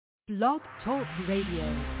BlobTalkRadio.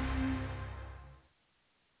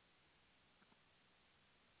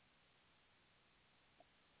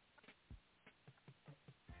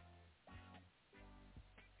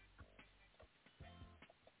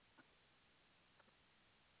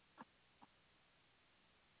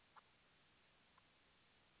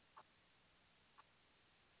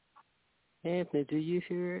 Anthony, do you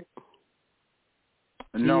hear it?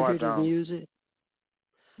 No, I don't. don't. The music?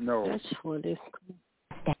 No. That's what it's cool.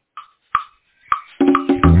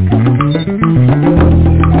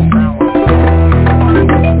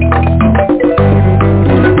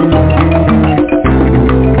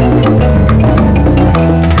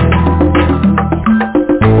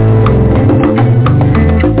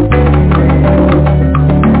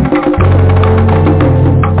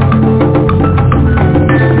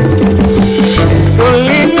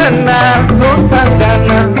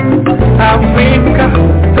 Afrika,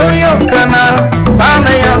 Toyokana,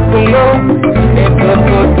 Bana ya Congo,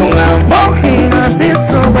 Etototunga, Mohina,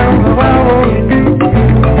 Desobao,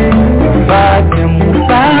 Fate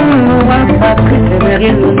Moussano, Patrice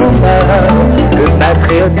Emery Lumumba, le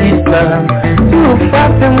patriotiste, nous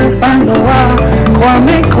Fate Moussano,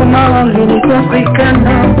 Kwame Nkrumah, l'unité africaine,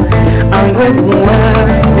 André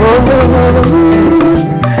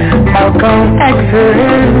Malcolm X,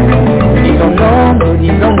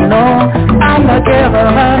 disons non à la guerre,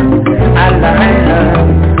 à la haine,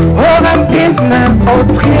 au racisme, au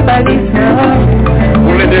tribalisme,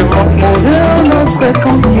 pour le développement de notre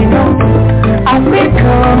continent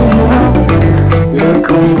africain. Le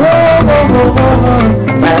Congo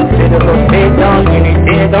va se développer dans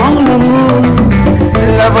l'unité, dans l'amour,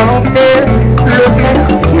 la volonté, le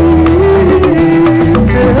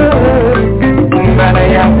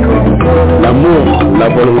l'amour, la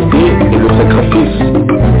volonté et le sacrifice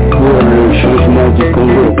pour le changement du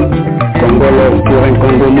Congo. Congo pour un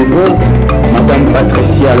Congo nouveau. Madame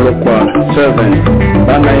Patricia Lokwa, servant.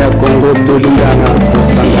 Banaya Congo Tolingana,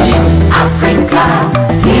 Sangana. Africa,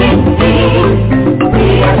 unity, we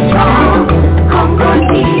are strong. Congo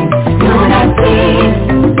deep, unity,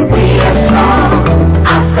 we are strong.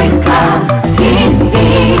 Africa,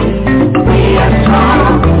 unity, we are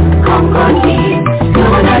strong. Congo deep,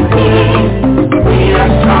 unity, we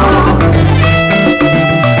are strong.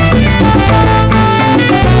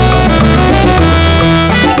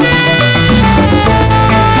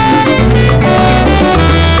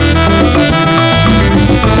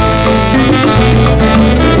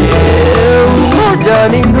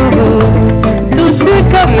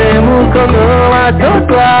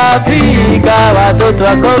 Watoto wa Afrika, watoto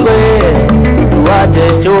wa Kongo,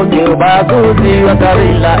 tuache chuki, ubaguzi wa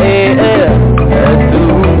kabila,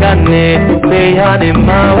 tuungane, tupeane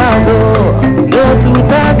mawazo, ndio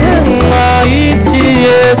tutajenga nchi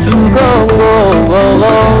yetu Kongo,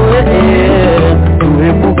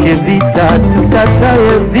 tuepuke vita,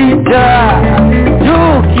 tukatae vita,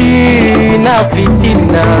 chuki na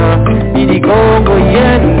fitina, ili Kongo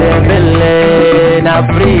iende mbele na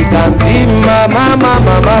Afrika nzima, mama,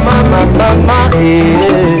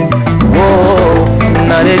 oh,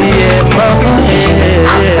 nalelie mama,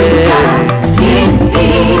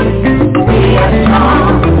 we are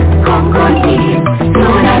strong. Congo deep,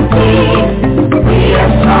 unity, we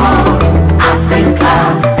are strong. Africa,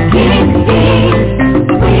 unity,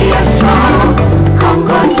 we are strong.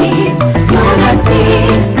 Congo deep, unity,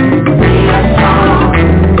 we are strong.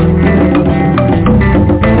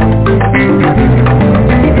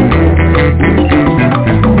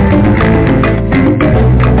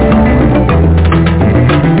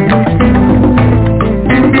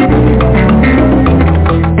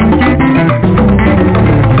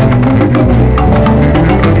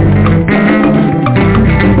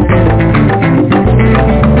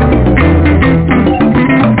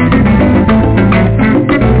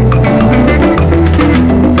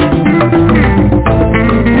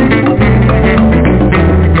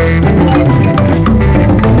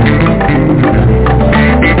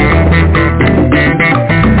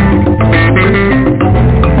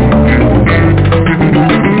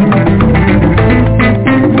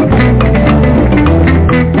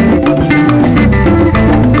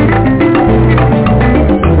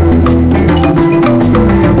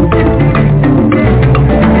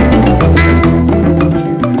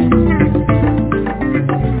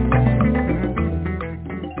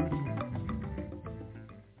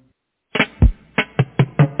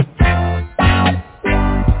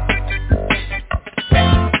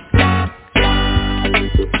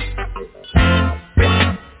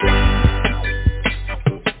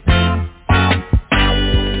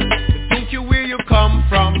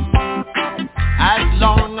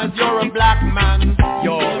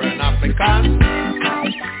 African.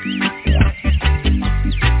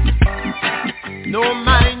 No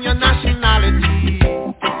mind your nationality,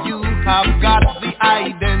 you have got the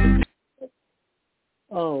identity.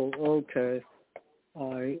 Oh, okay.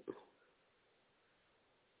 All right.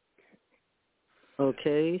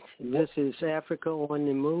 Okay, this is Africa on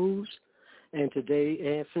the Moves, and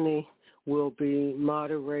today Anthony will be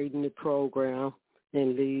moderating the program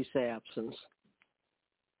in Lee's absence.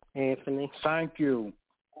 Anthony. Thank you.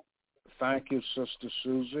 Thank you, Sister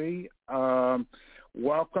Susie.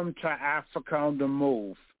 Welcome to Africa on the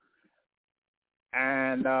Move.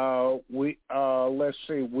 And let's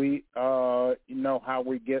see, we know how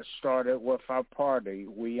we get started with our party.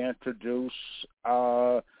 We introduce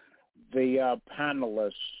the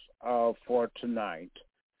panelists for tonight.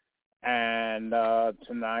 And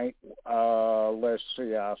tonight, let's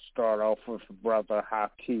see, I'll start off with Brother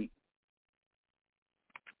Haki.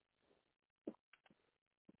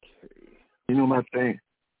 You know my thing.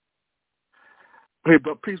 Hey,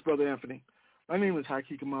 peace, Brother Anthony. My name is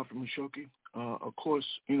Haki Kamal from Mishoki. Of course,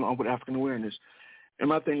 I'm with African Awareness, and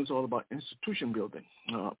my thing is all about institution building.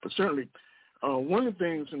 But certainly, one of the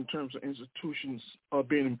things in terms of institutions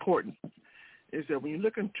being important is that when you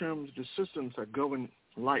look in terms of the systems that govern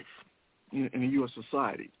life in the U.S.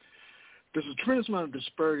 society, there's a tremendous amount of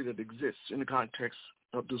disparity that exists in the context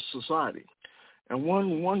of the society. And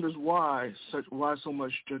one wonders why so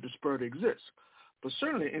much disparity exists. But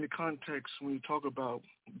certainly in the context when you talk about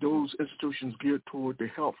those institutions geared toward the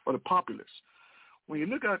health of the populace, when you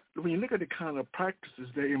look at the kind of practices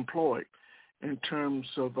they employ in terms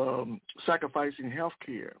of sacrificing health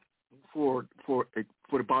care for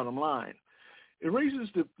the bottom line, it raises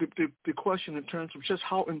the question in terms of just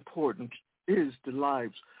how important is the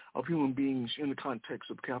lives of human beings in the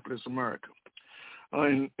context of capitalist America.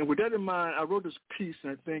 And with that in mind, I wrote this piece,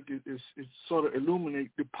 and I think it sort of illuminate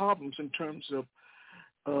the problems in terms of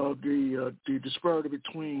the disparity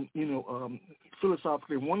between,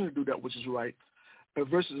 philosophically wanting to do that which is right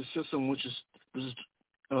versus a system which is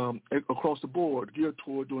across the board geared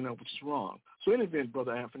toward doing that which is wrong. So in any event,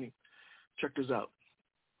 Brother Anthony, check this out.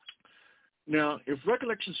 Now, if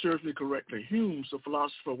recollection serves me correctly, Hume, the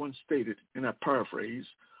philosopher, once stated, and I paraphrase,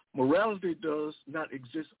 morality does not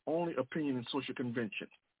exist only opinion and social convention.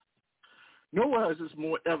 Nowhere is this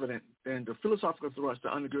more evident than the philosophical thrust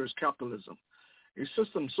that undergirds capitalism, a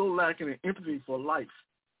system so lacking in empathy for life,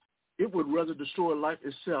 it would rather destroy life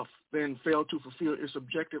itself than fail to fulfill its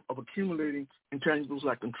objective of accumulating intangibles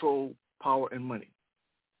like control, power, and money.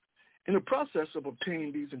 In the process of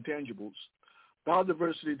obtaining these intangibles,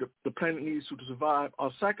 biodiversity the planet needs to survive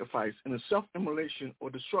are sacrificed, and the self-immolation or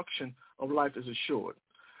destruction of life is assured.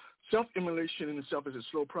 Self-immolation in itself is a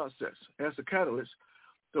slow process. As a catalyst,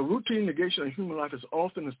 the routine negation of human life is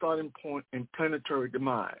often the starting point in planetary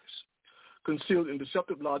demise. Concealed in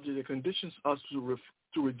deceptive logic that conditions us to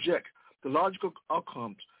reject the logical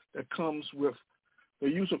outcomes that comes with the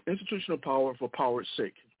use of institutional power for power's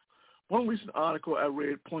sake. One recent article I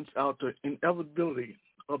read points out the inevitability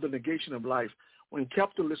of the negation of life when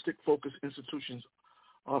capitalistic-focused institutions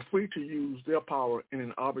are free to use their power in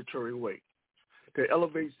an arbitrary way that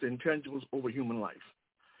elevates the intangibles over human life.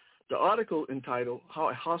 The article entitled, How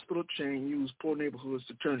a Hospital Chain Used Poor Neighborhoods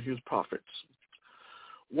to Turn Huge Profits.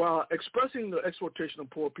 While expressing the exploitation of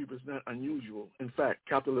poor people is not unusual, in fact,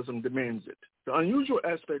 capitalism demands it. The unusual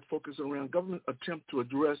aspect focuses around government attempt to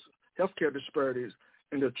address healthcare disparities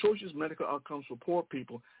and the atrocious medical outcomes for poor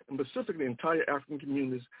people, and specifically entire African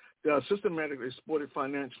communities that are systematically exploited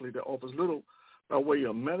financially that offers little by way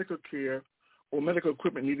of medical care or medical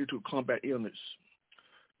equipment needed to combat illness.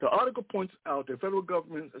 The article points out that federal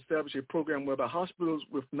government established a program whereby hospitals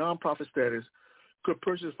with nonprofit status could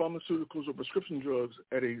purchase pharmaceuticals or prescription drugs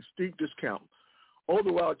at a steep discount, all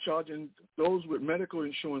the while charging those with medical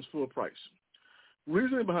insurance full price.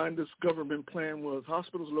 Reasoning behind this government plan was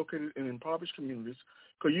hospitals located in impoverished communities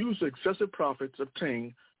could use the excessive profits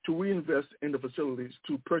obtained to reinvest in the facilities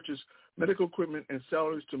to purchase medical equipment and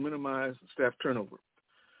salaries to minimize staff turnover.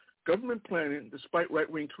 Government planning, despite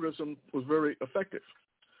right-wing criticism, was very effective.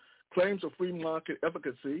 Claims of free market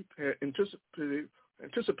efficacy had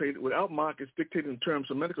anticipated without markets dictating terms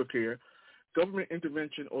of medical care, government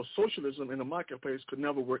intervention or socialism in the marketplace could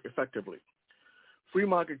never work effectively. Free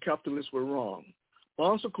market capitalists were wrong.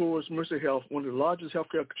 Bon Secours Mercy Health, one of the largest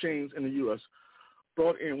healthcare chains in the U.S.,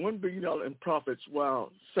 brought in $1 billion in profits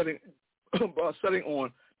while setting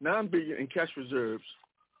on $9 billion in cash reserves,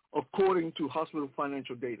 according to hospital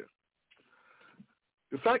financial data.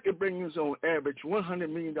 The fact it brings on average $100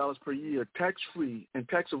 million per year tax-free and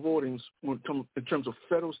tax avoidance in terms of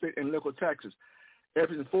federal, state, and local taxes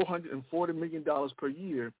averaging $440 million per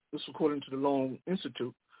year, this according to the Loan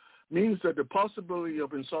Institute, means that the possibility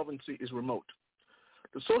of insolvency is remote.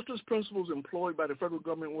 The socialist principles employed by the federal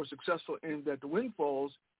government were successful in that the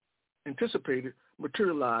windfalls anticipated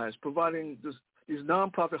materialized, providing these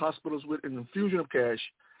nonprofit hospitals with an infusion of cash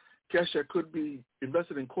that could be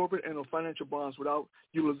invested in corporate and or financial bonds without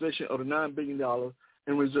utilization of the $9 billion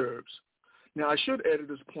in reserves. Now, I should add at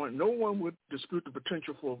this point, no one would dispute the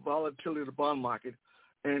potential for volatility of the bond market,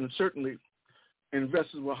 and certainly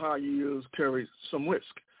investors with high yields carry some risk.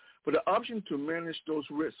 But the option to manage those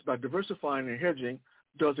risks by diversifying and hedging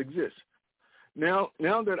does exist. Now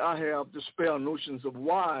that I have dispelled notions of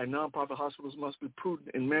why nonprofit hospitals must be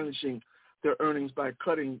prudent in managing their earnings by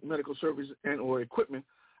cutting medical services and or equipment,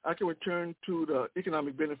 I can return to the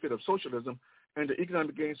economic benefit of socialism and the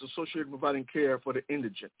economic gains associated with providing care for the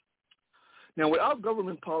indigent. Now, without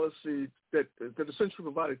government policy that essentially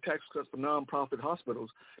provided tax cuts for nonprofit hospitals,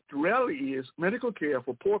 the reality is medical care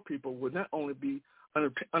for poor people would not only be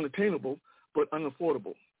unattainable but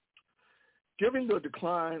unaffordable. Given the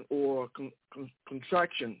decline or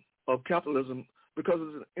contraction of capitalism because of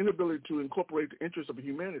its inability to incorporate the interests of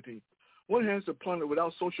humanity, one has to ponder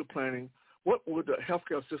without social planning, what would the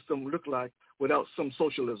healthcare system look like without some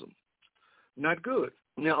socialism? Not good.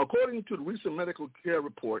 Now, according to the recent medical care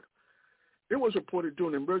report, it was reported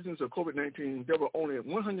during the emergence of COVID-19 there were only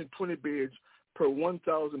 120 beds per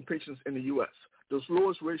 1,000 patients in the U.S., the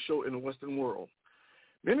lowest ratio in the Western world.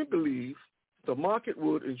 Many believe the market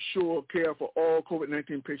would ensure care for all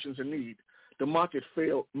COVID-19 patients in need. The market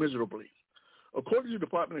failed miserably. According to the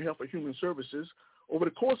Department of Health and Human Services, over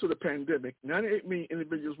the course of the pandemic, 98 million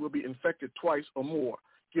individuals will be infected twice or more,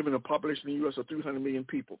 given a population in the U.S. of 300 million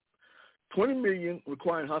people. 20 million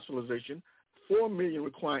requiring hospitalization, 4 million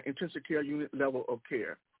requiring intensive care unit level of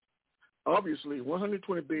care. Obviously,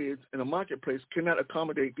 120 beds in a marketplace cannot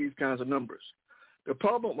accommodate these kinds of numbers. The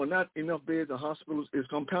problem with not enough beds in hospitals is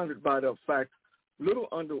compounded by the fact little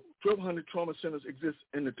under 1,200 trauma centers exist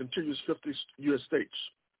in the contiguous 50 U.S. states.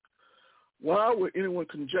 Why would anyone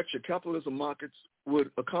conjecture capitalism markets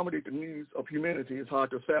would accommodate the needs of humanity is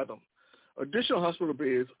hard to fathom. Additional hospital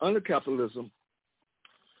beds under capitalism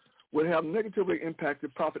would have negatively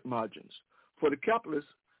impacted profit margins. For the capitalists,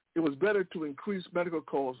 it was better to increase medical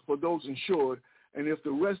costs for those insured, and if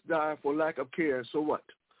the rest die for lack of care, so what?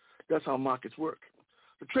 That's how markets work.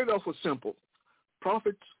 The trade-off was simple: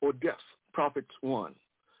 profits or death. Profits won.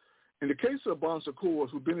 In the case of Bon Secours,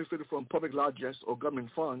 who benefited from public largesse or government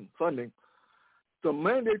funding, the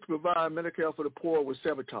mandate to provide Medicare for the poor was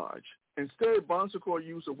sabotaged. Instead, Bon Secours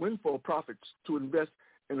used the windfall profits to invest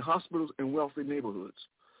in hospitals in wealthy neighborhoods.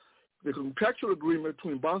 The contractual agreement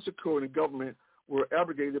between Bon Secours and the government were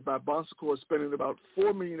abrogated by Bon Secours spending about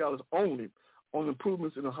 $4 million only on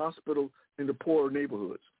improvements in the hospital in the poorer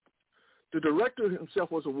neighborhoods. The director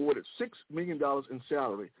himself was awarded $6 million in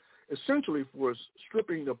salary, essentially for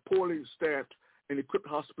stripping the poorly staffed and equipped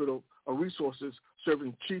hospital of resources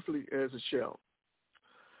serving chiefly as a shell.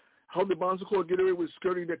 How did Bon Secours get away with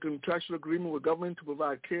skirting that contractual agreement with government to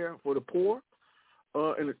provide care for the poor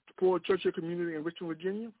in the poor Churchill community in Richmond,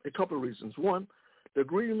 Virginia? A couple of reasons. One, the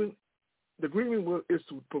agreement is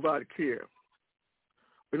to provide care.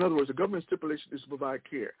 In other words, the government stipulation is to provide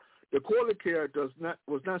care. The quality of care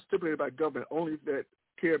was not stipulated by government, only that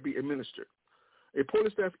care be administered. A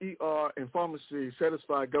poorly staffed ER and pharmacy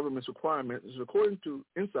satisfy government's requirements. According to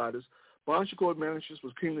insiders, Bon Secours managers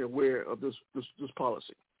was keenly aware of this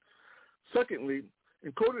policy. Secondly,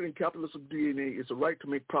 encoded in capitalism DNA is the right to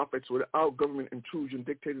make profits without government intrusion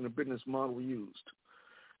dictating the business model used.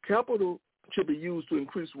 Capital should be used to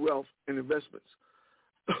increase wealth and investments,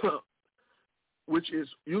 which is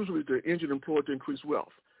usually the engine employed to increase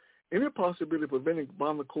wealth. Any possibility of preventing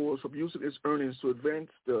Bon Secours from using its earnings to advance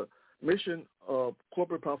the mission of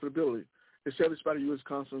corporate profitability established by the U.S.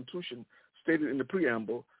 Constitution stated in the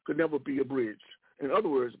preamble could never be abridged. In other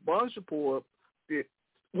words, what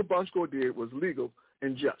Bon Secours did was legal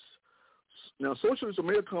and just. Now, socialism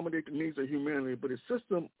may accommodate the needs of humanity, but a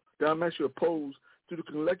system that I'm actually opposed to the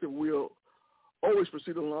collective will always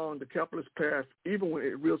proceed along the capitalist path, even when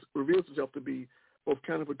it reveals itself to be both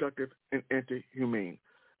counterproductive and anti-humane.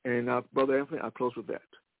 And Brother Anthony, I'll close with that.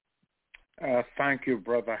 Thank you,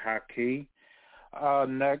 Brother Haki.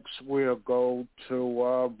 Next, we'll go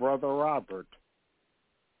to Brother Robert.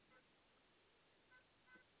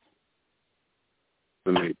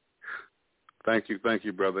 Thank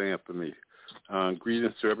you, Brother Anthony.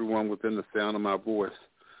 Greetings to everyone within the sound of my voice,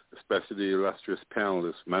 especially the illustrious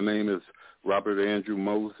panelists. My name is Robert Andrew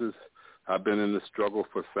Moses. I've been in the struggle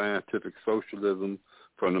for scientific socialism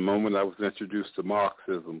from the moment I was introduced to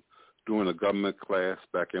Marxism during a government class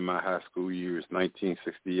back in my high school years,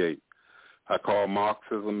 1968. I call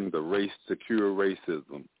Marxism the race to cure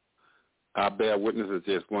racism. I bear witness that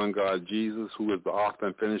there's one God, Jesus, who is the author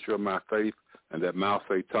and finisher of my faith, and that Mao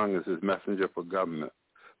Zedong is his messenger for government.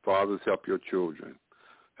 Fathers, help your children.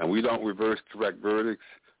 And we don't reverse correct verdicts.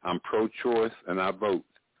 I'm pro-choice, and I vote.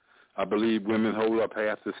 I believe women hold up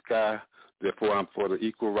half the sky. Therefore, I'm for the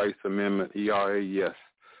Equal Rights Amendment, ERA, yes.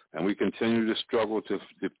 And we continue to struggle to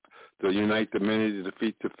unite the many, to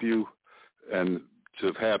defeat the few, and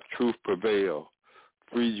to have truth prevail.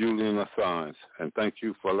 Free Julian Assange. And thank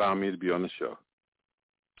you for allowing me to be on the show.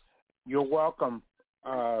 You're welcome.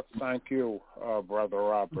 Thank you, Brother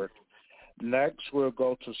Robert. Next, we'll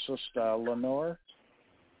go to Sister Eleanor.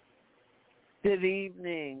 Good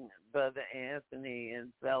evening, Brother Anthony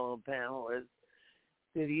and fellow panelists.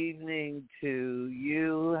 Good evening to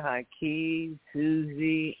you, Hakeem,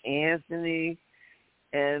 Susie, Anthony,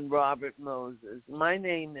 and Robert Moses. My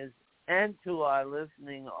name is, and to our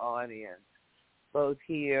listening audience, both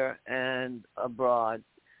here and abroad,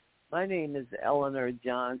 my name is Eleanor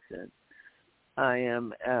Johnson. I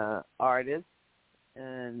am an artist,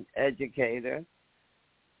 an educator,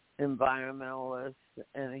 environmentalist,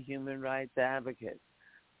 and a human rights advocate.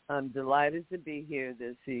 I'm delighted to be here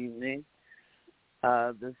this evening.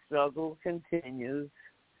 The struggle continues.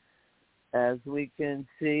 As we can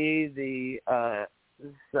see, the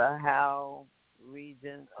Sahel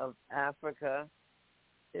region of Africa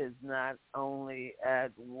is not only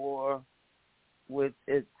at war with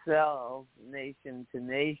itself, nation to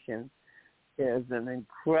nation. There's an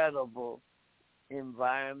incredible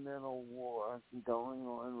environmental war going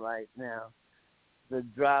on right now. The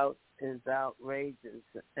drought is outrageous,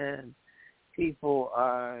 and people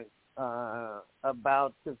are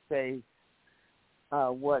about to face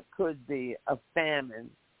what could be a famine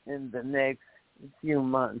in the next few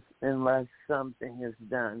months unless something is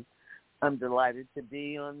done. I'm delighted to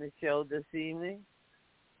be on the show this evening.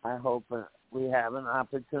 I hope we have an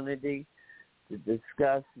opportunity to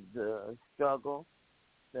discuss the struggle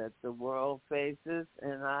that the world faces,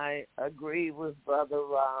 and I agree with Brother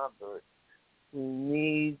Robert. We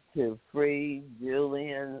need to free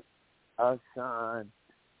Julian Assange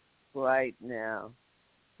right now.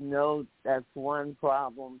 No, that's one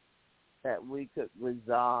problem that we could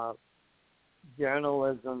resolve.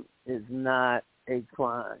 Journalism is not a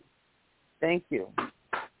crime. Thank you.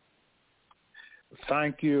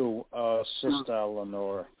 Thank you, Sister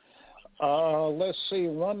Eleanor. Let's see.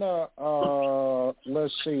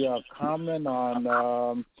 A comment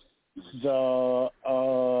on the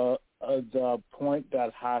point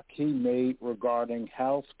that Hakeem made regarding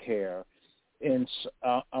health care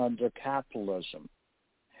under capitalism,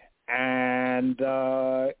 and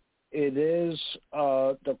it is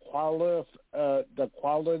the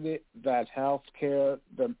quality that health care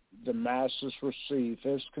the masses receive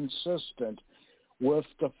is consistent with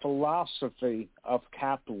the philosophy of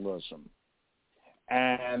capitalism,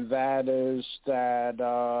 and that is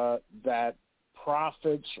that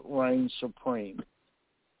profits reign supreme.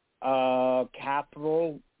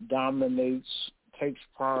 Capital takes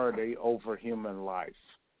priority over human life,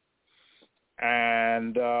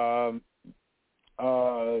 and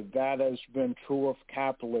that has been true of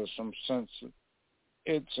capitalism since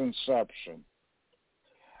its inception.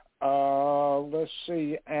 Let's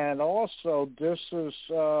see, and also this is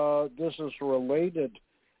related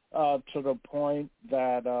to the point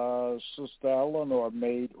that Sister Eleanor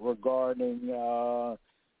made regarding the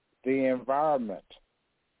environment.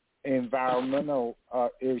 Environmental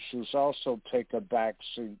issues also take a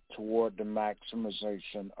backseat toward the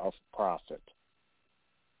maximization of profit.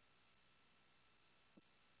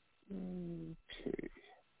 Okay.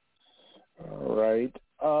 All right.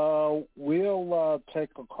 We'll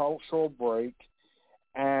take a cultural break,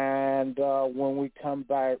 and when we come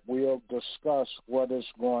back, we'll discuss what is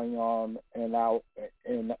going on in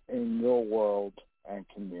your world and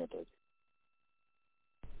community.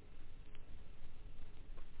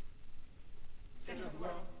 Center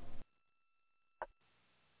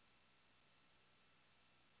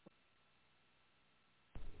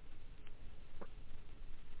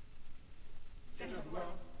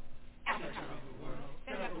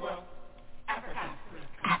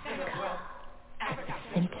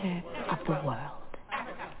of the world.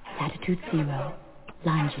 Latitude 0,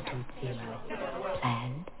 longitude 0.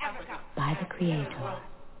 Planned by the Creator.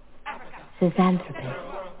 Cisanthropus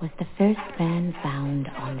was the first man found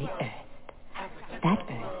on the earth. That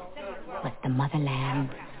earth was the motherland,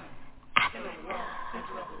 Africa.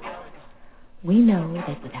 We know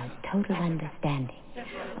that without total understanding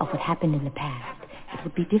of what happened in the past, it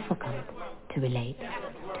would be difficult to relate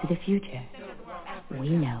to to the future, we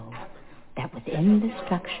know that within the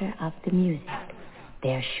structure of the music,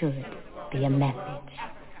 there should be a message,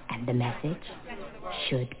 and the message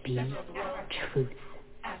should be truth.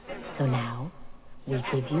 So now, we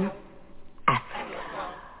give you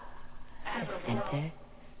Africa, the center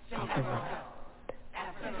of the world.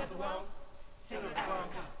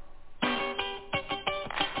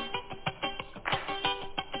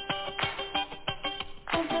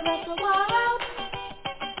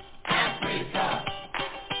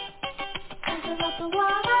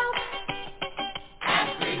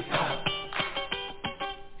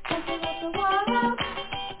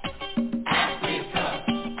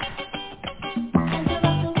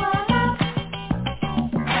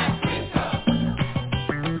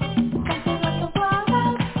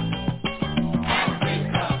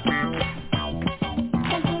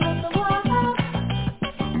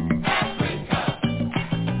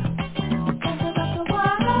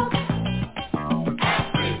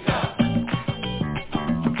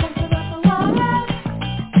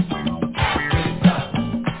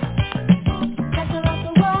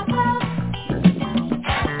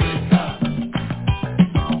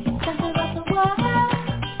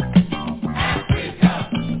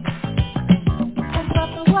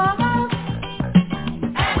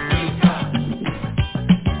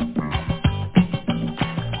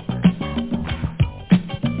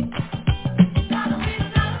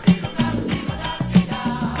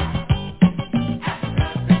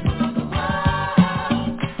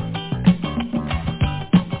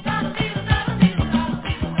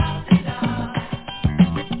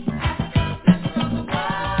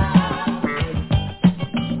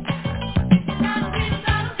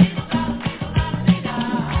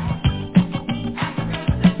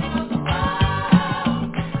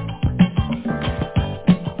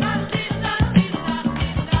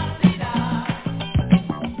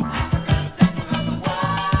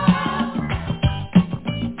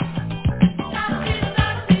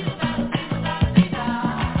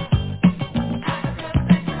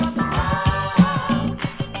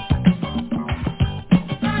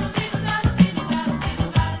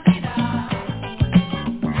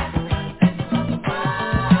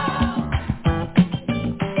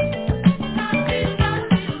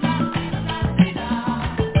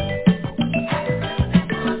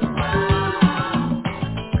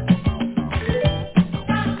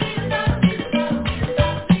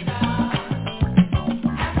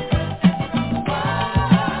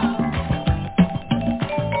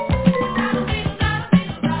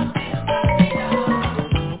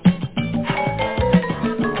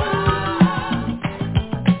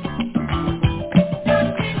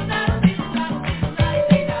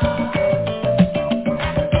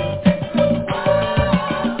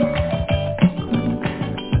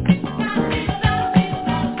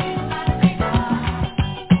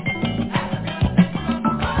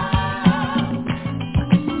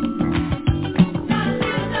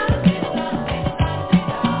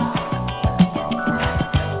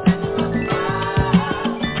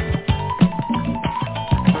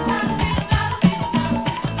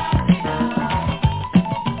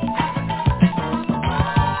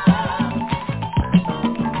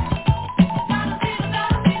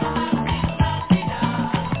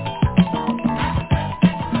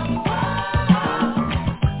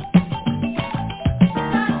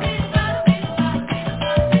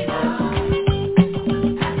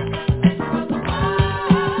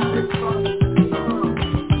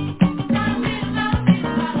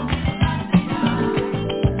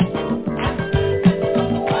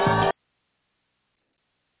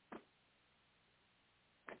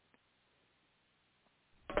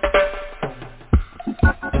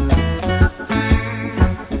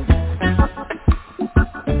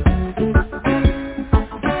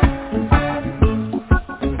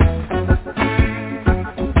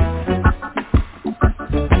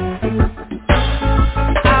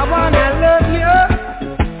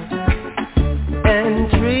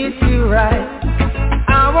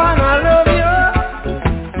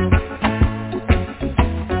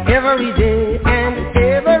 every day and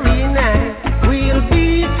every night we'll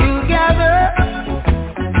be together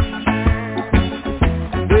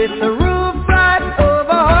with the roof right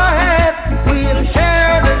over our heads. We'll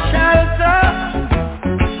share the shelter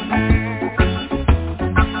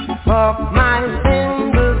of my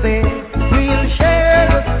single bed. We'll share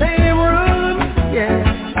the same room, yeah.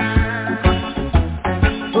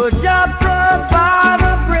 But just provide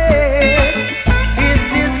the bread. It's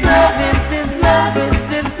this love, it's this love, it's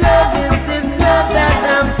this love, it's this love that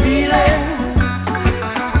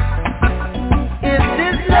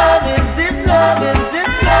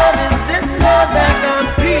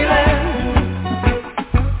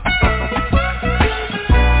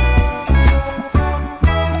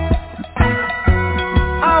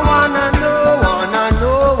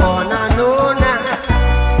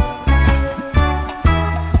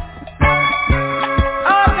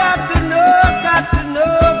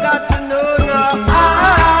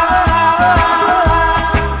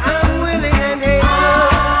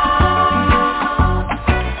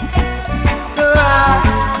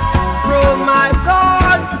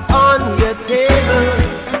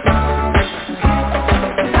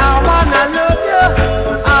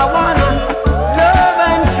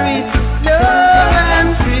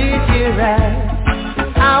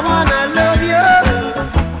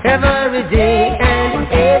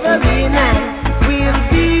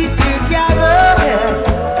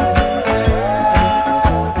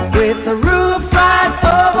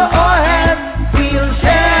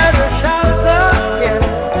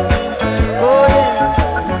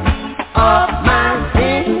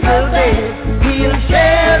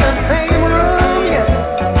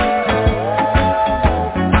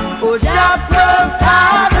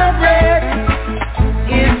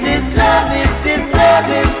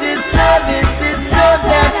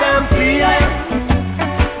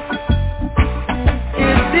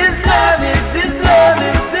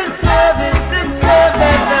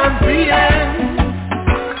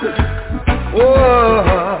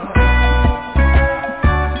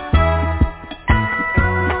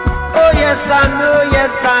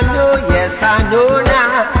yes I know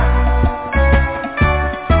now.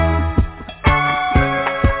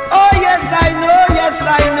 Oh yes I know, yes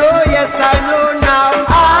I know, yes I know now.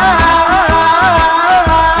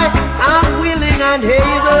 I'm willing and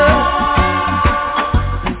able.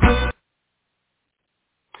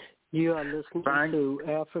 You are listening to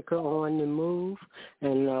Africa on the Move,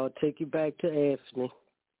 and I'll take you back to Anthony.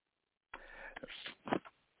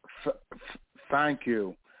 Thank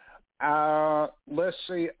you. Let's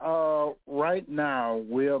see. Right now,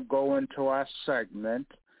 we'll go into our segment,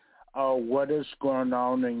 what is going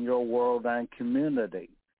on in your world and community.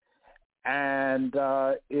 And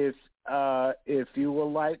if you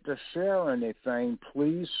would like to share anything,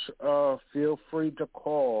 please feel free to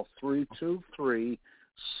call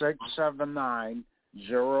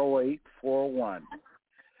 323-679-0841.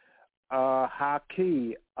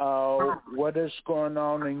 Haki, what is going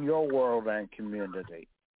on in your world and community?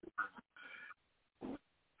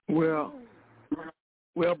 Well,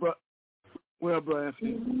 Brother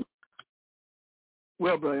Anthony.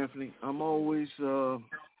 Well, Brother Anthony, I'm always, I'm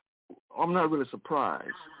not really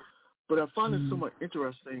surprised, but I find it somewhat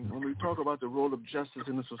interesting when we talk about the role of justice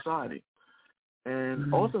in the society.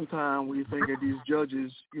 And oftentimes we think that these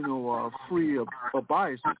judges, are free of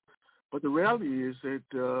biases. But the reality is that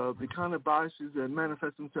the kind of biases that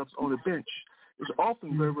manifest themselves on the bench is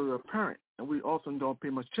often very, very apparent, and we often don't pay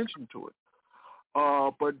much attention to it.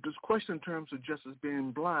 But this question in terms of justice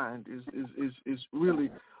being blind is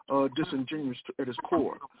really disingenuous at its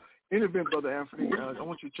core. In event, Brother Anthony, I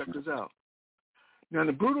want you to check this out. Now,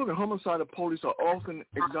 the brutal and homicidal police are often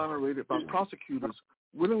exonerated by prosecutors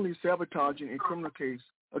willingly sabotaging a criminal case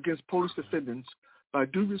against police defendants by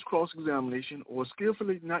dubious cross-examination or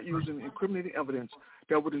skillfully not using incriminating evidence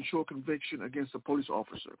that would ensure conviction against a police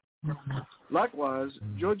officer. Likewise,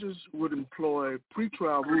 judges would employ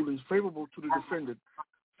pretrial rulings favorable to the defendant,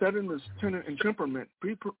 setting the tenor and temperament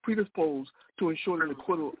predisposed to ensure an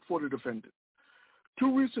acquittal for the defendant.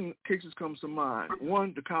 Two recent cases come to mind.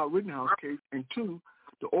 One, the Kyle Rittenhouse case, and two,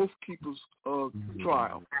 the Oath Keepers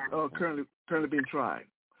trial, currently being tried.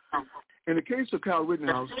 In the case of Kyle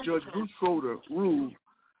Rittenhouse, Judge Bruce Schroeder ruled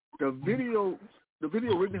the video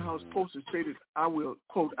Rittenhouse posted stated, I will,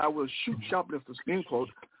 quote, I will shoot shoplifters, end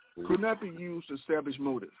quote, could not be used to establish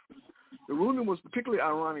motive. The ruling was particularly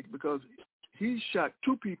ironic because he shot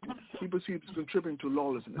two people he perceived as contributing to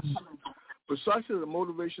lawlessness, precisely the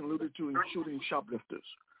motivation alluded to in shooting shoplifters.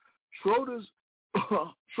 Schroeder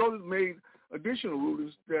made additional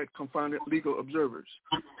rulings that confounded legal observers.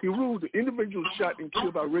 He ruled the individuals shot and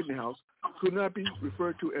killed by Rittenhouse could not be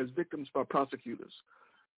referred to as victims by prosecutors.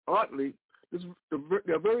 Oddly,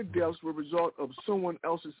 their very deaths were a result of someone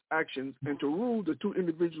else's actions, and to rule the two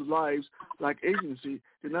individuals' lives like agency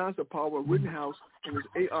denies the power of Rittenhouse and his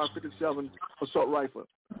AR-57 assault rifle.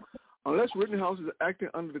 Unless Rittenhouse is acting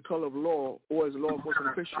under the color of law or as a law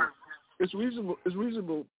enforcement official, it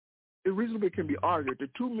reasonably can be argued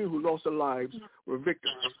that two men who lost their lives were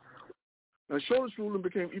victims. Now, Schroeder's ruling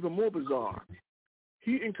became even more bizarre.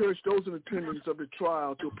 He encouraged those in attendance of the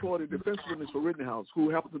trial to applaud the defense witness for Rittenhouse, who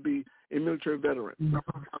happened to be a military veteran.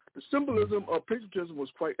 The symbolism of patriotism was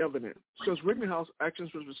quite evident. Since Rittenhouse's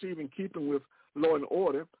actions was received in keeping with law and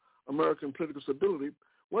order, American political stability,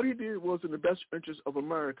 what he did was in the best interest of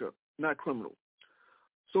America, not criminal.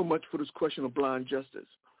 So much for this question of blind justice.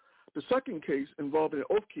 The second case involving the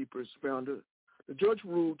Oath Keepers founder, the judge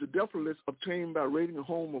ruled the death list obtained by raiding the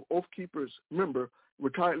home of Oath Keepers member,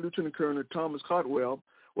 retired Lieutenant Colonel Thomas Caldwell,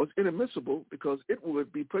 was inadmissible because it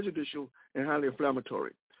would be prejudicial and highly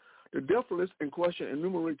inflammatory. The death list in question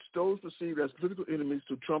enumerates those perceived as political enemies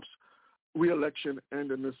to Trump's re-election and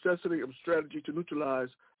the necessity of strategy to neutralize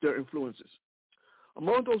their influences.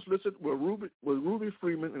 Among those listed were Ruby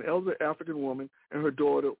Freeman, an elderly African woman, and her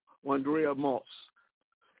daughter, Wandrea Moss.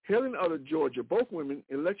 Hailing out of Georgia, both women,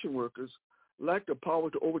 election workers, lacked the power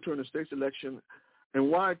to overturn the state's election, and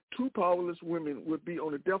why two powerless women would be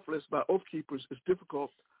on the death list by Oath Keepers is difficult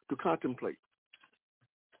to contemplate.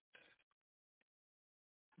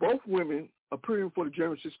 Both women, appearing for the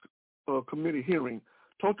January 6th committee hearing,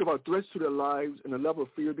 talked about threats to their lives and the level of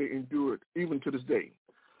fear they endured, even to this day.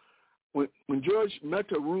 When Judge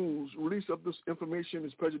Mehta rules release of this information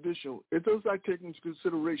is prejudicial, it does not take into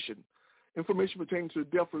consideration information pertaining to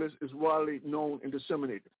the death list is widely known and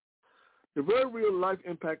disseminated. The very real life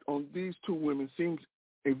impact on these two women seems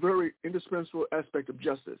a very indispensable aspect of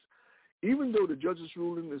justice. Even though the judge's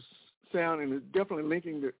ruling is sound and is definitely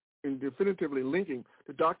definitively linking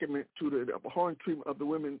the document to the abhorrent treatment of the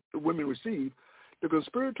women received, the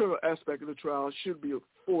conspiratorial aspect of the trial should be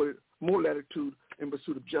afforded more latitude in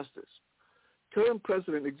pursuit of justice. Current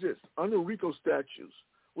precedent exists. Under RICO statutes,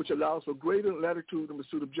 which allows for greater latitude in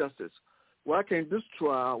pursuit of justice. Why can't this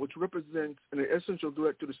trial, which represents an essential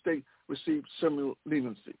threat to the state, receive similar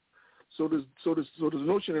leniency? So there's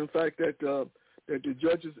notion, in fact, that the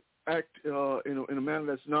judges act in a manner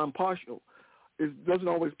that's non-partial. It doesn't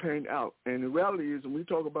always pan out. And the reality is, when we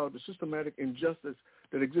talk about the systematic injustice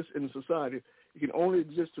that exists in society, it can only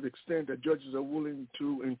exist to the extent that judges are willing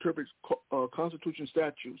to interpret constitution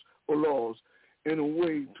statutes or laws in a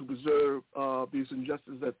way to preserve these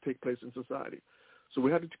injustices that take place in society. So we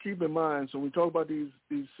have to keep in mind, so when we talk about these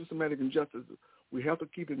systematic injustices, we have to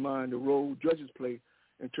keep in mind the role judges play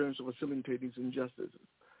in terms of facilitating these injustices.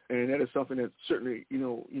 And that is something that certainly,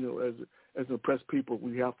 as an oppressed people,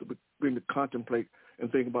 we have to begin to contemplate and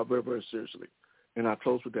think about very, very seriously. And I'll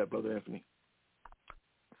close with that, Brother Anthony.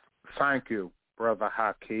 Thank you, Brother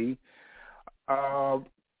Haki.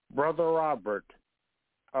 Brother Robert,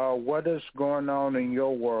 what is going on in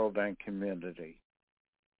your world and community?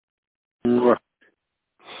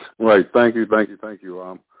 Right. Thank you.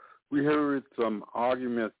 We heard some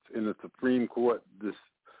arguments in the Supreme Court this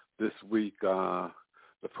week. The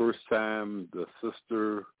first time the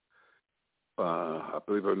sister, I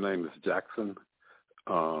believe her name is Jackson,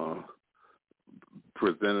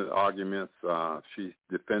 presented arguments. She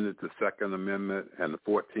defended the Second Amendment and the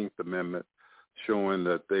 14th Amendment, showing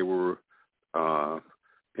that they were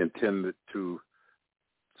intended to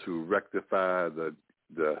rectify the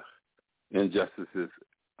injustices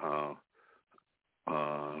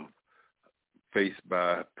faced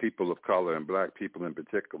by people of color and black people in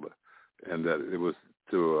particular, and that it was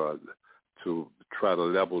to try to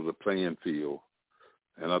level the playing field.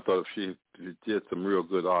 And I thought she did some real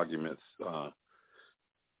good arguments.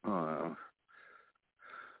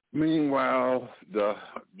 Meanwhile, the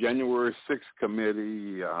January 6th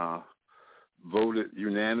committee voted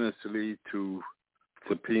unanimously to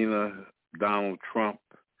subpoena Donald Trump,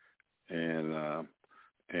 and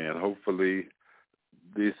hopefully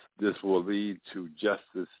this will lead to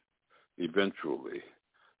justice eventually.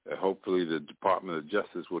 Hopefully the Department of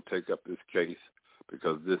Justice will take up this case,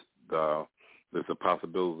 because there's a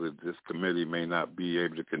possibility that this committee may not be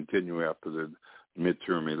able to continue after the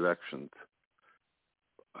midterm elections.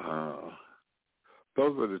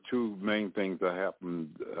 Those are the two main things that happened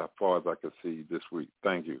as far as I could see this week.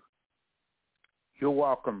 Thank you. You're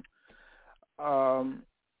welcome.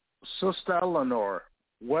 Sister Eleanor,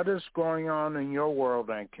 what is going on in your world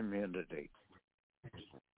and community?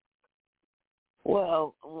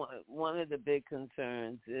 Well, one of the big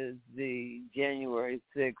concerns is the January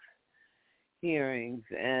 6th hearings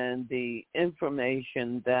and the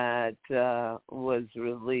information that was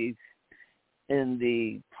released in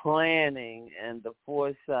the planning and the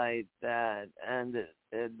foresight that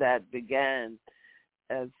began,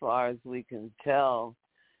 as far as we can tell,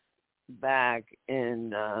 back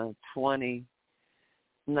in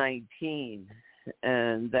 2019,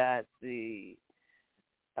 and that the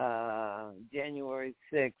January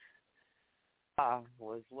 6th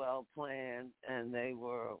was well planned, and they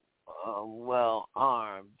were well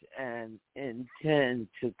armed and intend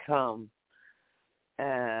to come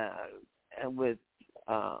and with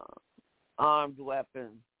armed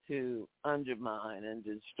weapons to undermine and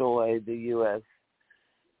destroy the U.S.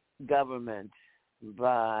 government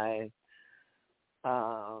by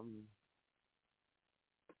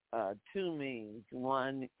two means.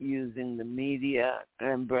 One, using the media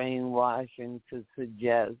and brainwashing to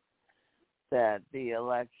suggest that the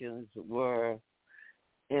elections were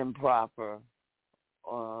improper.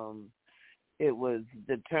 It was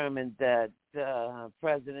determined that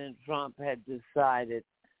President Trump had decided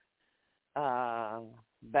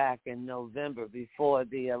back in November, before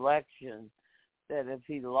the election, that if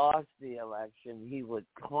he lost the election, he would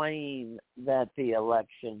claim that the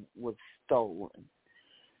election was stolen.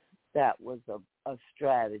 That was a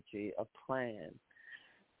strategy, a plan.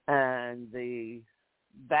 And the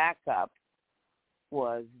backup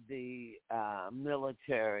was the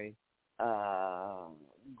military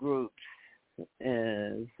groups,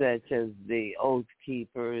 such as the Oath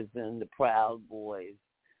Keepers and the Proud Boys,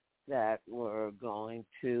 that were going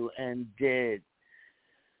to and did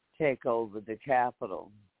take over the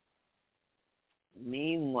Capitol.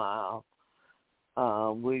 Meanwhile,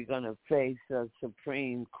 we're going to face a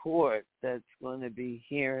Supreme Court that's going to be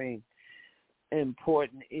hearing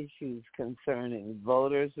important issues concerning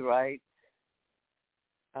voters' rights,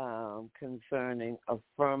 concerning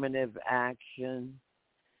affirmative action,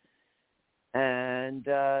 and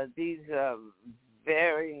these are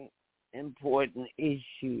very important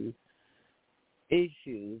issues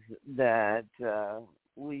that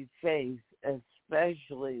we face,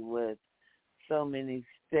 especially with so many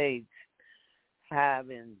states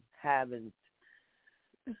haven't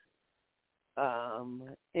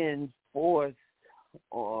enforced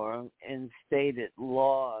or instated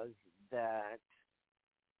laws that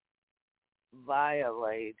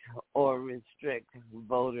violate or restrict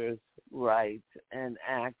voters' rights and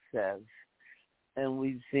access. And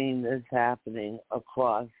we've seen this happening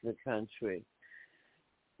across the country.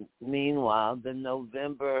 Meanwhile, the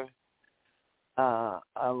November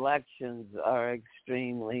elections are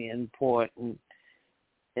extremely important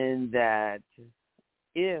in that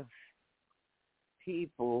if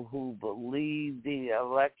people who believe the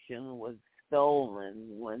election was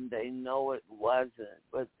stolen when they know it wasn't,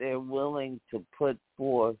 but they're willing to put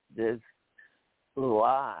forth this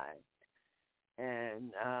lie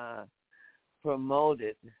and promote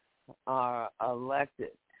it, are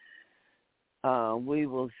elected, we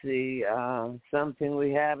will see something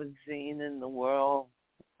we haven't seen in the world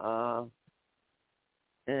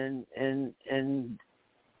in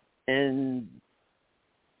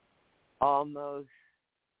almost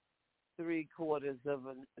 3/4 of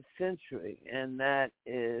a century, and that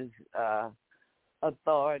is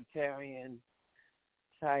authoritarian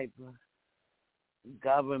type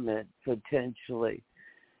government potentially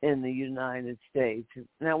in the United States.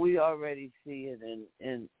 Now, we already see it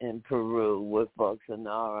in Peru with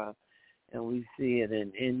Bolsonaro, and we see it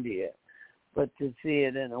in India, but to see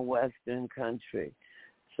it in a Western country.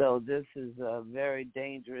 So this is a very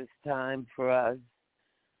dangerous time for us,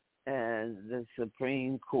 and the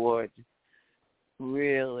Supreme Court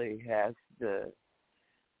really has to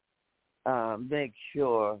make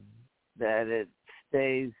sure that it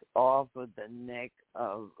stays off of the neck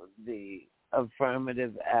of the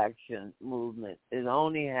affirmative action movement. It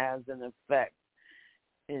only has an effect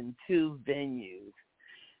in 2 venues,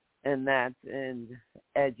 and that's in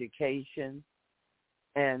education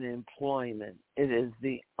and employment. It is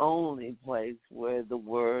the only place where the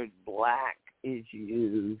word black is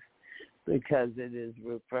used because it is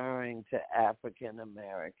referring to African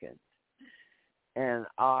Americans. And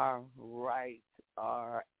our rights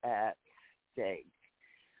are at stake.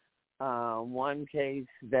 One case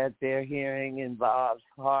that they're hearing involves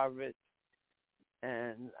Harvard,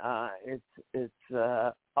 and it's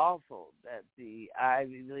awful that the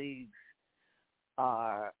Ivy Leagues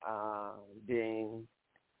are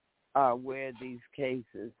where these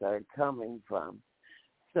cases are coming from.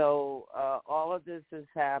 So all of this is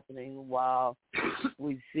happening while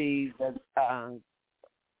we see the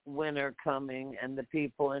winter coming and the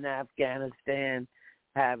people in Afghanistan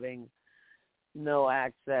having no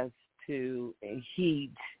access to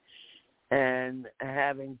heat and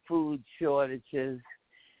having food shortages,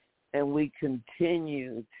 and we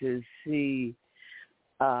continue to see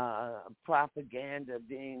propaganda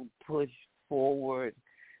being pushed forward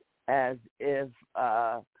as if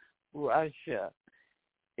Russia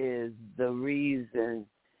is the reason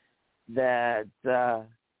that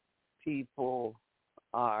people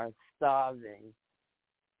are starving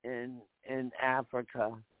in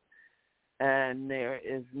Africa. And there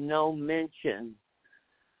is no mention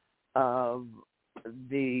of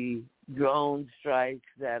the drone strikes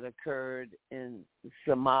that occurred in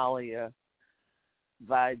Somalia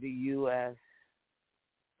by the U.S.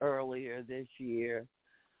 earlier this year,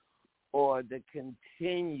 or the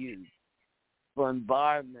continued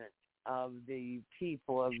bombardment of the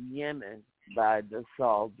people of Yemen by the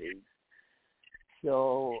Saudis.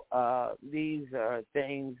 So these are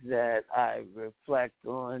things that I reflect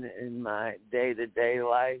on in my day-to-day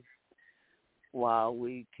life while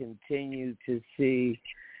we continue to see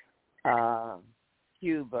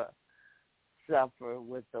Cuba suffer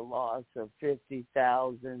with the loss of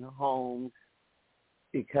 50,000 homes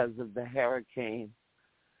because of the hurricane,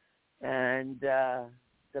 and the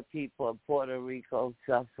people of Puerto Rico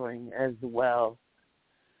suffering as well.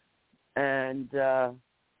 And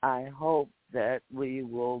I hope that we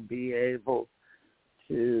will be able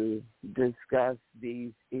to discuss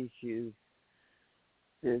these issues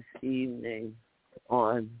this evening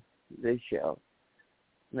on the show.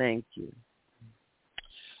 Thank you.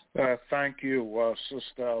 Thank you,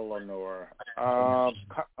 Sister Eleanor.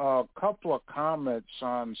 A couple of comments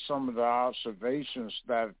on some of the observations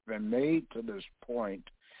that have been made to this point.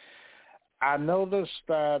 I noticed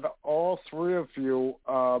that all 3 of you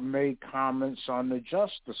made comments on the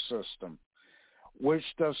justice system, which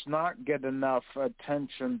does not get enough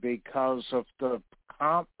attention because of the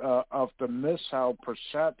misheld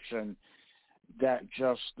perception that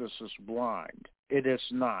justice is blind. It is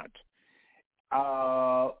not.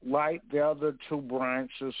 Like the other 2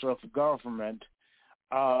 branches of government,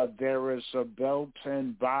 there is a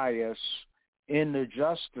built-in bias in the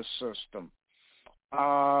justice system.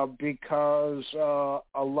 because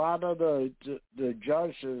a lot of the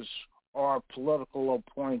judges are political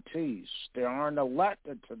appointees. They aren't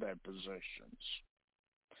elected to their positions.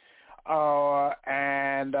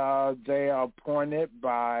 And they are appointed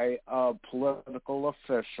by political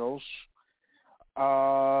officials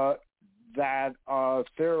that are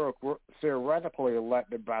theoretically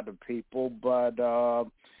elected by the people, but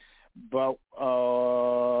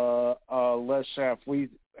let's say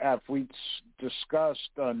if we discussed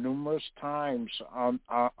numerous times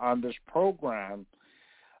on this program,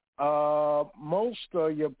 most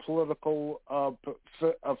of your political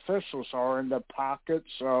officials are in the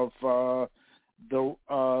pockets of the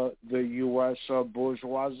U.S.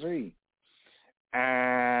 Bourgeoisie,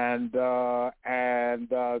 and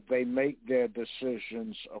they make their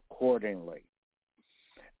decisions accordingly.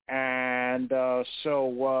 And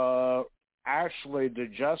so actually the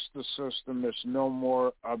justice system is no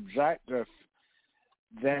more objective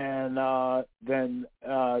than the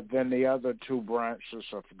other two branches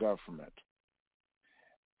of government.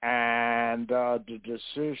 And the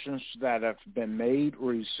decisions that have been made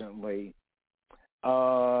recently,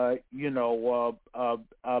 bear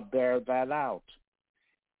that out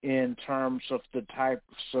in terms of the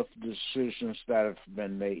types of decisions that have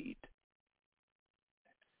been made.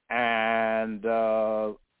 And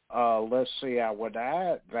let's see, I would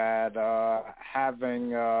add that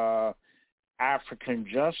having African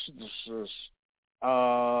justices,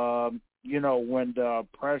 when the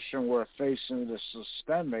oppression we're facing is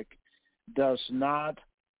systemic, does not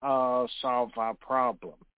solve our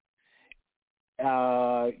problem.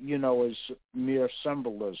 Is mere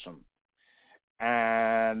symbolism.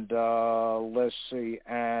 And let's see,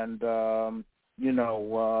 and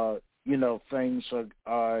things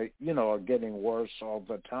are getting worse all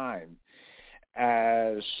the time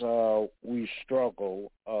as we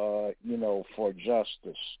struggle, for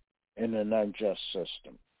justice in an unjust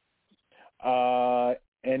system.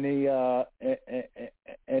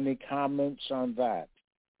 Any comments on that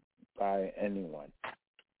by anyone?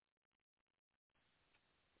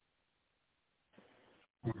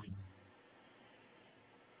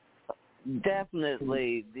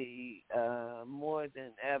 Definitely, the more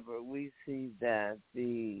than ever, we see that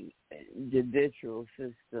the judicial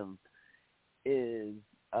system is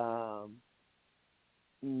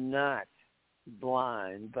not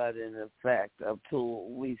blind, but in effect a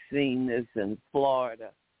tool. We've seen this in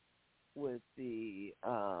Florida with the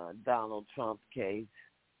Donald Trump case.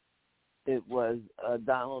 It was a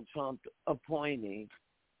Donald Trump appointee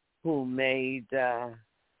who made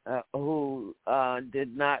who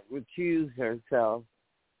did not recuse herself,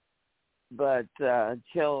 but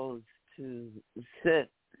chose to sit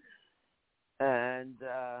and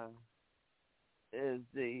is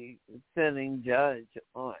the sitting judge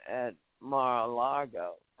at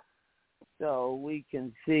Mar-a-Lago. So we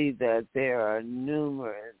can see that there are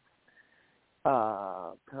numerous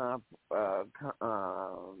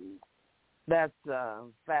that's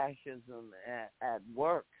fascism at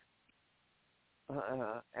work.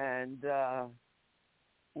 And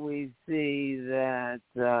we see that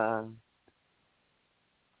the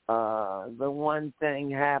one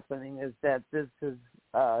thing happening is that this is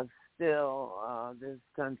still, this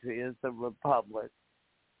country is a republic.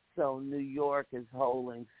 So New York is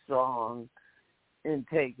holding strong in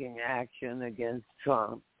taking action against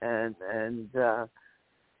Trump and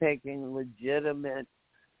taking legitimate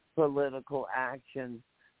political action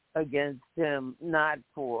against him, not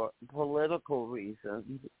for political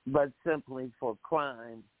reasons, but simply for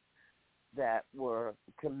crimes that were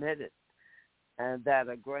committed and that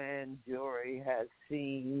a grand jury has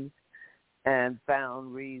seen and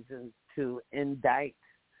found reasons to indict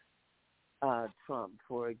Trump,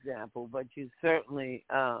 for example. But you certainly,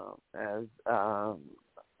 it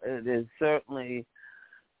is certainly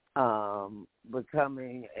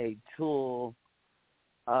becoming a tool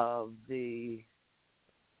of the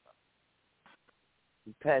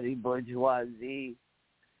petty bourgeoisie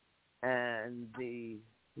and the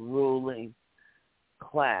ruling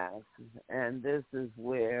class. And this is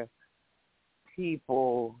where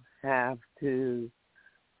people have to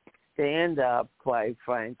stand up, quite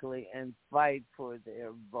frankly, and fight for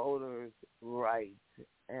their voters' rights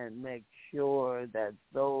and make sure that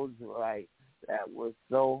those rights that were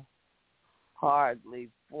so hardly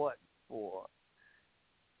fought for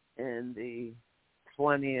in the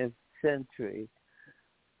 20th century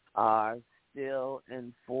are still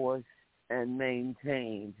enforced and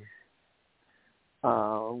maintained.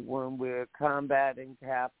 When we're combating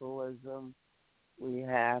capitalism, we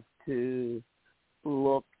have to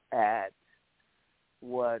look at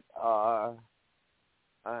what are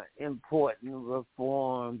important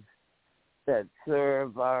reforms that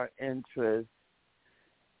serve our interests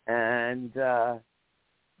and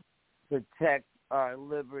protect our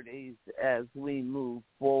liberties as we move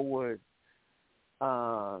forward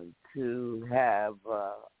to have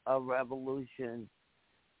a revolution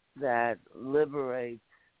that liberates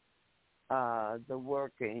the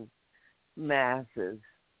working masses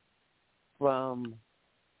from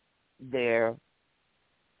their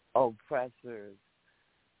oppressors,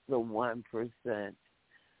 the 1%,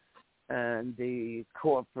 and the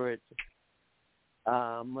corporate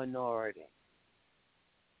minority.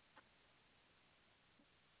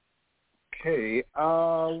 Okay,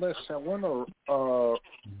 listen, I want to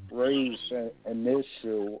raise an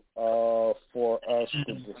issue for us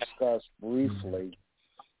to discuss briefly.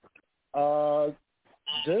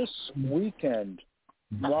 This weekend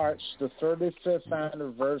marks the 35th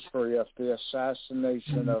anniversary of the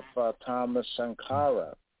assassination of Thomas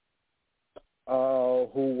Sankara, who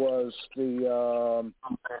was the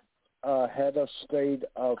head of state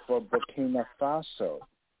of Burkina Faso,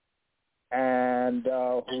 and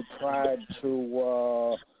who tried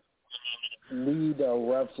to lead a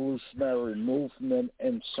revolutionary movement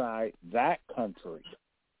inside that country.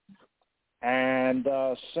 And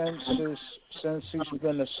since he's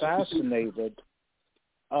been assassinated,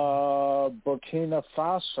 Burkina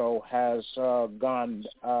Faso has gone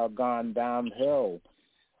downhill,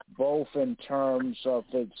 both in terms of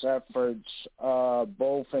its efforts,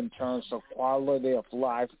 both in terms of quality of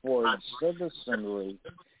life for its citizenry,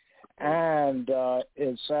 and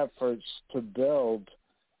its efforts to build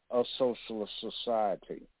a socialist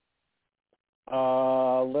society.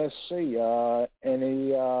 Let's see.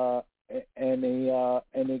 Any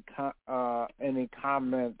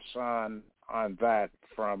comments on that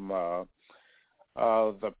from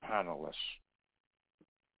the panelists?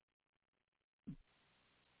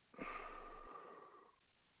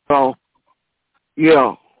 Oh,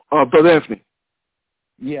 yeah, Brother Anthony.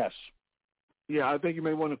 Yes. Yeah, I think you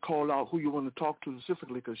may want to call out who you want to talk to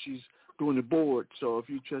specifically because she's doing the board. So if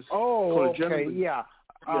you just call it generally, yeah.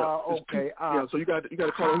 Okay. So you got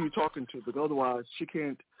to call who you're talking to, but otherwise she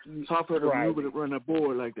can't. It's hard for her to maneuver to run a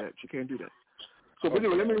board like that. She can't do that. So, but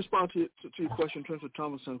anyway, let me respond to your question in terms of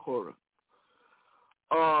Thomas Sankara.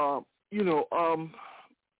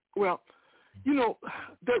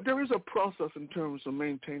 There is a process in terms of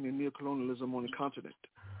maintaining neocolonialism on the continent.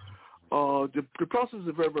 The process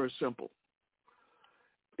is very, very simple.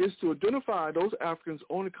 It's to identify those Africans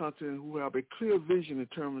on the continent who have a clear vision in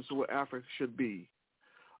terms of what Africa should be.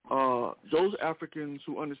 Those Africans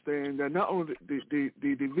who understand that not only the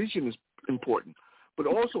vision is important, but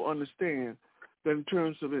also understand that in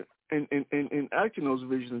terms of it, in acting those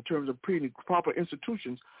visions, in terms of creating proper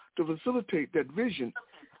institutions to facilitate that vision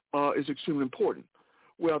is extremely important.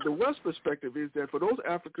 Well, the West perspective is that for those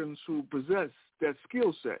Africans who possess that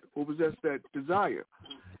skill set, who possess that desire,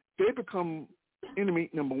 they become enemy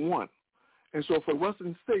number one. And so for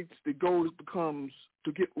Western states, the goal becomes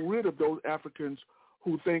to get rid of those Africans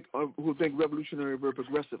who think revolutionary very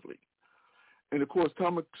progressively. And, of course,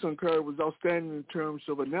 Thomas Sankara was outstanding in terms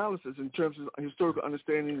of analysis, in terms of historical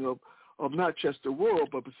understanding of not just the world,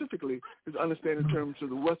 but specifically his understanding in terms of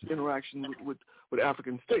the West's interaction with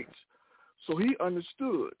African states. So he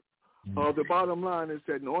understood the bottom line is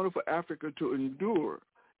that in order for Africa to endure,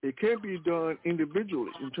 it can't be done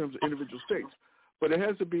individually in terms of individual states, but it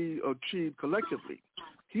has to be achieved collectively.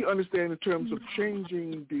 He understands in terms of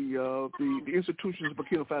changing the institutions of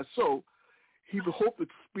Burkina Faso. He would hope to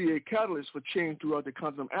be a catalyst for change throughout the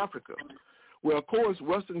continent of Africa. Well, of course,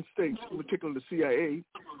 Western states, in particular the CIA,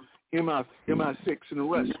 MI6, and the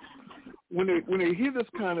rest, when they hear this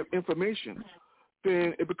kind of information,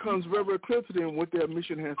 then it becomes very, very clear to them what their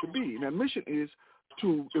mission has to be. And that mission is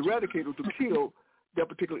to eradicate or to kill that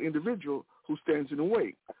particular individual who stands in the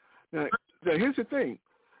way. Now here's the thing.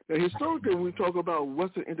 Now, historically, when we talk about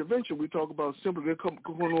Western intervention, we talk about simply they're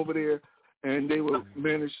going over there and they will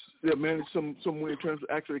manage some way in terms of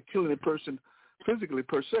actually killing a person physically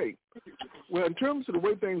per se. Well, in terms of the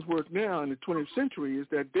way things work now in the 20th century is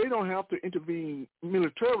that they don't have to intervene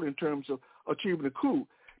militarily in terms of achieving a coup.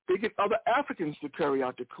 They get other Africans to carry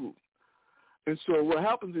out the coup. And so what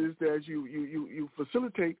happens is that you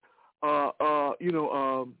facilitate,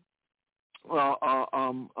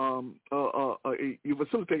 you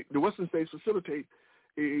facilitate, the Western states facilitate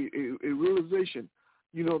a realization,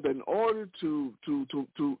 that in order to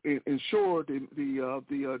ensure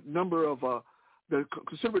the number of the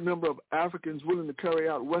considerable number of Africans willing to carry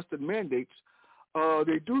out Western mandates,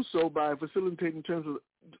 they do so by facilitating in terms of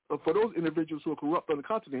for those individuals who are corrupt on the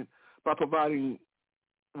continent by providing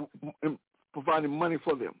providing money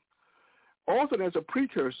for them. Also, as a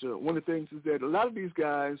precursor, one of the things is that a lot of these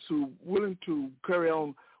guys who are willing to carry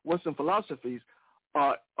on Western philosophies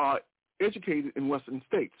are educated in Western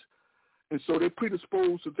states. And so they're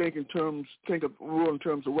predisposed to think of world in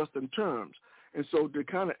terms of Western terms. And so the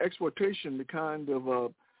kind of exploitation, the kind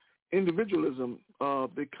of individualism,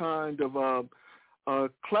 the kind of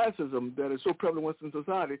classism that is so prevalent in Western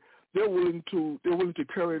society, they're willing to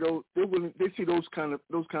carry those. They see those kind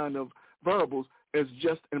of variables as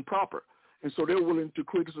just and proper, and so they're willing to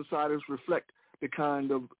create a society that reflect the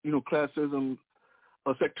kind of classism,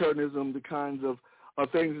 sectarianism, the kinds of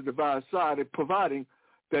things that divide society, providing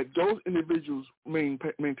that those individuals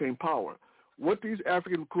maintain power. What these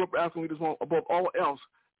corrupt African leaders want above all else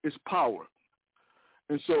is power.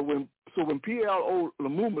 And so when P.L.O.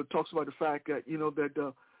 Lumumba talks about the fact that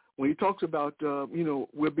when he talks about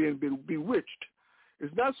we're being bewitched,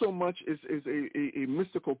 it's not so much as a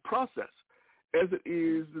mystical process as it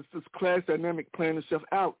is this class dynamic playing itself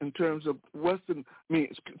out in terms of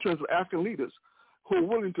African leaders who are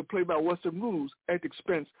willing to play by Western rules at the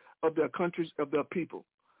expense of their countries, of their people.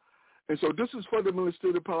 And so this is fundamentally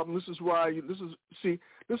still the problem. This is why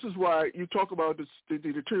you talk about the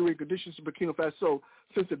deteriorating conditions in Burkina Faso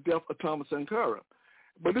since the death of Thomas Sankara.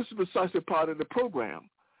 But this is precisely part of the program.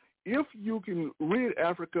 If you can rid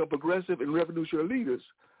Africa of progressive and revolutionary leaders,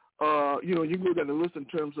 you can go down the list in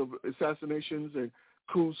terms of assassinations and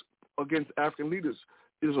coups against African leaders.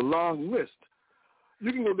 There's a long list.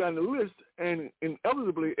 You can go down the list, and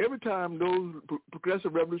inevitably, every time those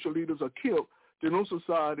progressive revolutionary leaders are killed, then those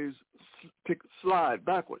societies slide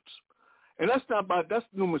backwards. And that's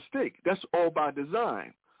no mistake. That's all by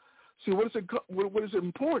design. See, what is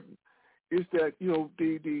important is that,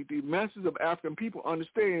 the masses of African people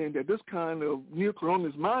understand that this kind of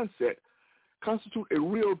neo-colonialist mindset constitute a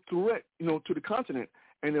real threat, to the continent.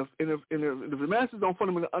 And if the masses don't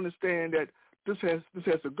fundamentally understand that this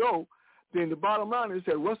has to go, then the bottom line is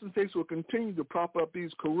that Western states will continue to prop up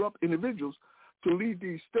these corrupt individuals to lead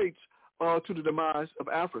these states to the demise of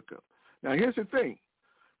Africa. Now, here's the thing.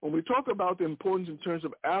 When we talk about the importance in terms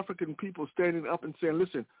of African people standing up and saying,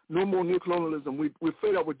 listen, no more neocolonialism, we're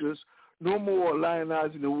fed up with this, no more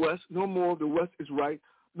lionizing the West, no more the West is right,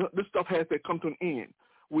 no, this stuff has to come to an end.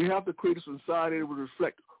 We have to create a society that will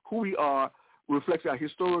reflect who we are, reflects our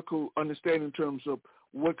historical understanding in terms of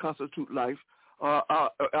what constitutes life,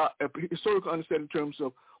 our historical understanding in terms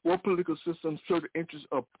of what political systems serve the interests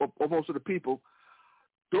of most of the people.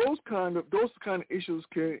 Those kind of issues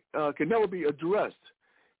can never be addressed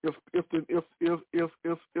if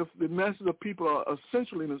the masses of people are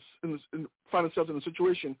essentially find themselves in a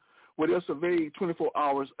situation where they're surveyed 24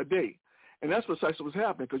 hours a day, and that's precisely what's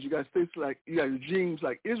happening. Because you got regimes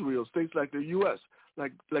like Israel, states like the U.S.,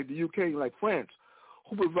 like the UK, like France,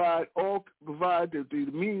 who provide the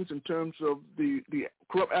means in terms of the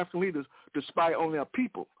corrupt African leaders to spy on their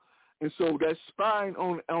people. And so that spying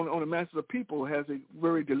on the masses of people has a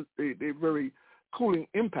very cooling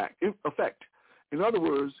effect. In other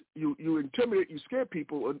words, you intimidate, you scare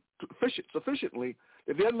people sufficiently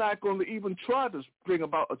that they're not going to even try to bring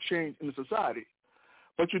about a change in the society.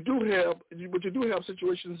 But you do have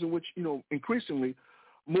situations in which increasingly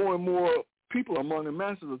more and more people among the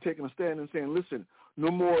masses are taking a stand and saying, listen, no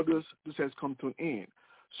more of this. This has come to an end.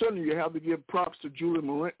 Certainly, you have to give props to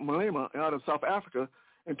Julian Malema out of South Africa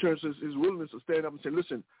in terms of his willingness to stand up and say,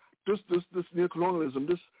 listen, this neocolonialism,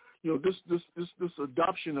 this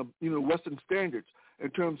adoption of Western standards in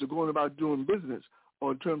terms of going about doing business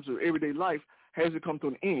or in terms of everyday life has to come to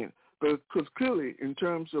an end. Because clearly, in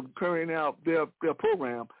terms of carrying out their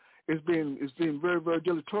program, it's been very, very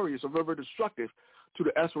deleterious or very, very destructive to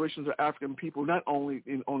the aspirations of African people, not only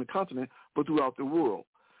on the continent but throughout the world.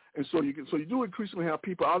 And so you do increasingly have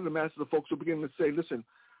people out of the masses of folks who begin to say, listen,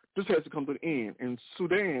 this has to come to an end. In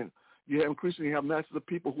Sudan, you increasingly have masses of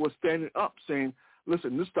people who are standing up saying,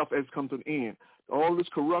 listen, this stuff has come to an end. All this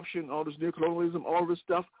corruption, all this neocolonialism, all this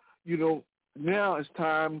stuff, now it's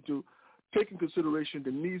time to take in consideration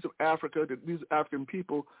the needs of Africa, the needs of African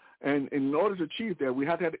people. And in order to achieve that, we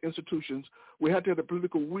have to have the institutions, we have to have the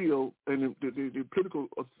political will and the political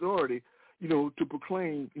authority, to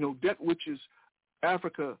proclaim, that which is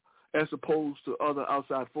Africa as opposed to other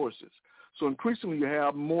outside forces. So increasingly you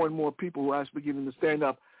have more and more people who are actually beginning to stand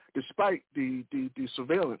up despite the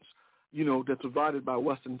surveillance, that's provided by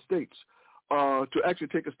Western states, to actually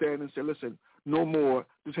take a stand and say, listen, no more,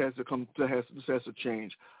 this has to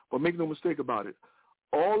change. But make no mistake about it.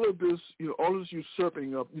 All of this, all this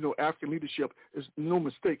usurping of, African leadership is no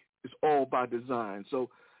mistake. It's all by design. So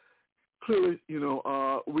clearly,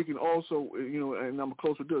 we can also, and I'm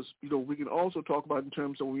close with this, we can also talk about in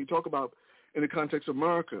terms of when we talk about in the context of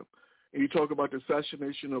America, and you talk about the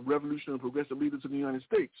assassination of revolutionary and progressive leaders in the United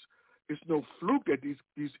States, it's no fluke that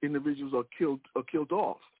these individuals are killed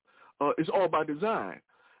off. It's all by design.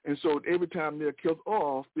 And so every time they're killed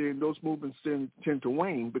off, then those movements tend to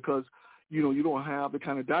wane because, you don't have the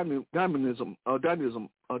kind of dynamism that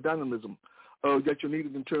you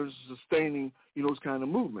needed in terms of sustaining, those kind of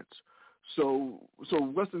movements. So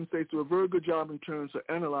Western states do a very good job in terms of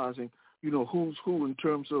analyzing, who's who in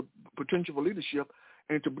terms of potential for leadership,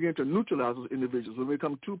 and to begin to neutralize those individuals. When they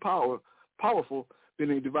become too powerful, then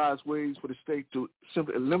they devise ways for the state to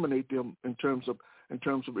simply eliminate them in terms of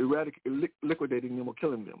liquidating them or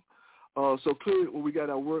killing them. So clearly, when we got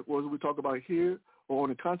our work, whether we talk about here or on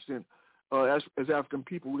the continent, as African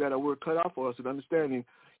people, we got our work cut out for us in understanding,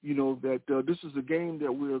 that this is a game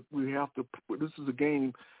that we have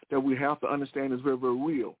to understand is very, very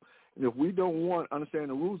real. And if we don't understand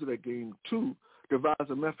the rules of that game to devise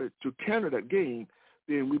a method to counter that game,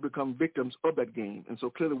 then we become victims of that game. And so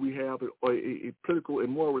clearly we have a political and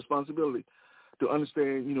moral responsibility to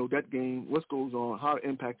understand, that game, what goes on, how it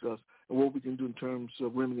impacts us, and what we can do in terms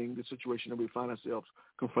of remedying the situation that we find ourselves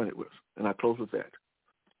confronted with. And I close with that.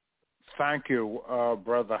 Thank you,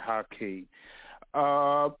 Brother Haki.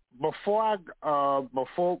 Before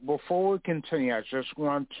we continue, I just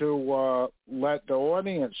want to let the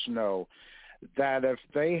audience know that if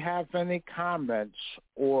they have any comments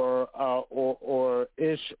or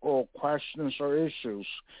questions or issues,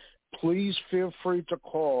 please feel free to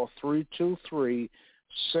call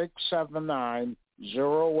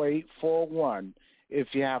 323-679-0841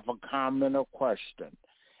 if you have a comment or question.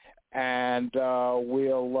 And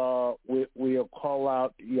we'll call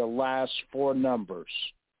out your last four numbers.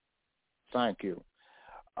 Thank you.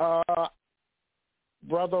 Brother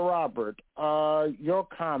Robert, your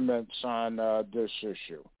comments on this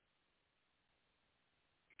issue.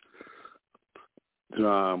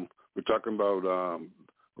 We're talking about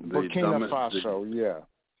Burkina Faso, yeah.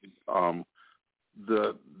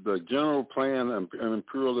 The general plan and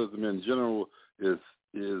imperialism in general is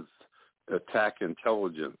attack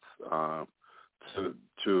intelligence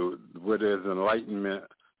to where there's enlightenment,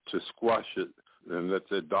 to squash it and let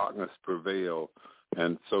the darkness prevail,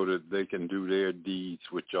 and so that they can do their deeds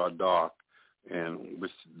which are dark and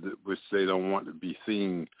which they don't want to be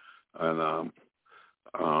seen. And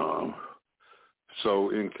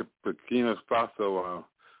so in Burkina Faso,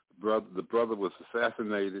 the brother was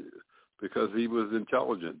assassinated because he was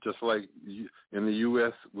intelligent, just like in the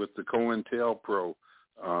U.S. with the COINTELPRO.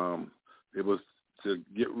 It was to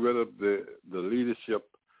get rid of the leadership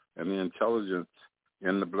and the intelligence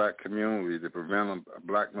in the black community to prevent a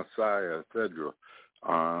black messiah, etc.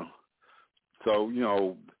 So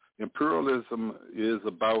imperialism is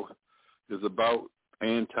about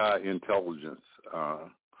anti-intelligence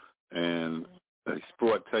and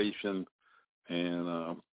exploitation,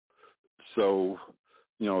 and so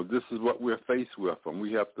this is what we're faced with, and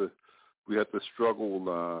we have to struggle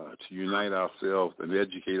to unite ourselves and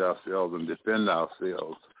educate ourselves and defend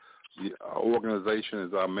ourselves. Our organization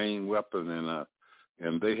is our main weapon,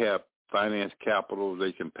 and they have finance capital.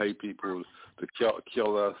 They can pay people to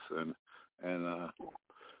kill us, and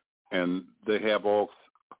they have all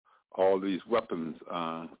these weapons.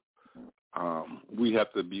 We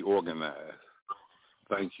have to be organized.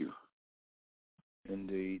 Thank you.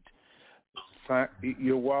 Indeed.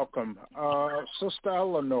 You're welcome. Sister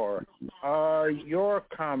Eleanor, your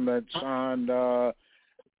comments on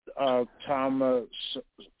Thomas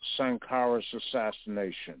Sankara's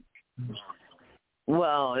assassination.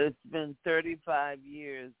 Well, it's been 35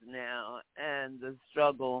 years now, and the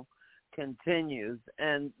struggle continues.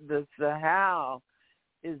 And the Sahel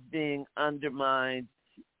is being undermined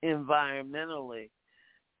environmentally.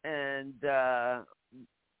 And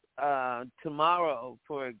tomorrow,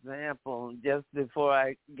 for example, just before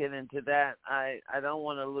I get into that, I don't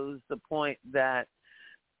want to lose the point that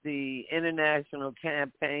the International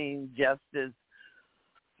Campaign Justice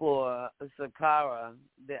for Sankara,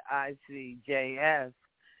 the ICJS,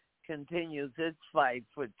 continues its fight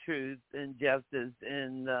for truth and justice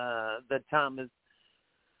in the Thomas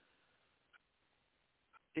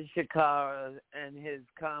Sankara and his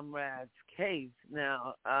comrades' case.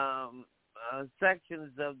 Now,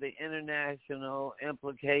 sections of the international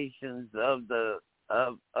implications of the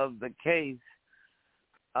case.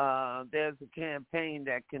 There's a campaign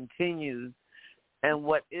that continues, and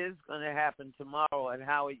what is going to happen tomorrow at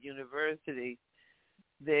Howard University,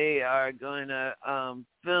 they are going to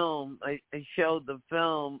show the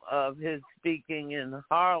film of his speaking in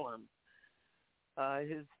Harlem,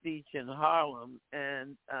 his speech in Harlem,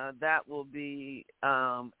 and that will be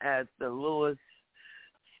at the Louis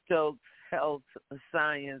Stokes Health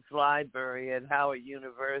Science Library at Howard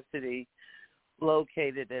University,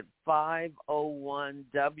 located at 501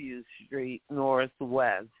 W Street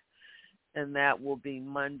Northwest. And that will be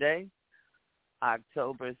Monday,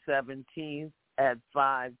 October 17th at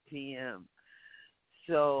 5 p.m.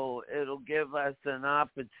 So it'll give us an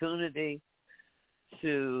opportunity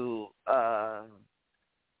to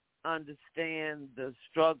understand the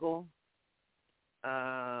struggle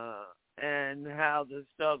and how the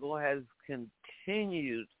struggle has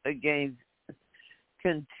continued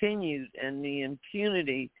and the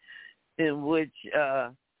impunity in which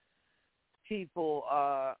people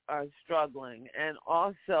are struggling. And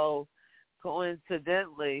also,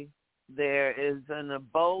 coincidentally, there is an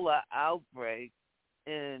Ebola outbreak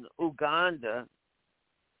in Uganda,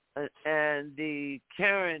 and the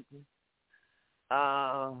current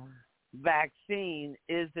vaccine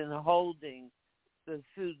isn't holding the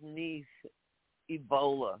Sudanese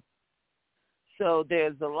Ebola. So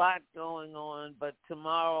there's a lot going on, but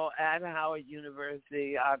tomorrow at Howard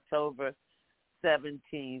University, October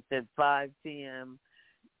 17th at 5 p.m.,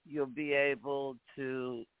 you'll be able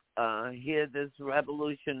to hear this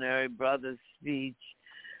revolutionary brother's speech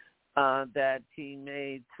that he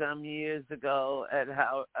made some years ago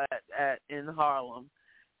in Harlem,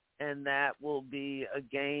 and that will be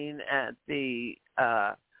again at the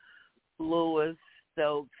Lewis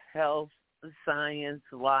Stokes Health Science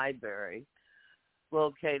Library,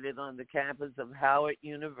 located on the campus of Howard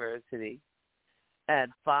University at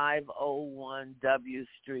 501 W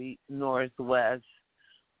Street Northwest,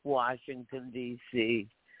 Washington, D.C.,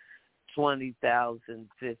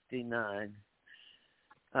 20,059.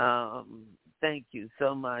 Thank you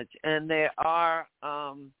so much. And there are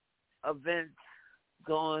events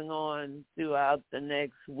going on throughout the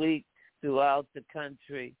next week, throughout the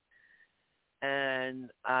country, and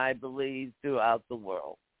I believe throughout the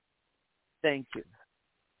world. Thank you.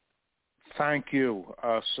 Thank you,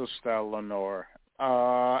 Sister Eleanor.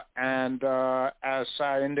 And as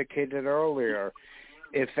I indicated earlier,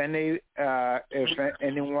 if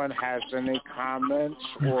anyone has any comments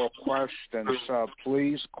or questions,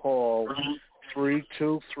 please call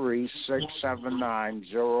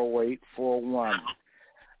 323-679-0841.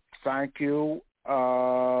 Thank you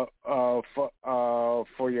for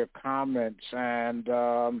your comments, and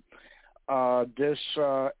this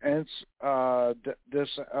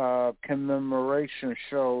commemoration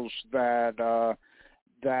shows that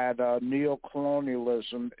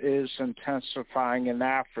neocolonialism is intensifying in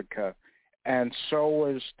Africa, and so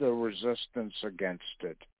is the resistance against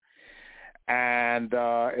it. And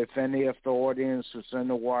if any of the audience is in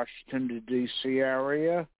the Washington, D.C.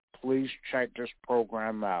 area, please check this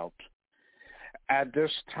program out. At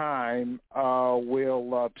this time,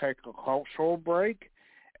 we'll take a cultural break,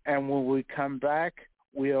 and when we come back,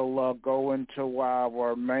 we'll go into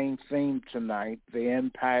our main theme tonight, the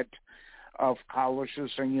impact of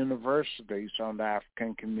colleges and universities on the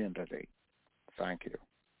African community. Thank you.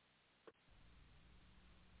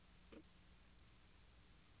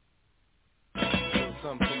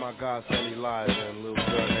 Something for my godson Elijah and a little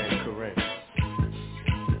girl named Corinne.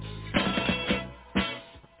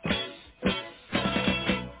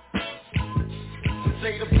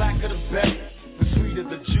 Say the blacker the better, the sweeter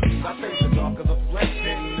the juice. I say the darker the flesh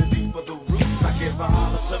and the deeper the roots. I give a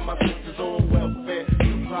holler to my sisters on welfare.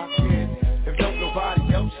 Tupac can, if don't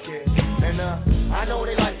nobody else care. And I know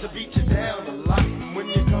they like to beat you down a lot. And when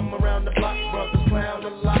you come around the block, brothers clown a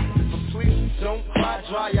lot. But please don't cry,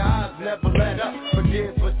 dry your eyes, never let up.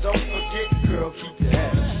 Forgive but don't forget, girl, keep your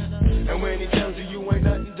head up. And when he tells you you ain't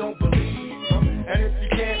nothing, don't believe him. And if you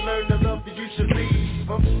can't learn to love you, you should leave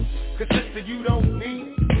him. Cause sister, you don't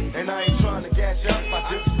need. And I ain't trying to gas you up, I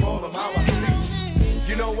just call them how I see.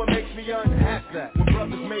 You know what makes me unhappy? When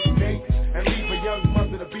brothers make babies and leave a young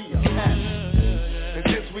mother to be a pastor. And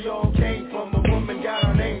since we all came from a woman, got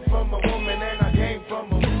our name from a woman, and I came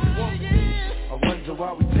from a woman, I wonder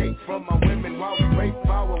why we take from our women, why we rape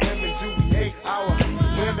our women, do we hate our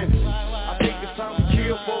women? I think it's time to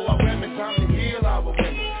kill for our women, time to heal our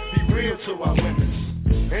women, be real to our women.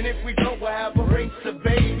 And if we don't, we'll have a race of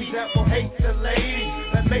babies that will hate the ladies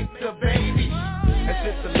that make the babies. And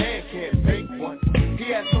since a man can't make one,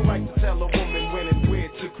 he has no right to tell a woman when and where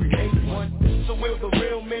to create one. So will the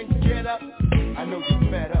real men get up? I know you're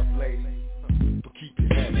fed up, lady, but keep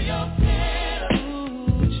your head up.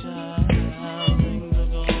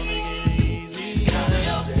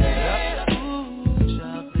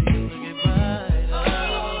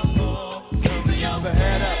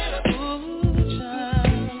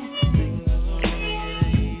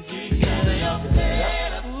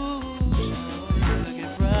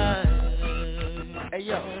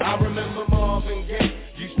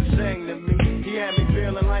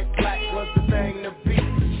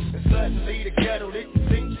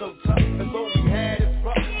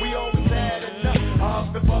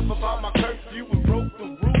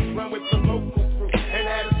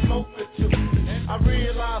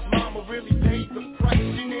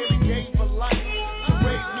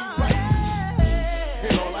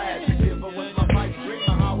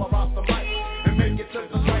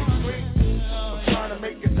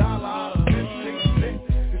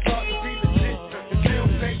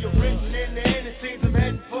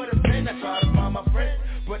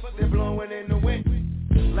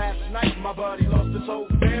 My buddy lost his whole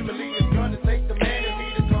family. It's gonna take the man in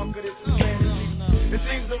me to conquer this insanity. It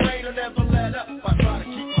seems the rain will never let up. I try to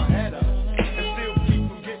keep my head up and still keep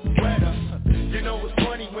from getting wetter. You know it's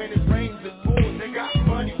funny when it rains, it pours. They got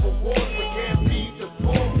money for wars, but can't feed the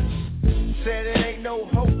poor. Said it ain't no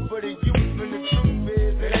hope for the youth, and the truth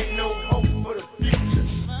is it ain't no hope for the future.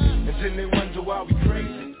 And then they wonder why we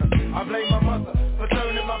crazy. I blame my mother for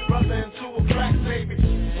turning my brother into a crack baby.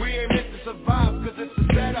 We ain't meant to survive cause it's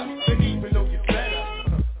a setup. And even though you're better,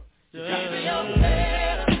 you gotta be your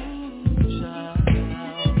better.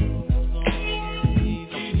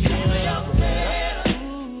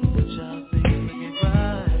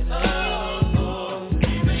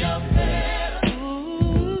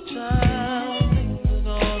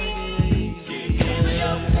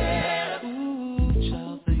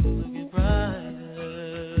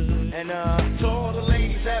 To all the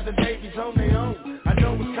ladies having babies on their own, I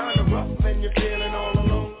know it's kinda rough and you're feeling all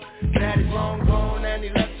alone. Daddy's long gone and he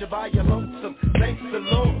left you by your lonesome. Thanks the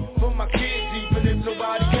Lord for my kids, even if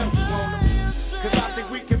nobody else want them. Cause I think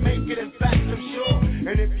we can make it, in fact I'm sure.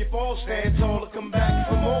 And if you fall, stand tall and come back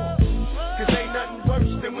for more. Cause ain't nothing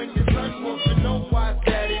worse than when your son wants to know why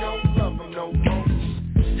daddy don't love him no more.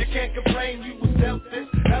 You can't complain you was dealt this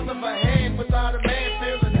hell of a hand without a man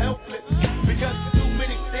feeling helpless. Because too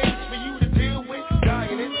many things for you to deal with,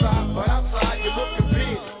 dying inside, but outside you're looking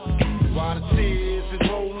big. While the tears is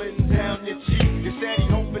rolling down your cheek, you steady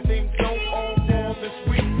hoping things don't all fall this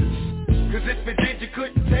week. Cause if it did, you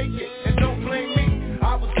couldn't take it. And don't blame me,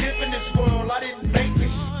 I was given this world, I didn't make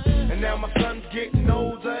it. And now my son's getting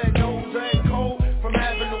older and older and cold from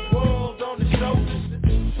having the world on his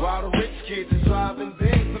shoulders. While the rich kids is driving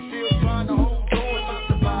Benz, but still trying to hold on to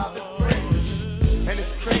survive his friends. And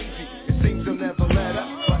it's crazy, it seems they'll never let up,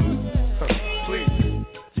 but please,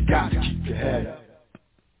 you gotta keep your head up.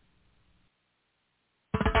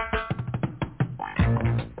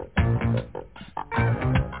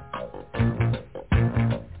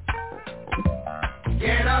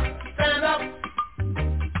 Get up, stand up.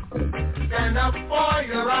 Stand up for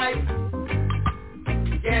your right.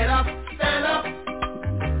 Get up, stand up.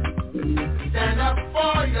 Stand up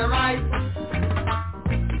for your right.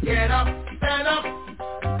 Get up, stand up.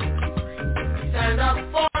 Stand up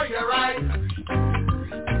for your right.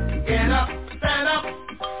 Get up, stand up.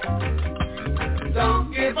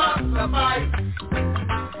 Don't give up the fight.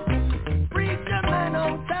 Preacher man,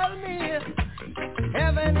 don't tell me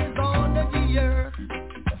heaven is under the earth.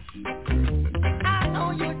 I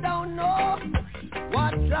know you don't know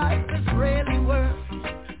what life is really worth.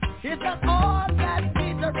 It's not all that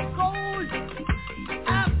glitter is gold.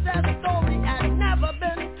 After the story had never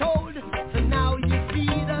been told, so now you see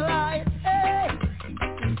the light. Hey,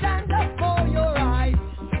 stand up for your right.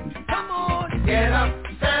 Come on, get up,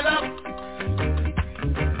 stand up.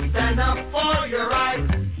 Stand up for your right.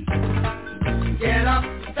 Get up,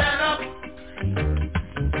 stand up.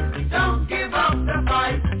 Don't give up the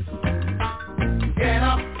fight. Get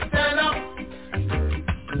up, stand up.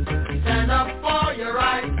 Stand up for your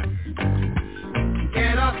right.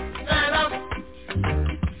 Get up, stand up.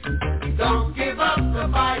 Don't give up the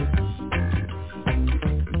fight.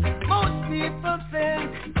 Most people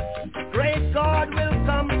think great God will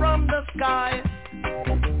come from the sky,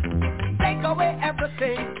 take away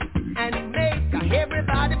everything and make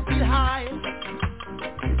everybody feel high.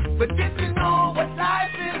 But if you know what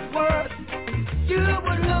life is worth, you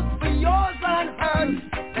would look for yours unheard.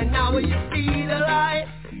 And now when you see the light,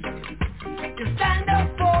 you stand up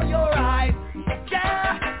for your right.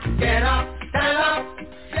 Yeah, get up, stand up.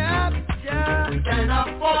 Yeah, yeah, stand up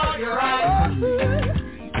for your right.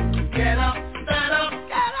 Get up, stand up.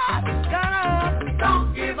 Get up, stand up.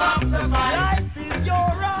 Don't give up the fight. Life is your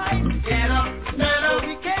right. Get up, stand up.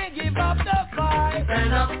 We can't give up the fight.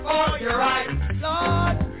 Stand up for your right.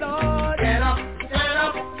 Lord, Lord. Get up, stand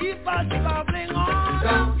up. Keep us bubbling on.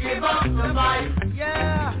 Don't give up the fight.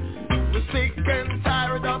 Yeah. We're sick and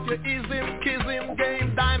tired of your ism, schism,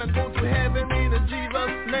 game, dine and go to heaven in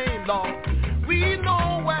Jesus' name, Lord. We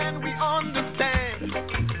know and we understand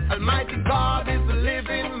Almighty God is a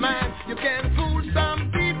living man. You can fool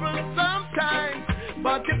some people sometimes,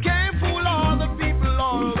 but you can't fool all the people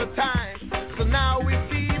all the time. So now we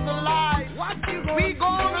see the light. We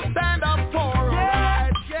gonna stand up for our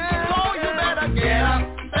rights. So you better get up,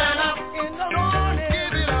 stand up in the morning.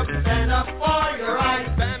 Give it up, stand up for your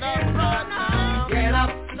rights. Stand up right now. Get up,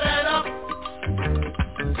 stand up.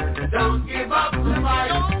 Don't give up the fight.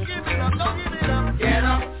 Don't give it up, don't give it up. Get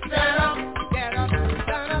up, stand up. Get up,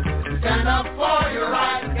 stand up. Stand up for your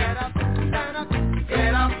rights. Get up, stand up.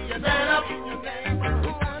 Get up, stand up.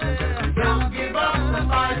 Don't give up the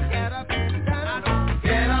fight. Get up.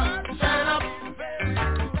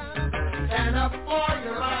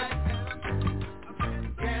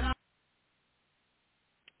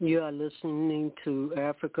 You are listening to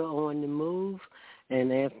Africa on the Move,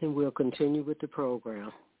 and Anthony will continue with the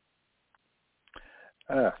program.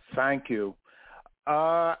 Thank you.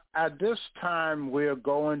 At this time, we're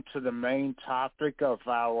going to the main topic of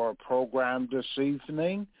our program this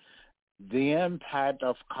evening, the impact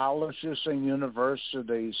of colleges and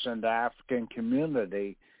universities in the African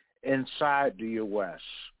community inside the U.S.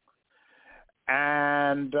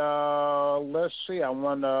 And let's see, I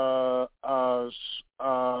want to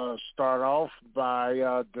start off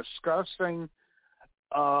by discussing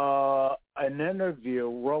an interview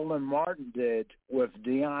Roland Martin did with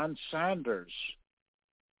Deion Sanders,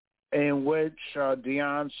 in which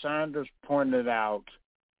Deion Sanders pointed out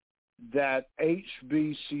that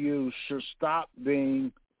HBCUs should stop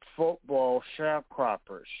being football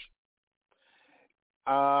sharecroppers.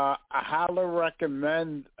 I highly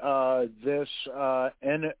recommend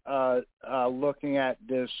looking at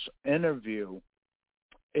this interview.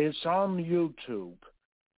 It's on YouTube.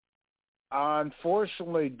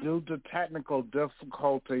 Unfortunately, due to technical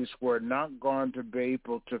difficulties, we're not going to be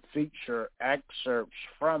able to feature excerpts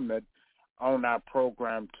from it on our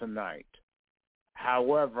program tonight.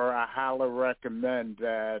 However, I highly recommend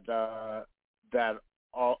that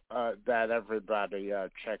everybody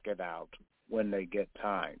check it out when they get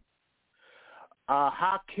time.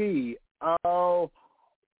 Haki,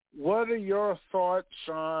 what are your thoughts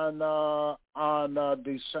on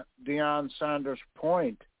Deion Sanders'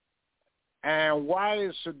 point? And why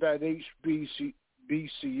is it that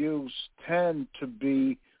HBCUs tend to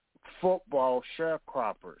be football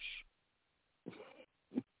sharecroppers?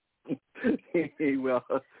 Well,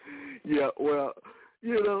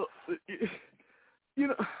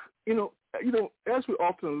 as we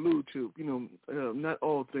often allude to, not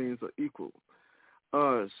all things are equal.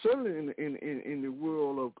 Certainly in the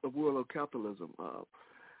world of capitalism,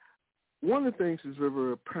 one of the things is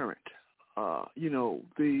very apparent. The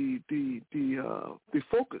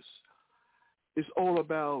focus is all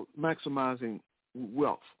about maximizing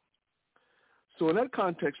wealth. So in that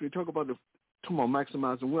context, when you talk about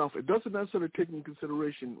maximizing wealth, it doesn't necessarily take into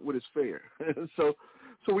consideration what is fair. So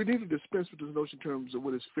we need to dispense with this notion in terms of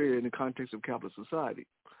what is fair in the context of capitalist society.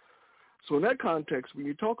 So in that context, when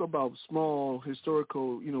you talk about small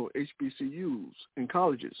historical, HBCUs and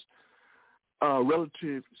colleges,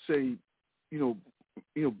 relative, say,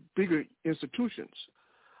 bigger institutions,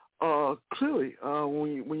 clearly,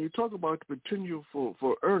 when you talk about the potential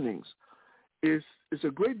for earnings, it's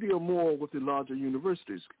a great deal more with the larger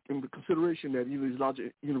universities, in the consideration that these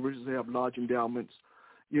larger universities have large endowments,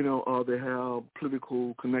 they have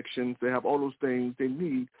political connections, they have all those things they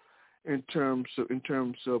need in terms of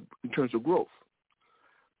growth.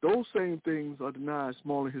 Those same things are denied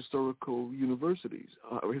smaller historical universities,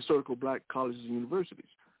 historical black colleges and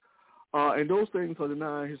universities. And those things are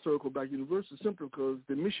denied historical black universities simply because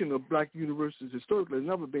the mission of black universities historically has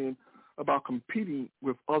never been about competing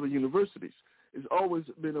with other universities. It's always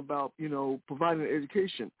been about, providing an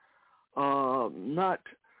education, not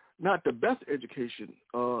the best education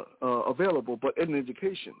available, but an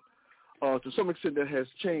education. To some extent, that has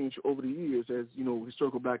changed over the years as,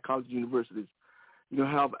 historical black college universities,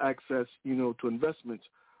 have access, to investments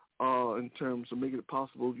in terms of making it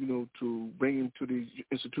possible, to bring into these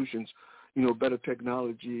institutions, better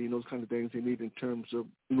technology and those kind of things they need in terms of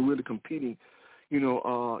really competing,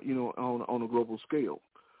 on a global scale.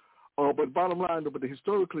 But bottom line, but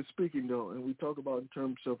historically speaking, though, and we talk about in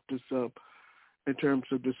terms of this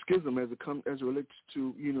schism as it relates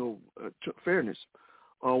to to fairness.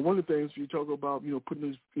 One of the things you talk about,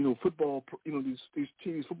 putting these football,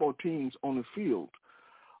 these football teams on the field.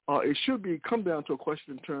 It should come down to a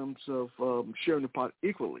question in terms of sharing the pot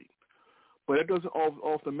equally, but it doesn't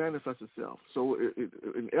often manifest itself. So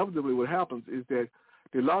inevitably, what happens is that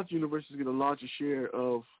the large universities get a larger share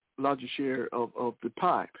of the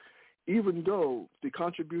pie, even though the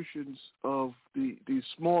contributions of the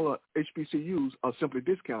smaller HBCUs are simply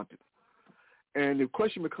discounted. And the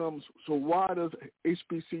question becomes: so why does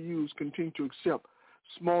HBCUs continue to accept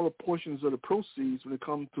smaller portions of the proceeds when it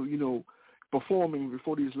comes to performing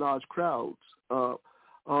before these large crowds?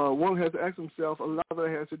 One has to ask himself, a lot of it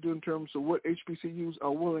has to do in terms of what HBCUs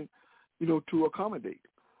are willing, to accommodate.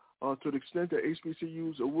 To the extent that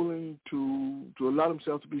HBCUs are willing to allow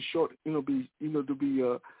themselves to be short, to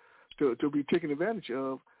be taken advantage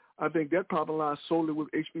of, I think that problem lies solely with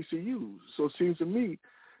HBCUs. So it seems to me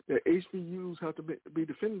that HBCUs have to be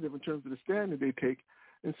definitive in terms of the stand that they take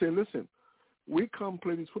and say, listen, we come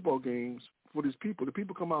play these football games for these people. The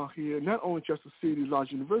people come out here not only just to see these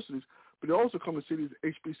large universities, but they also come to see these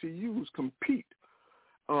HBCUs compete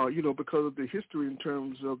because of the history in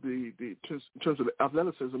terms of the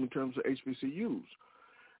athleticism, in terms of HBCUs.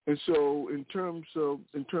 And so in terms of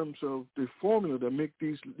the formula that make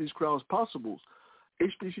these crowds possible,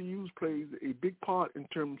 HBCUs plays a big part in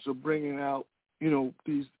terms of bringing out,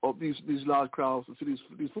 these large crowds to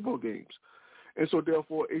these football games. And so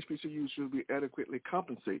therefore HBCUs should be adequately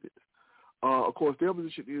compensated. Of course, their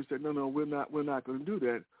position is that no, we're not going to do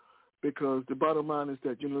that, because the bottom line is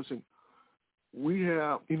that, listen, we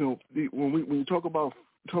have, when you talk about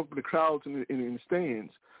the crowds in the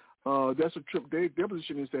stands, that's their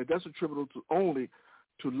position is that that's attributable only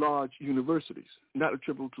to large universities, not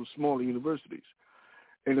attributable to smaller universities.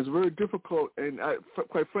 And it's very difficult, and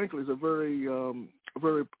quite frankly, it's a very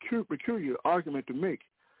peculiar argument to make,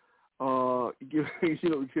 given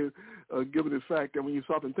the fact that when you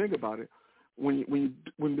stop and think about it, when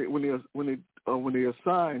they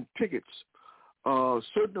assign tickets, a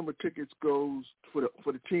certain number of tickets goes for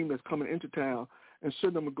the team that's coming into town, and a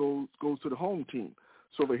certain number goes to the home team.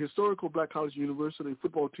 So if a historical black college university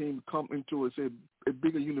football team come into a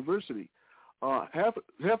bigger university, half of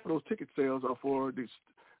those ticket sales are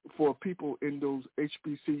for people in those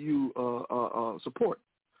HBCU support.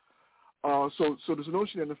 So there's a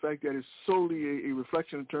notion in the fact that it's solely a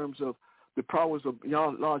reflection in terms of the powers of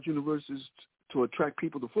large universities to attract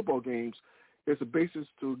people to football games. It's a basis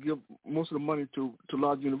to give most of the money to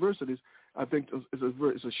large universities. I think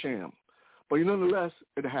it's a sham. But nonetheless,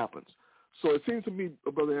 it happens. So it seems to me,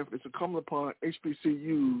 Brother Anthony, it's incumbent upon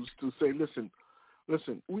HBCUs to say, listen,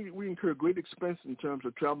 we incur great expense in terms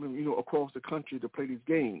of traveling, across the country to play these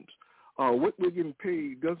games. What we're getting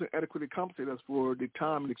paid doesn't adequately compensate us for the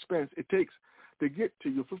time and expense it takes to get to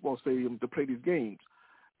your football stadium to play these games.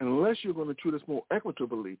 And unless you're going to treat us more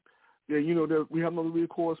equitably, then we have no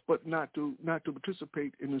recourse but not to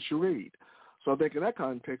participate in the charade. So I think in that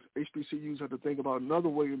context, HBCUs have to think about another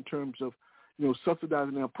way in terms of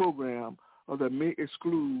subsidizing their program that may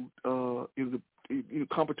exclude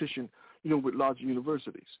competition with larger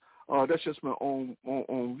universities. That's just my own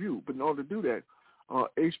view. But in order to do that,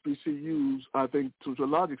 HBCUs, I think, to a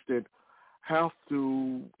large extent, have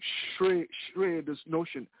to shred this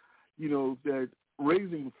notion, that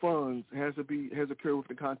raising funds has occurred within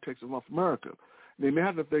the context of North America. They may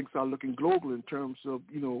have to start looking global in terms of,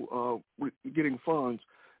 getting funds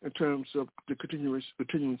in terms of the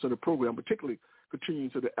continuance of the program, particularly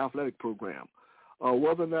continuance of the athletic program.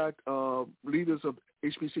 Whether or not leaders of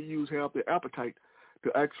HBCUs have the appetite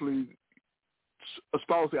to actually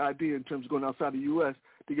espouse the idea in terms of going outside the U.S.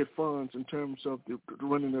 to get funds in terms of the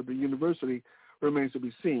running of the university remains to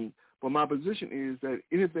be seen. But my position is that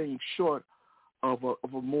anything short of a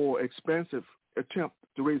more expensive attempt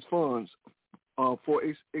to raise funds for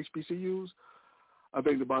HBCUs, I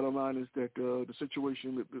think the bottom line is that the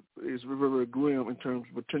situation is very, very grim in terms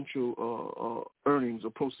of potential earnings or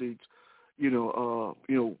proceeds.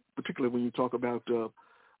 Particularly when you talk about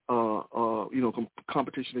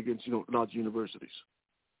competition against large universities.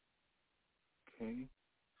 Okay.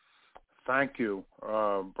 Thank you,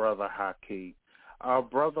 Brother Haki.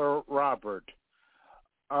 Brother Robert,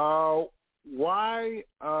 why,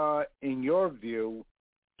 in your view,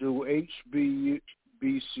 do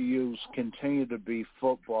HBCUs continue to be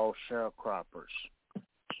football sharecroppers?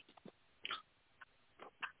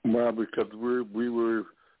 Well, because we were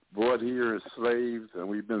brought here as slaves, and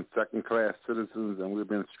we've been second-class citizens, and we've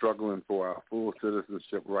been struggling for our full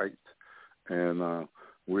citizenship rights. And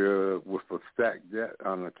we're with a stacked debt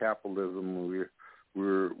on the capitalism.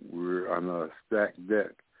 We're on a stacked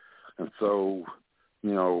debt, and so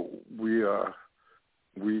the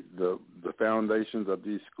foundations of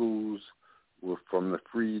these schools were from the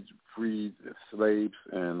freed slaves,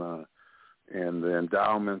 and the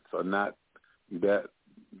endowments are not that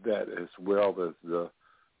as well as the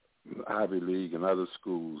Ivy League and other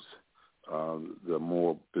schools, the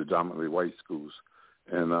more predominantly white schools.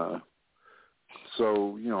 And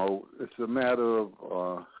so, it's a matter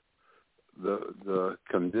of the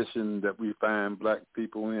condition that we find black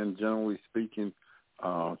people in, generally speaking,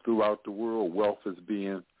 throughout the world. Wealth is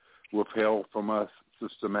being withheld from us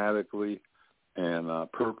systematically and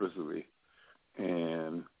purposely.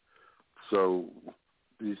 And so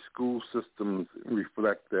these school systems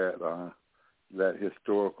reflect that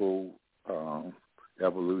historical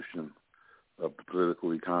evolution of the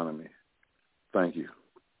political economy. Thank you.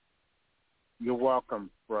 You're welcome,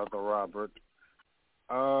 Brother Robert.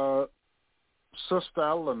 Sister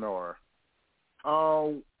Eleanor,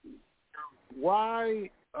 why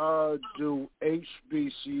do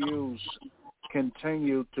HBCUs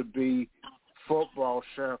continue to be football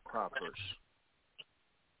sharecroppers?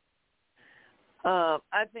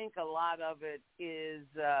 I think a lot of it is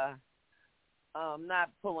not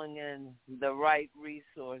pulling in the right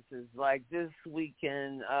resources. Like this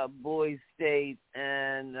weekend, Boys State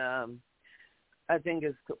and I think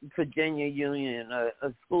it's Virginia Union,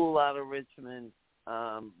 a school out of Richmond,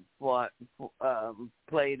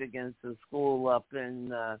 played against a school up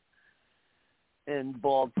in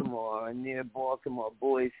Baltimore, near Baltimore,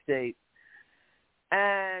 Boys State.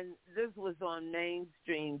 And this was on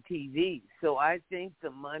mainstream TV. So I think the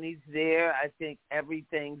money's there. I think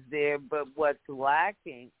everything's there. But what's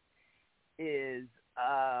lacking is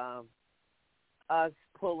us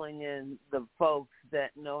pulling in the folks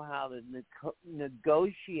that know how to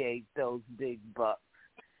negotiate those big bucks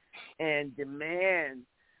and demand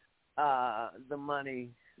the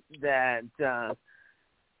money that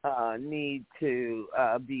need to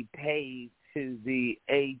be paid to the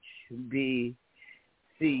HBCUs.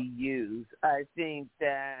 I think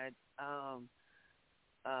that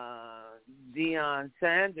Deion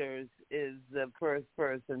Sanders is the first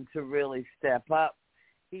person to really step up.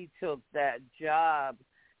 He took that job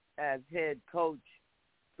as head coach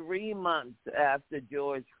 3 months after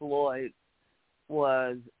George Floyd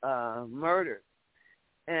was murdered.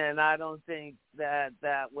 And I don't think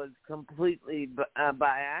that was completely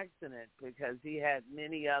by accident, because he had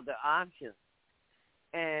many other options.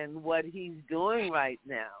 And what he's doing right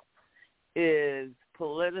now is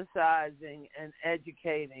politicizing and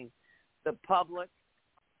educating the public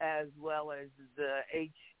as well as the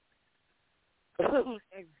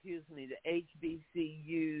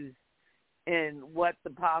HBCUs in what the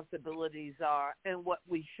possibilities are and what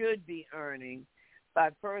we should be earning.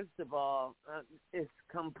 But first of all, it's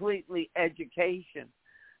completely education.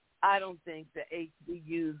 I don't think the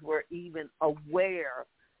HBCUs were even aware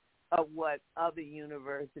of what other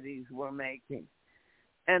universities were making.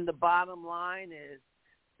 And the bottom line is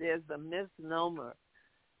there's a misnomer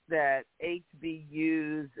that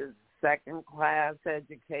HBCUs is second-class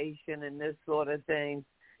education and this sort of thing.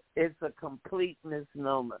 It's a complete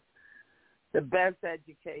misnomer. The best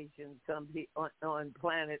education on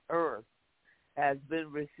planet Earth has been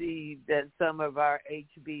received at some of our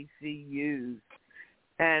HBCUs,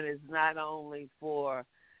 and it's not only for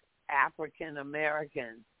African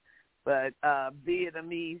Americans, but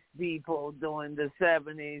Vietnamese people during the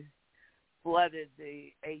 70s flooded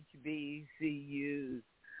the HBCUs.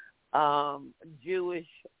 Jewish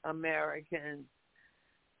Americans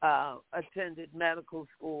attended medical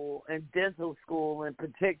school and dental school in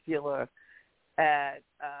particular at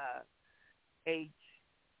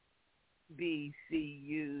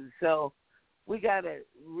HBCUs. So we got to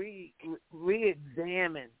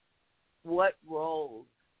re-examine what roles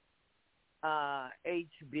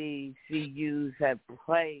HBCUs have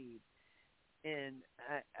played in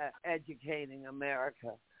educating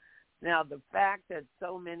America. Now, the fact that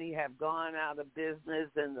so many have gone out of business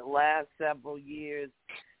in the last several years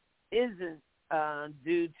isn't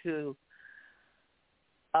due to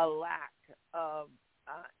a lack of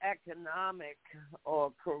economic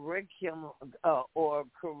or curriculum or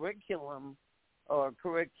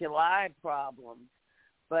curriculi problems,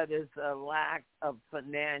 but it's a lack of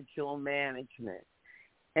financial management.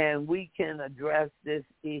 And we can address this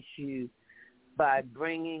issue by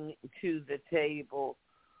bringing to the table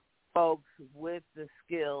folks with the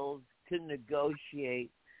skills to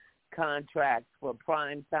negotiate contracts for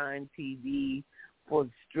primetime TV, for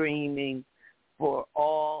streaming, for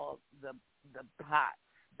all the pots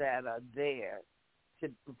that are there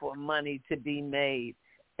for money to be made,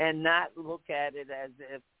 and not look at it as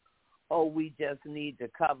if, oh, we just need to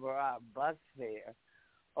cover our bus fare,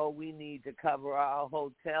 or we need to cover our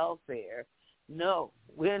hotel fare. No,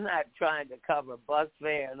 we're not trying to cover bus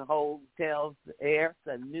fare and hotel fare. It's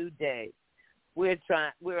a new day. We're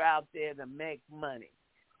out there to make money.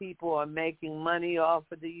 People are making money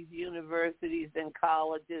off of these universities and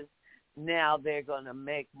colleges. Now they're going to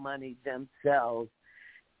make money themselves,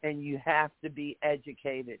 and you have to be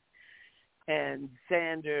educated. And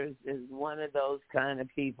Sanders is one of those kind of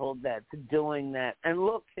people that's doing that. And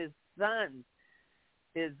look, his son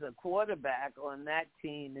is a quarterback on that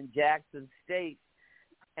team in Jackson State,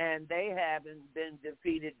 and they haven't been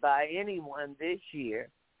defeated by anyone this year.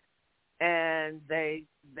 And they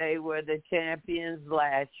were the champions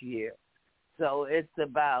last year. So it's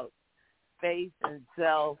about faith and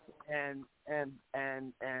self and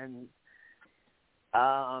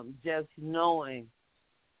just knowing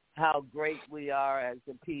how great we are as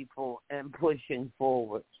a people and pushing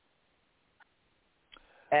forward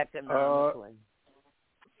economically.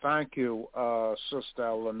 Thank you, Sister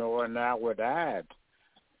Eleanor. And I would add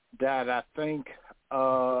that I think,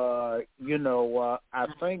 I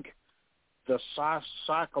think the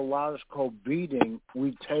psychological beating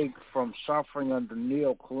we take from suffering under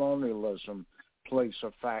neocolonialism plays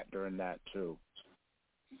a factor in that too.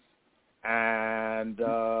 And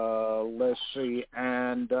let's see.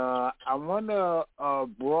 And I want to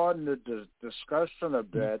broaden the discussion a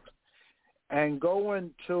bit and go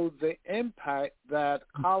into the impact that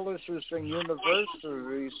colleges and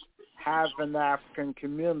universities have in the African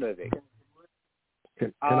community.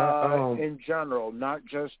 Can I, in general, not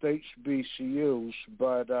just HBCUs,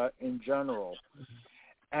 but in general.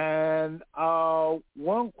 And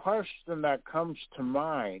one question that comes to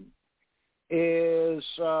mind is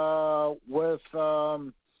with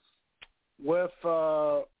real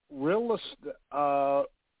estate,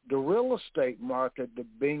 the real estate market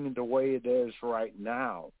being the way it is right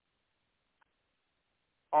now.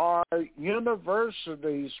 Are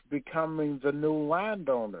universities becoming the new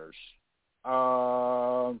landowners?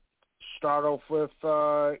 Start off with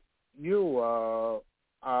you,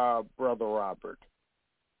 Brother Robert.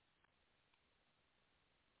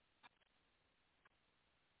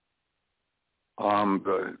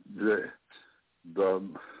 The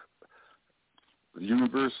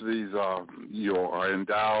universities are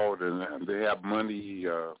endowed and they have money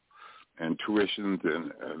and tuitions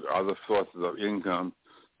and other sources of income,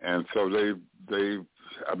 and so they've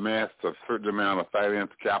amassed a certain amount of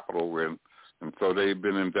finance capital, and so they've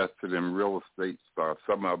been invested in real estate.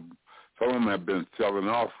 Some of them have been selling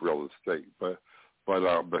off real estate, but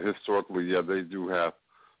historically, yeah, they do have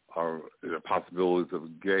possibilities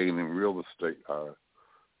of gain in real estate.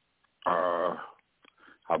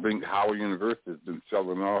 I think Howard University has been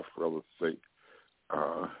selling off real estate.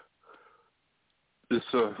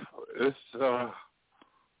 It's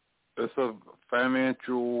a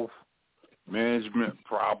financial management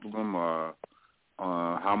problem.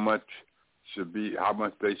 How much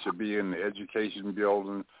they should be in the education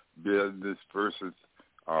business versus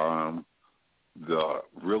the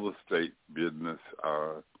real estate business.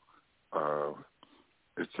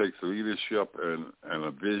 It takes leadership and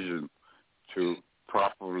a vision to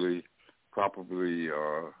properly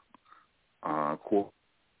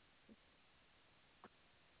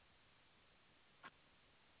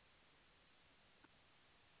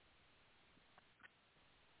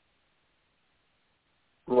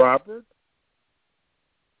Robert?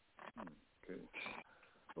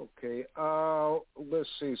 Okay. Let's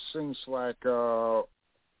see. Seems like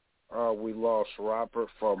we lost Robert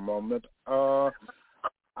for a moment.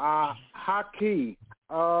 Haki,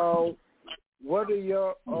 what are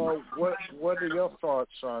your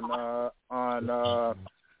thoughts on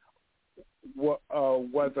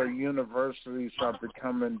whether universities are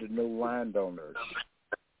becoming the new landowners?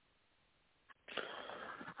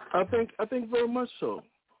 I think very much so.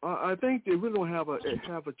 I think they really don't have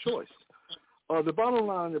a choice. The bottom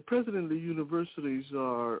line, the president of the universities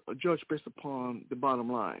are judged based upon the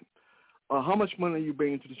bottom line. How much money are you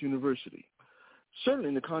bringing to this university? Certainly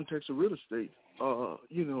in the context of real estate, a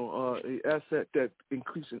asset that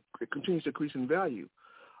continues to increase in value.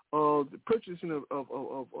 The purchasing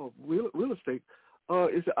of real estate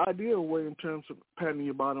is the ideal way in terms of padding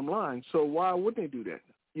your bottom line. So why wouldn't they do that?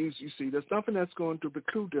 You see, there's nothing that's going to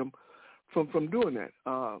preclude them from doing that.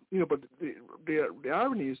 But the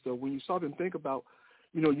irony is, though, when you start and think about,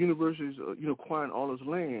 universities, acquiring all this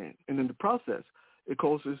land, and in the process, it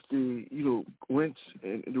causes the, rents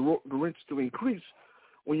and the rents to increase.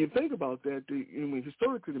 When you think about that,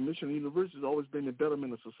 historically, the mission of universities has always been the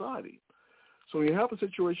betterment of society. So when you have a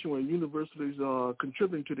situation where universities are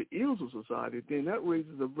contributing to the ills of society, then that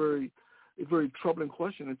raises a very troubling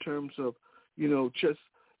question in terms of,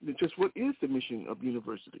 just what is the mission of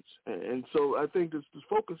universities. And so I think this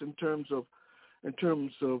focus in terms of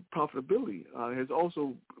profitability has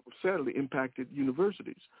also sadly impacted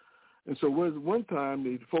universities. And so whereas one time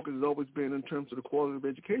the focus has always been in terms of the quality of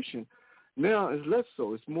education, now it's less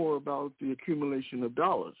so. It's more about the accumulation of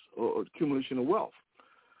dollars or accumulation of wealth.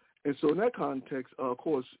 And so in that context, of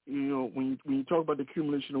course, when you talk about the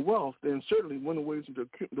accumulation of wealth, then certainly one of the ways to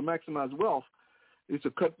maximize wealth is to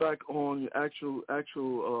cut back on your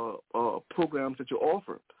actual programs that you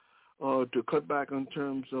offer, to cut back in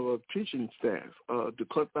terms of teaching staff, to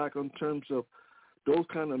cut back in terms of those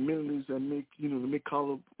kind of amenities that make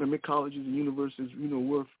colleges and universities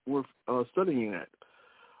worth studying at.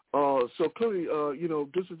 So clearly,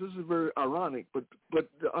 this is very ironic, but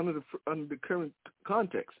under the current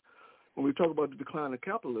context, when we talk about the decline of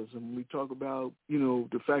capitalism, we talk about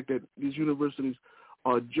the fact that these universities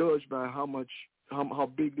are judged by how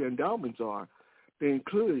big their endowments are. Then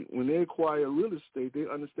clearly, when they acquire real estate, they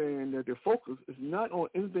understand that their focus is not on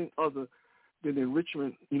anything other than the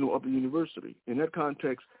enrichment, of the university. In that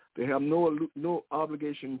context, they have no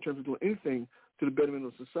obligation in terms of doing anything to the betterment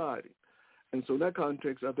of society. And so in that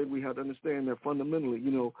context, I think we have to understand that fundamentally,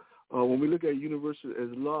 when we look at universities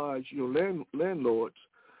as large, landlords,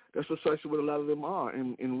 that's precisely what a lot of them are.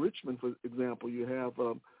 In Richmond, for example, you have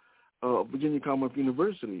Virginia Commonwealth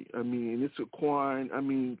University. It's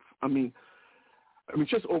acquiring.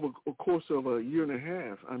 Just over a course of a year and a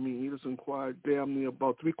half, it has acquired damn near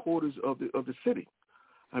about 3/4 of the city.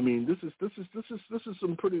 This is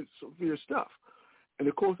some pretty severe stuff, and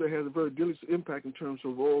of course, that has a very diligent impact in terms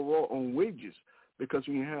of overall on wages, because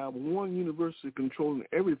when you have one university controlling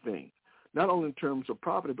everything, not only in terms of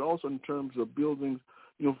property but also in terms of buildings,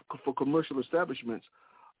 for commercial establishments,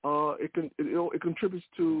 it contributes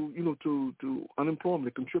to unemployment.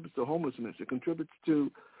 It contributes to homelessness. It contributes to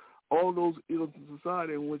all those ills in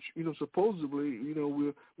society in which supposedly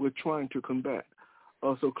we're trying to combat.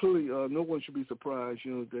 So clearly, no one should be surprised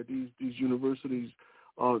that these universities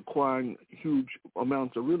are acquiring huge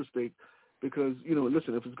amounts of real estate, because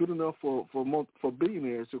listen, if it's good enough for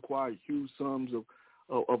billionaires to acquire huge sums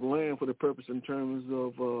of land for the purpose in terms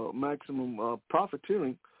of maximum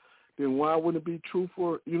profiteering, then why wouldn't it be true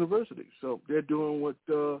for universities? So they're doing what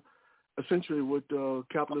essentially what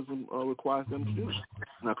capitalism requires them to do.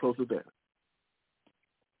 And I close with that.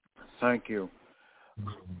 Thank you.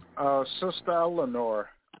 Sister Eleanor,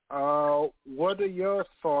 what are your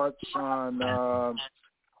thoughts on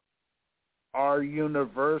our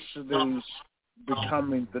universities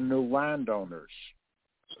becoming the new landowners?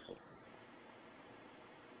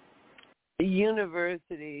 The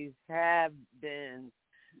universities have been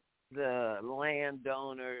the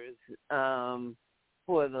landowners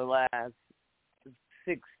for the last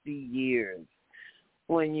 60 years.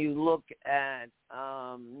 When you look at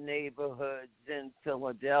neighborhoods in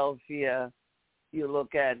Philadelphia, you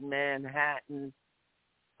look at Manhattan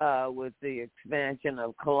with the expansion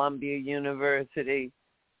of Columbia University,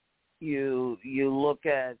 you look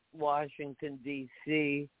at Washington,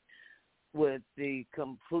 D.C., with the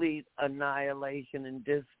complete annihilation and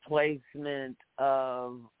displacement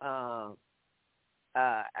of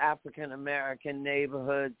African-American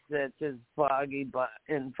neighborhoods such as Foggy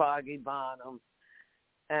Bottom,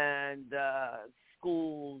 and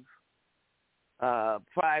schools,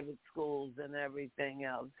 private schools and everything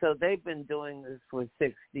else. So they've been doing this for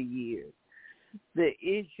 60 years. The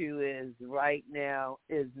issue is right now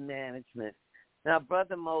is management. Now,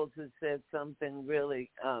 Brother Moses said something really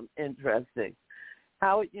interesting.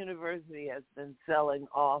 Howard University has been selling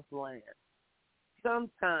off land.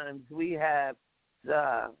 Sometimes we have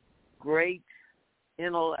great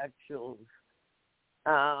intellectuals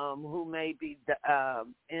who may be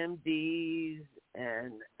MDs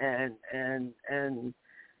and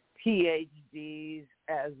PhDs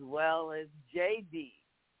as well as JDs.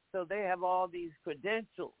 So they have all these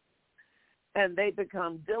credentials, and they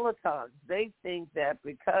become dilettantes. They think that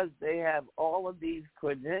because they have all of these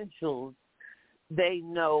credentials, they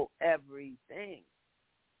know everything.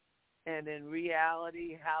 And in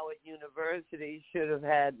reality, Howard University should have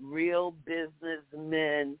had real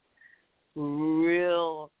businessmen,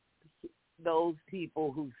 those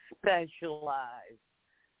people who specialize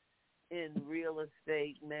in real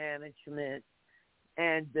estate management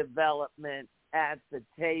and development at the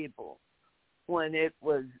table when it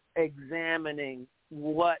was examining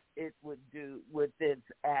what it would do with its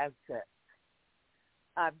assets.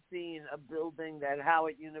 I've seen a building that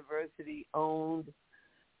Howard University owned,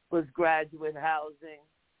 was graduate housing.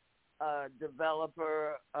 A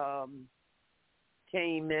developer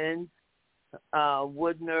came in,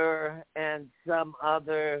 Woodner and some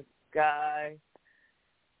other guy,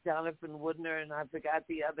 Jonathan Woodner, and I forgot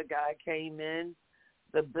the other guy, came in.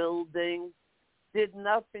 The building did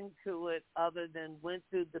nothing to it other than went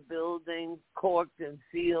through the building, corked and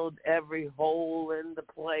sealed every hole in the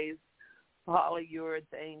place,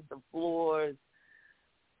 polyurethane the floors,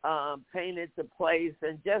 painted the place,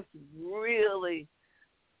 and just really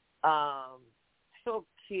took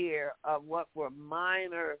care of what were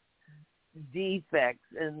minor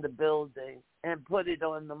defects in the building and put it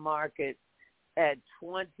on the market at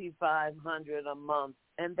 $2,500 a month.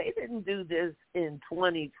 And they didn't do this in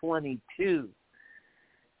 2022.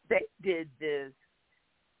 They did this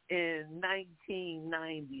in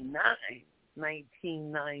 1999,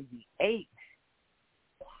 1998.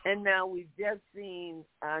 And now we've just seen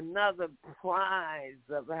another prize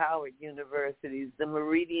of Howard University's, the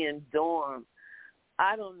Meridian Dorm.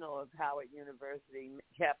 I don't know if Howard University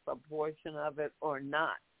kept a portion of it or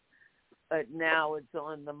not, but now it's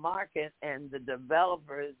on the market and the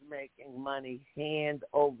developer is making money hand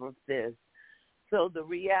over fist. So the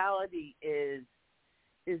reality is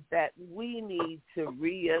that we need to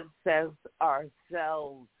reassess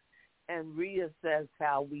ourselves and reassess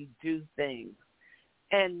how we do things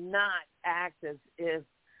and not act as if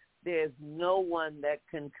there's no one that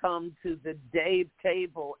can come to the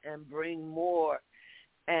table and bring more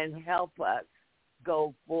and help us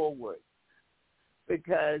go forward,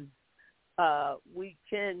 because we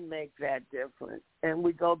can make that difference. And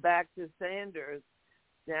we go back to Sanders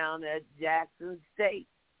down at Jackson State.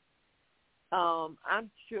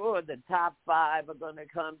 I'm sure the top 5 are going to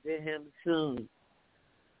come to him soon,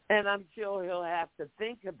 and I'm sure he'll have to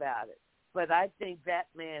think about it. But I think that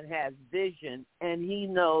man has vision, and he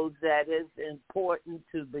knows that it's important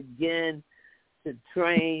to begin to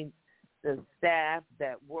train the staff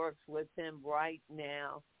that works with him right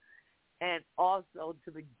now, and also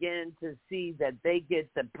to begin to see that they get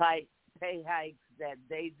the pay hikes that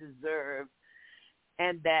they deserve,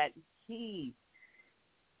 and that he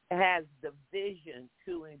has the vision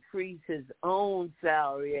to increase his own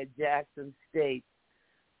salary at Jackson State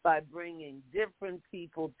by bringing different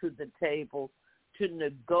people to the table to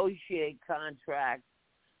negotiate contracts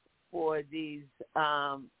for these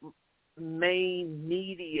main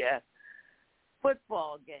media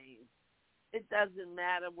football games. It doesn't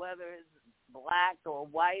matter whether it's black or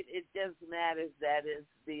white. It just matters that it's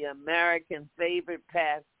the American favorite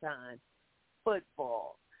pastime,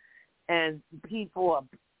 football. And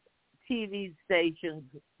TV stations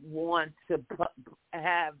want to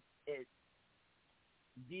have it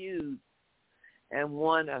viewed and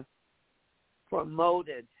want to promote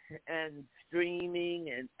it, and streaming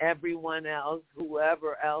and everyone else,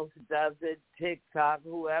 whoever else does it, TikTok,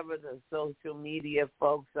 whoever the social media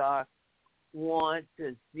folks are, want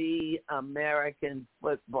to see American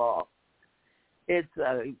football. It's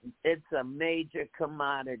a major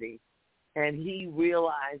commodity, and he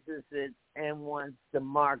realizes it and wants to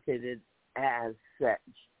market it as such.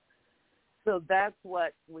 So that's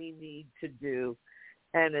what we need to do.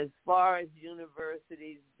 And as far as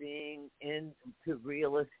universities being into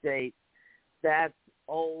real estate, that's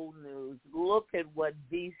old news. Look at what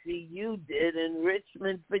VCU did in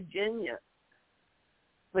Richmond, Virginia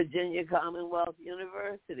Commonwealth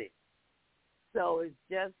University. So it's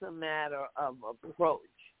just a matter of approach.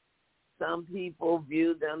 Some people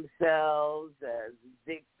view themselves as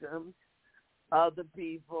victims. Other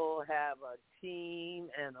people have a team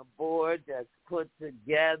and a board that's put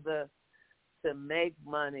together to make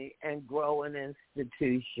money and grow an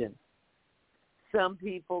institution. Some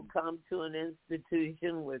people come to an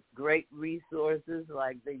institution with great resources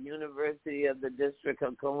like the University of the District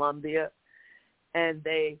of Columbia, and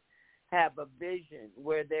they have a vision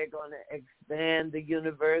where they're going to expand the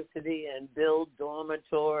university and build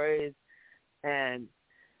dormitories and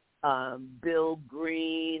build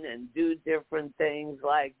green and do different things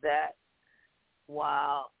like that,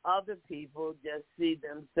 while other people just see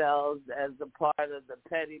themselves as a part of the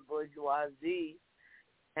petty bourgeoisie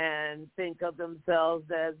and think of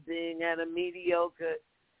themselves as being at a mediocre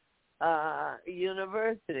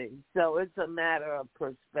university. So it's a matter of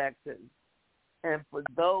perspective. And for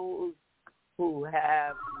those who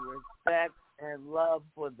have respect and love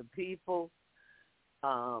for the people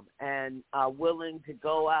and are willing to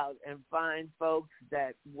go out and find folks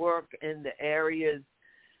that work in the areas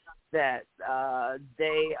that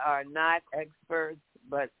they are not experts,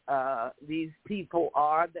 but these people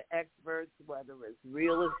are the experts, whether it's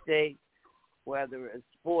real estate, whether it's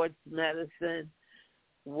sports medicine,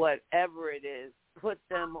 whatever it is, put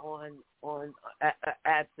them on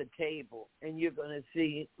at the table, and you're going to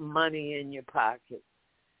see money in your pocket.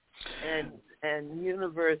 And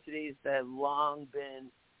universities have long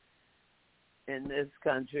been in this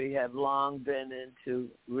country have long been into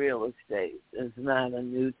real estate. It's not a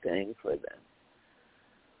new thing for them.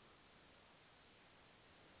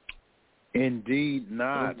 Indeed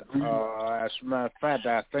not. As a matter of fact,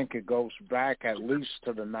 I think it goes back at least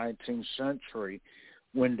to the 19th century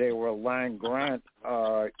when they were land-grant,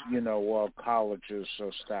 colleges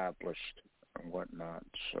established and whatnot.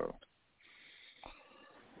 So,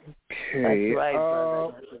 okay. That's right,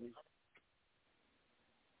 brother.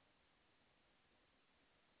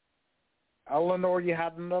 Eleanor, you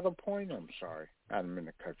had another point? I'm sorry. I didn't mean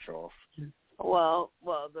to cut you off. Well,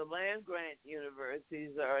 the land-grant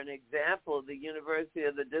universities are an example. The University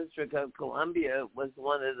of the District of Columbia was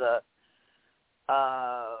one of the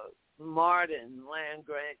modern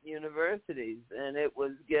land-grant universities, and it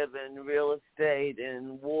was given real estate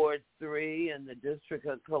in Ward 3 in the District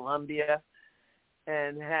of Columbia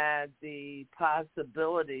and had the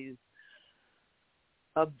possibilities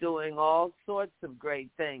of doing all sorts of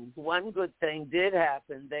great things. One good thing did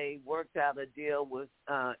happen. They worked out a deal with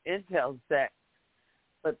Intelsec,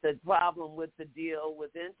 but the problem with the deal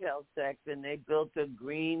with Intelsec, and they built a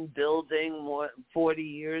green building 40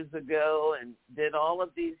 years ago and did all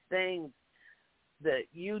of these things. The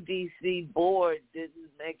UDC board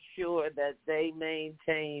didn't make sure that they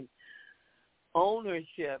maintained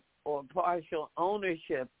ownership or partial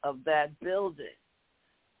ownership of that building.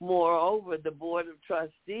 Moreover, the Board of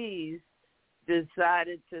Trustees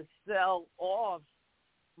decided to sell off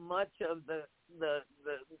much of the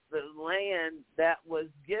land that was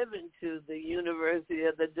given to the University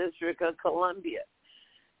of the District of Columbia.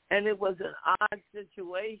 And it was an odd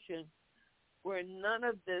situation where none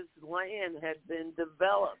of this land had been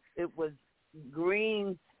developed. It was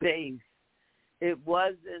green space. It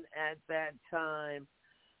wasn't at that time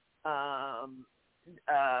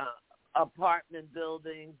apartment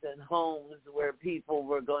buildings and homes where people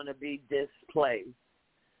were going to be displaced.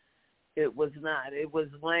 It was not. It was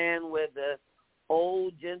land where the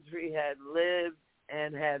old gentry had lived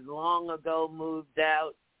and had long ago moved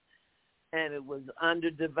out, and it was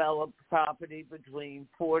underdeveloped property between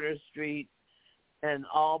Porter Street and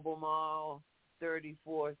Albemarle,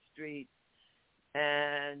 34th Street,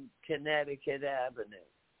 and Connecticut Avenue.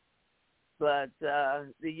 But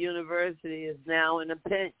the university is now in a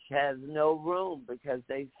pinch, has no room because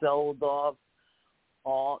they sold off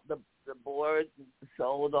the board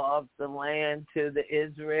sold off the land to the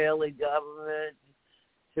Israeli government,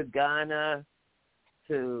 to Ghana,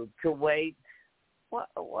 to Kuwait. What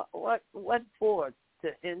for?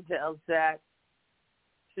 To Intelsat,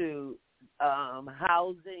 to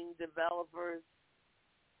housing developers.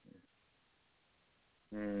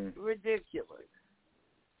 Ridiculous.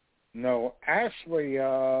 No, actually,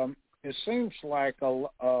 it seems like a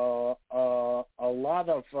lot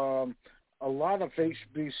of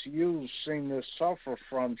HBCUs seem to suffer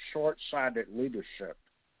from short-sighted leadership.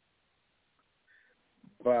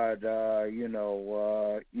 But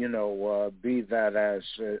be that as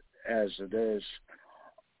it is.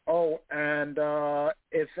 Oh, and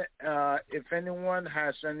if anyone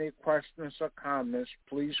has any questions or comments,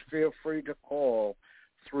 please feel free to call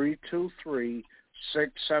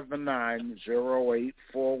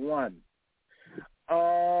 323-679-0841.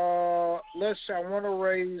 Let's see, I want to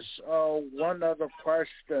raise one other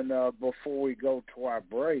question before we go to our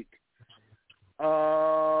break.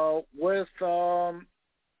 With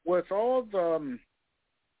all the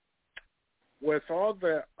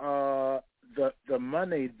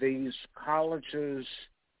money these colleges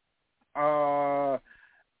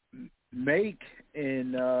make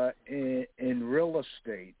in real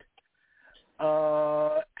estate,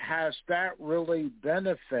 has that really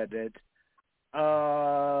benefited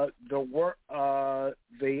the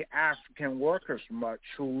African workers much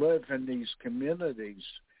who live in these communities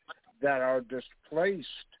that are displaced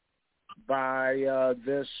by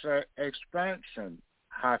this expansion,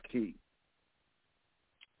 Haki?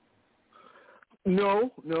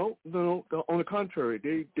 No. On the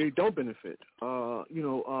contrary, they don't benefit. One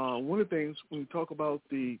of the things when you talk about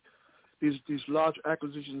these large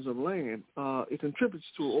acquisitions of land, it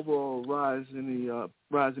contributes to an overall rise in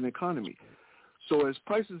the economy. So as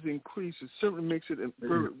prices increase, it certainly makes it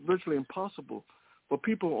virtually impossible for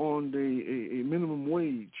people on a minimum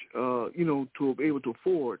wage, to be able to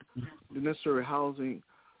afford the necessary housing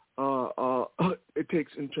it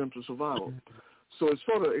takes in terms of survival. So it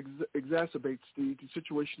sort of exacerbates the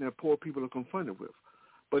situation that poor people are confronted with.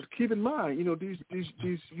 But keep in mind,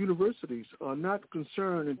 these universities are not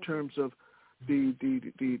concerned in terms of the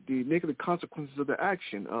negative consequences of their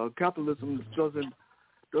action. Capitalism doesn't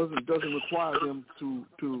require them to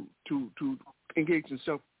engage in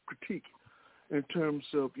self-critique in terms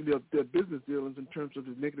of their business dealings, in terms of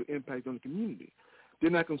the negative impact on the community. They're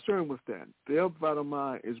not concerned with that. Their bottom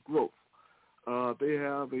line is growth. They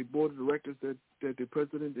have a board of directors that the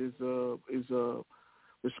president is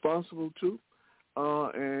responsible to,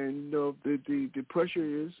 and the pressure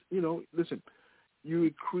is, listen, you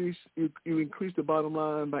increase the bottom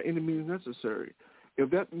line by any means necessary. If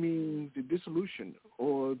that means the dissolution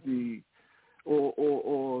or the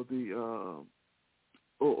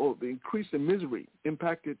increase in misery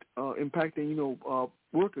impacting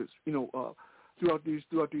workers throughout these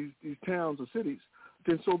towns or cities,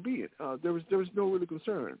 then so be it. There is no really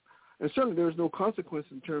concern, and certainly there is no consequence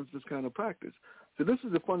in terms of this kind of practice. So this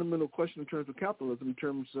is a fundamental question in terms of capitalism, in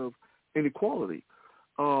terms of inequality.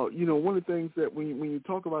 One of the things that when you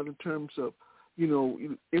talk about in terms of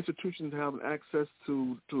institutions having access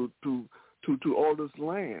to all this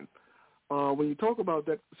land, when you talk about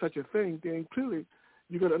that such a thing, then clearly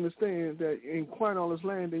you got to understand that in acquiring all this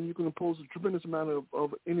land, then you can impose a tremendous amount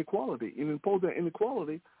of inequality, and impose that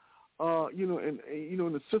inequality,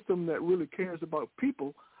 in a system that really cares about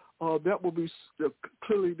people, that will be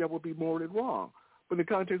clearly that will be morally wrong. But in the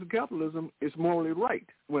context of capitalism, it's morally right.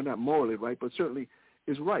 Well, not morally right, but certainly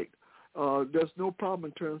is right. There's no problem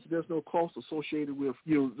in terms. There's no cost associated with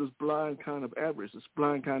this blind kind of avarice, this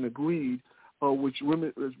blind kind of greed, which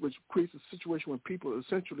creates a situation where people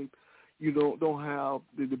essentially, don't have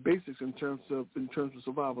the basics in terms of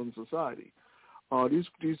survival in society. These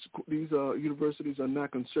universities are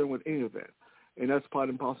not concerned with any of that, and that's part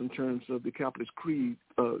and parcel in terms of the capitalist creed,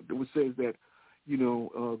 which says that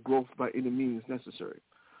growth by any means necessary.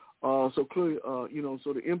 So clearly,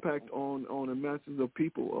 so the impact on the masses of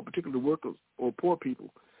people, particularly workers or poor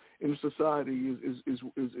people in society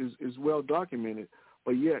is well documented,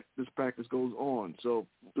 but yet this practice goes on. So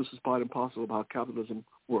this is part and parcel of how capitalism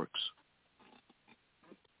works.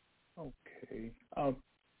 Okay.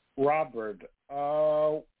 Robert,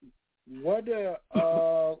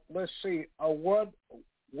 let's see, what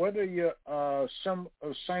are your,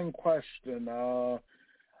 same question, how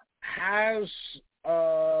has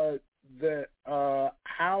the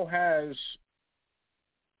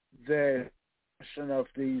of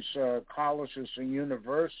these colleges and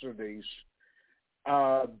universities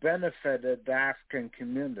benefited the African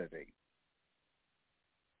community,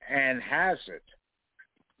 and has it?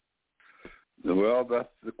 Well,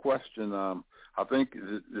 that's the question. I think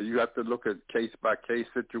you have to look at case-by-case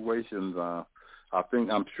situations.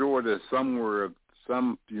 I'm sure that somewhere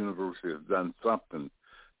some university has done something.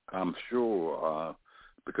 I'm sure,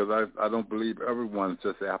 because I don't believe everyone's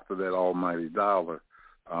just after that almighty dollar.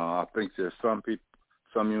 I think there's some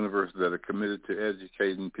universities that are committed to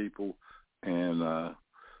educating people, and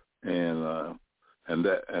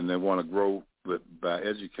they want to grow by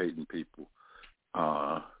educating people.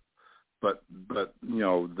 But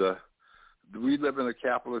we live in a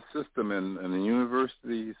capitalist system, and the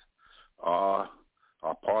universities are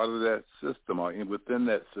part of that system, or within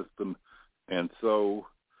that system, and so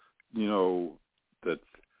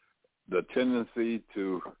the tendency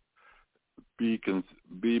to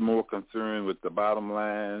be more concerned with the bottom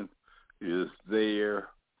line is there,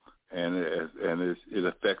 and it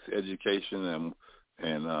affects education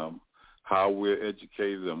and how we're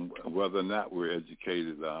educated and whether or not we're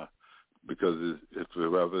educated. Because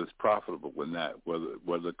whether it's profitable or not, whether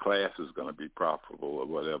the class is going to be profitable or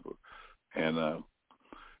whatever, and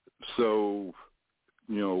so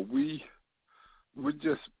we're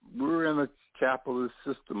in a capitalist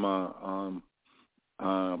system.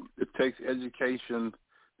 It takes education,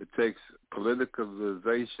 it takes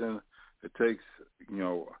politicalization, it takes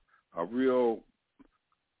a real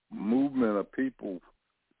movement of people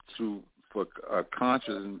for a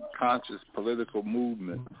conscious political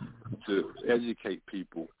movement to educate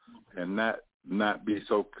people and not be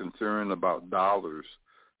so concerned about dollars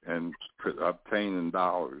and obtaining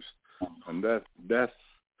dollars, and that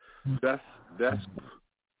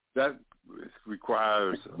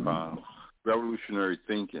requires revolutionary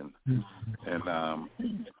thinking,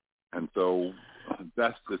 and so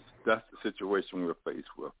that's the situation we're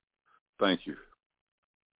faced with. Thank you.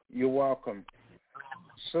 You're welcome.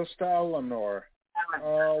 Sister Eleanor,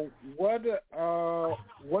 what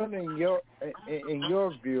in your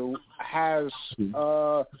view has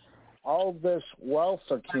all this wealth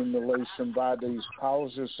accumulation by these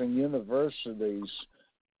colleges and universities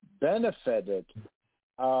benefited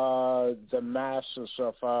the masses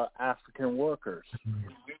of African workers?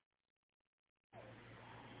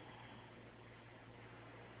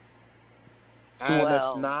 And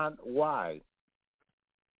if not, why?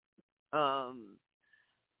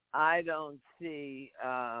 I don't see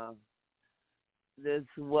this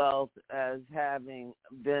wealth as having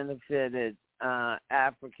benefited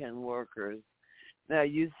African workers. Now,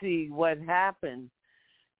 you see what happened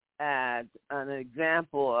at an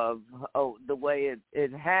example of the way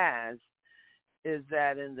it has is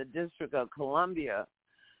that in the District of Columbia,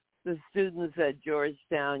 the students at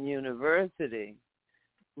Georgetown University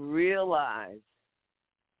realized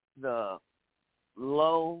the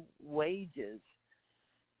low wages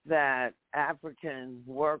that African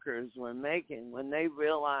workers were making. When they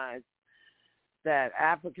realized that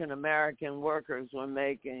African American workers were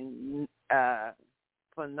making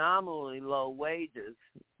phenomenally low wages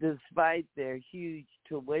despite their huge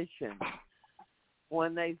tuition,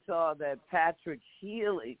 when they saw that Patrick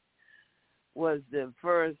Healy was the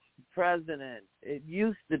first president, it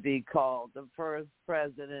used to be called the first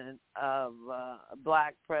president of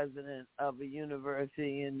black president of a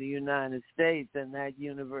university in the United States, and that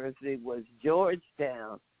university was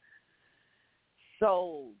Georgetown.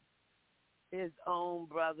 sold his own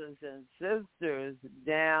brothers and sisters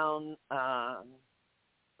down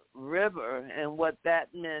river, and what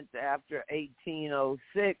that meant after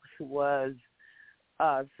 1806 was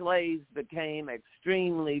slaves became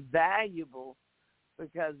extremely valuable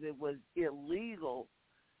because it was illegal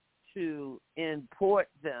to import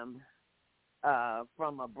them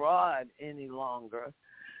from abroad any longer.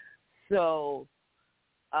 So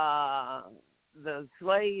the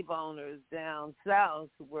slave owners down south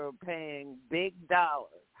were paying big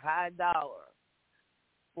dollars, high dollar,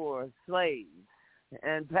 for slaves.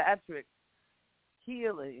 And Patrick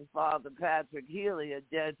Healy, Father Patrick Healy, a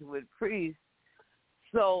Jesuit priest,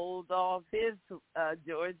 sold off his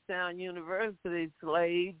Georgetown University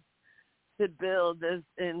slaves to build this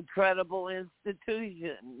incredible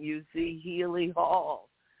institution, UC Healy Hall,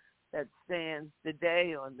 that stands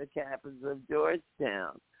today on the campus of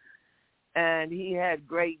Georgetown. And he had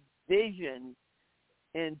great vision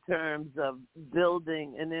in terms of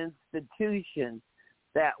building an institution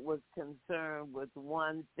that was concerned with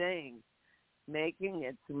one thing, making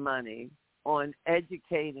its money on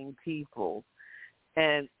educating people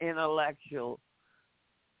and intellectual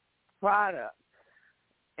products.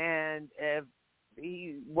 And if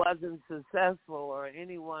he wasn't successful or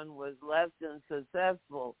anyone was less than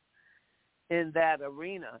successful in that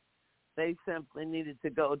arena, they simply needed to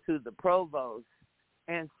go to the provost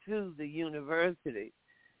and sue the university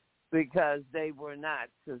because they were not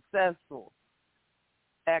successful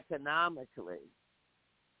economically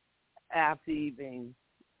after even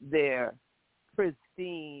their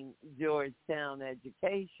pristine Georgetown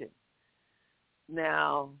education.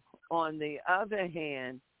 Now, on the other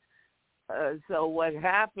hand, so what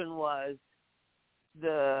happened was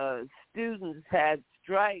the students had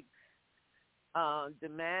strikes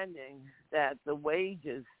demanding that the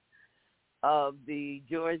wages of the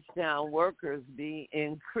Georgetown workers be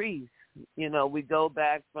increased. You know, we go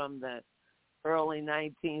back from the early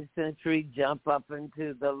 19th century, jump up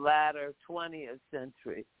into the latter 20th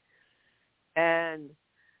century. And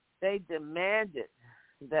they demanded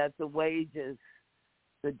that the wages,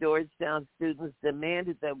 the Georgetown students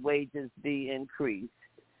demanded that wages be increased.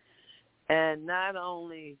 And not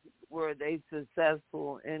only were they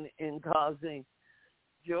successful in causing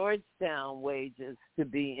Georgetown wages to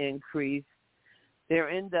be increased, there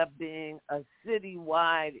ended up being a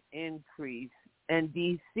citywide increase, and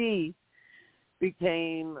D.C.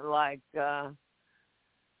 became like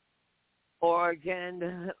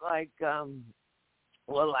Oregon, like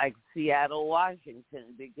Seattle,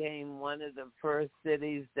 Washington became one of the first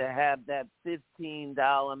cities to have that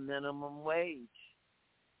 $15 minimum wage.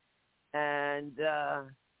 And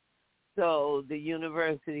so the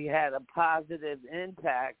university had a positive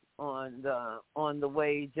impact on the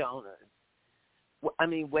wage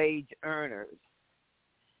earners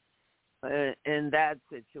in that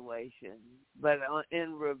situation. But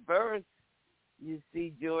in reverse, you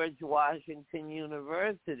see George Washington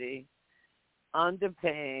University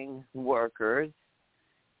underpaying workers,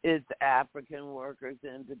 its African workers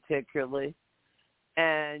in particular,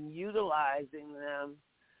 and utilizing them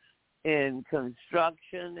in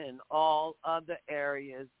construction and all other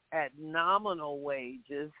areas at nominal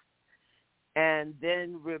wages, and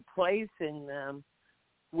then replacing them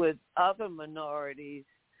with other minorities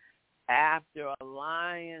after a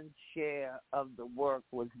lion's share of the work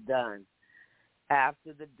was done.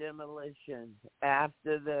 After the demolition,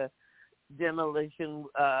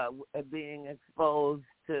 being exposed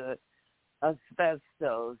to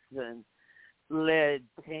asbestos and lead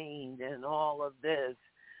paint and all of this,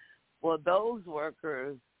 well, those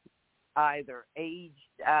workers either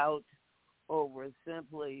aged out or were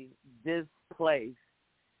simply displaced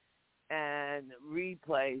and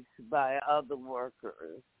replaced by other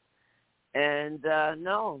workers. And I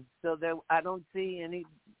don't see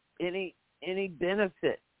any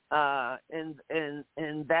benefit in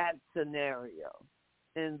that scenario,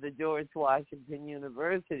 in the George Washington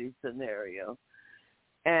University scenario.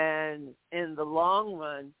 And in the long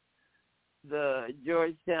run, the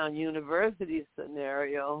Georgetown University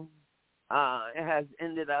scenario has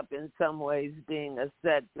ended up in some ways being a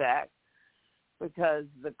setback because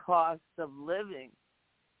the cost of living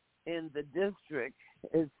in the district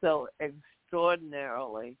is so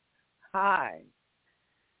extraordinarily high.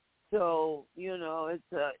 So, you know,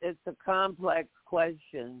 it's a complex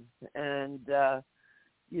question, and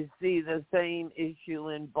you see the same issue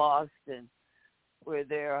in Boston, where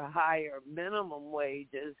there are higher minimum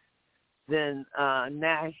wages than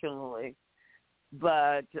nationally,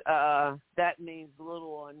 but that means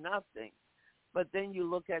little or nothing. But then you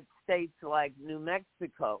look at states like New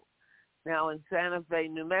Mexico. Now, in Santa Fe,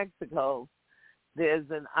 New Mexico, there's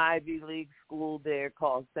an Ivy League school there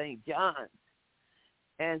called St. John's.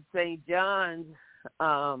 And St. John's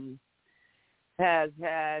has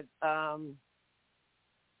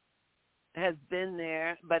been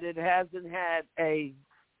there, but it hasn't had a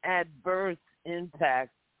adverse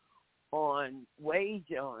impact on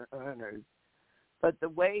wage earners. But the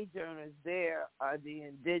wage earners there are the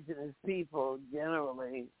indigenous people,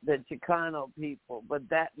 generally, the Chicano people, but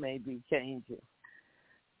that may be changing.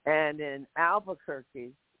 And in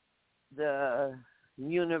Albuquerque, the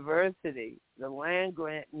university, the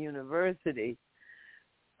land-grant university,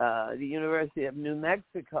 the University of New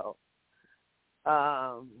Mexico,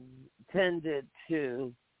 tended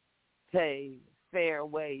to pay fair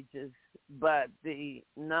wages, but the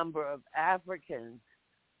number of Africans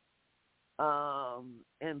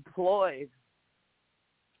employed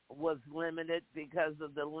was limited because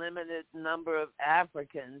of the limited number of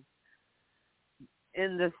Africans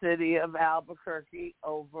in the city of Albuquerque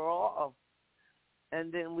overall.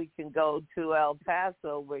 And then we can go to El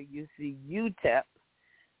Paso, where you see UTEP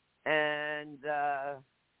and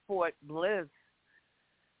Fort Bliss.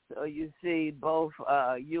 So you see both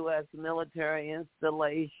U.S. military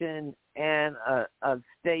installation and a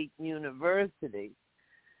state university.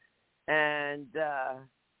 And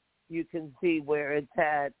you can see where it's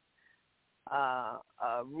had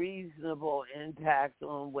a reasonable impact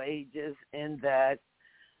on wages in that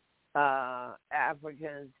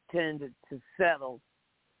Africans tended to settle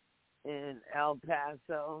in El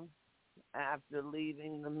Paso after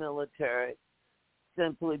leaving the military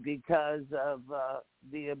simply because of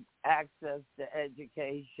the access to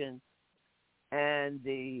education and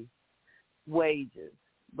the wages.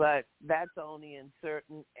 But that's only in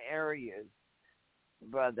certain areas,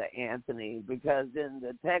 Brother Anthony, because in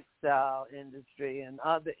the textile industry and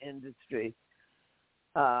other industries,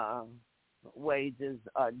 wages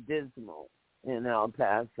are dismal in El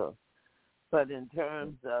Paso. But in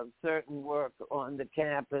terms of certain work on the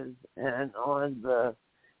campus and on the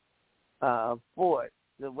fort,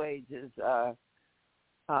 the wages are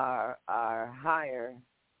higher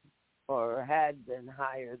or had been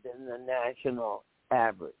higher than the national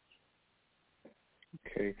average.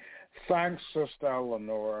 Okay. Thanks, Sister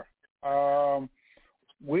Eleanor.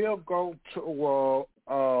 We'll go to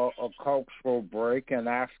a cultural break, and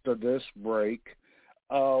after this break,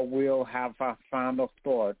 we'll have our final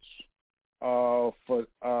thoughts for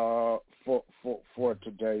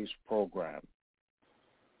today's program.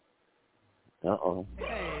 Uh-oh. Hey,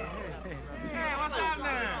 what's up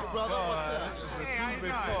now? Brother, what's up? This is a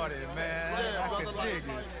two-bit party, man. I can dig it.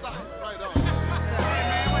 Right on.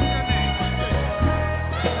 Hey, man, what's your name?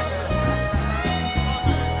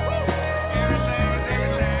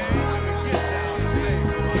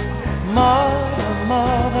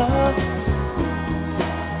 Mother,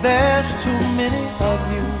 there's too many of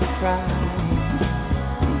you crying.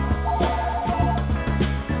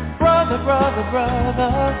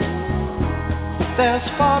 Brother, there's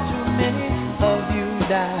far too many of you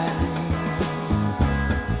dying.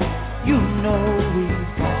 You know we've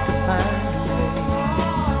got to find a way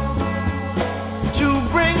to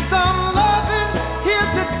bring some loving here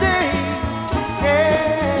today. Yeah.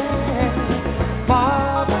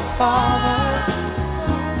 Father,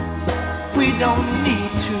 we don't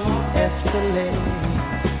need to escalate.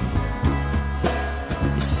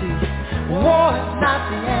 You see, war is not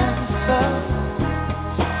the answer,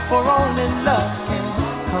 for only love can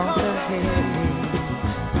conquer hate.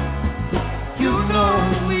 You know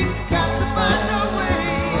we've got to find a way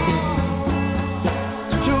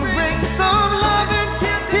to bring some loving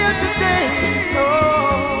here today.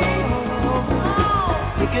 Oh,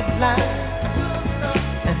 picket line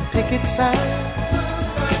and picket sign.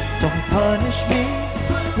 Don't punish me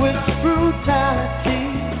with brutality.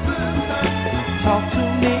 Talk to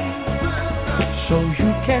me so you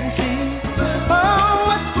can see. Oh,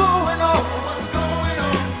 what's going on?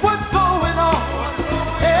 What's going on?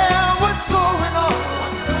 Yeah, what's going on?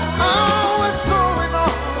 Oh, what's going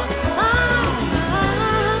on?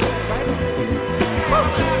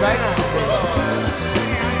 Right now.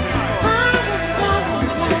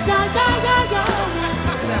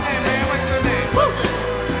 Hey, man, what's your name?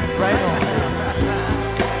 Right on.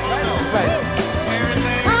 Right.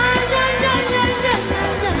 Everything?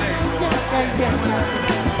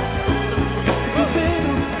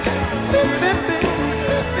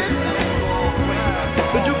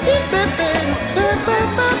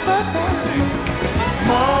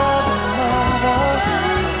 Mother,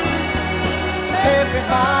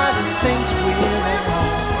 everybody thinks we're at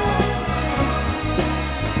home.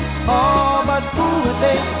 Oh, but who would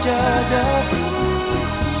they judge us?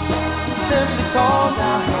 Simply cause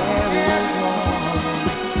our hair is long.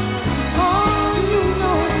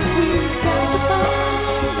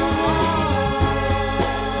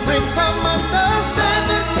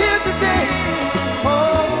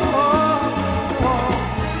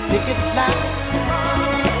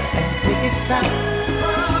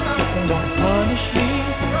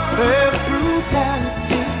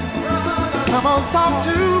 talk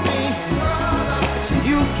to me.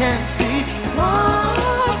 You can't see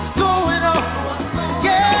what's going on.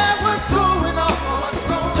 Yeah, what's going on?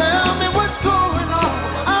 Tell me what's going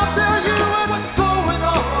on. I'll tell you what's going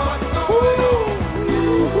on.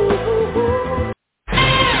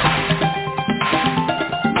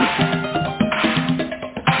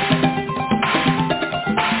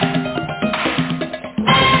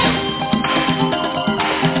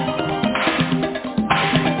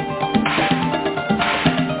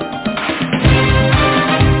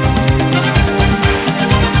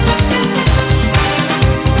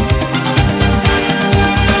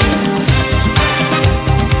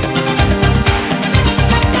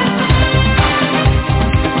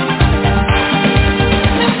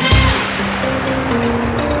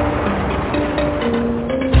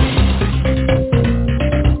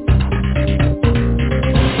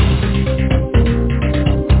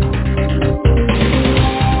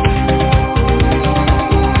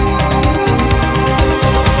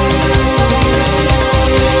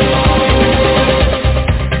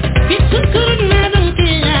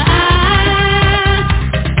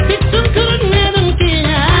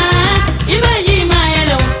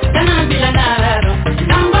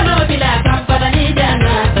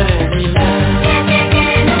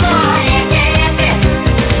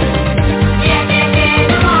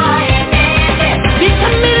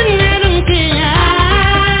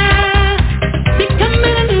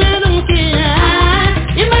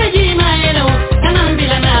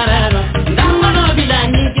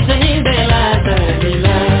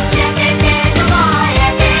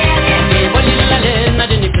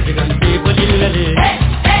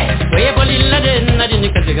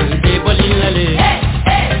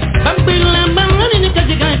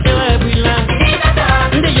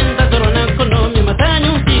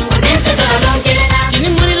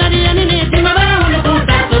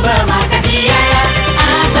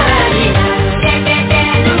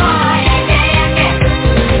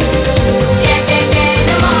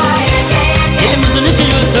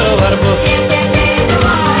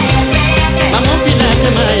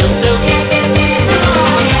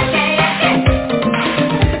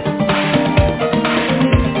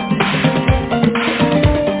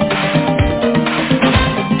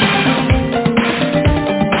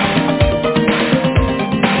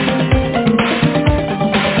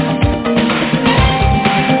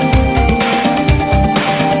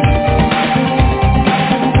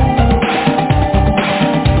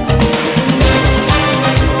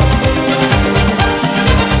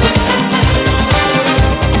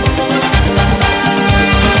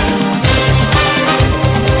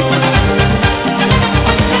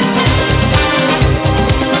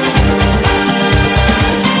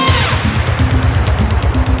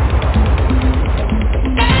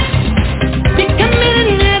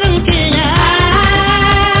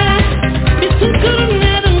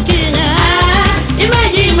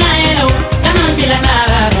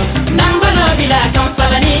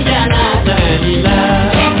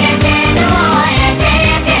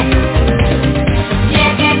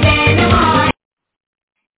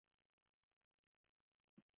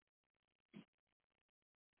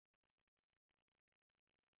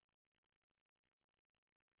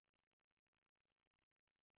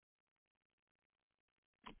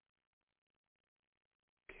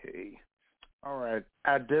 Okay. All right.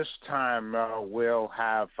 At this time, we'll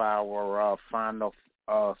have our final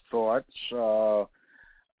thoughts for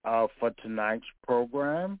tonight's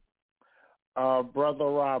program. Brother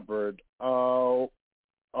Robert, what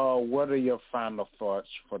are your final thoughts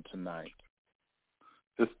for tonight?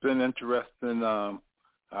 It's been interesting. I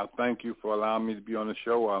thank you for allowing me to be on the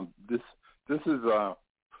show. This is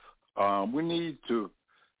we need to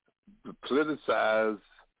politicize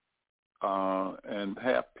and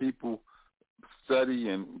have people study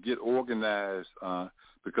and get organized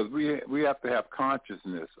because we have to have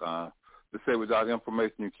consciousness. They say without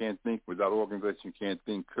information you can't think, without organization you can't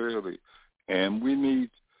think clearly. And we need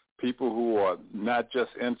people who are not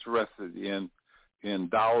just interested in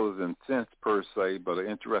dollars and cents per se, but are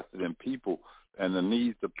interested in people and the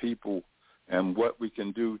needs of people and what we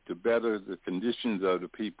can do to better the conditions of the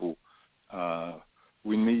people.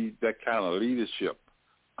 We need that kind of leadership.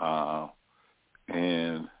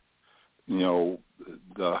 And you know,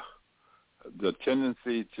 the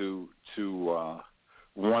tendency to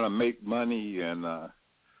want to make money and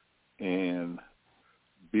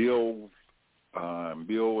build and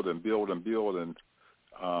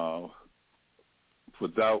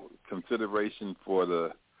without consideration for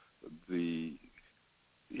the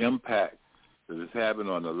impact that it's having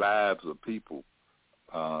on the lives of people,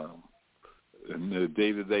 in their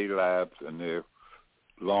day-to-day lives and their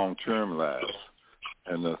long-term lives.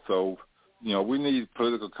 And so, we need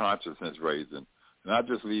political consciousness raising. And I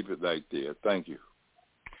just leave it right there. Thank you.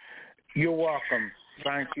 You're welcome.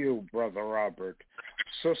 Thank you, Brother Robert.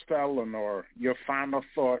 Sister Eleanor, your final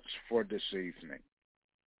thoughts for this evening.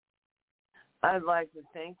 I'd like to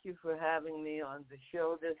thank you for having me on the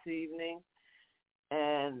show this evening,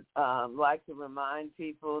 and like to remind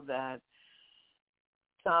people that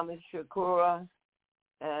Thomas Shakura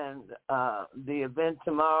and the event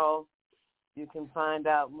tomorrow, you can find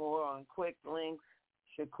out more on quick links,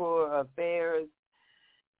 Shakura Affairs,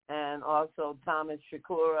 and also Thomas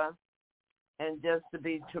Shakura. And just to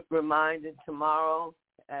be reminded, tomorrow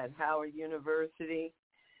at Howard University,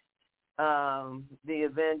 the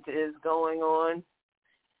event is going on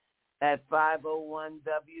at 501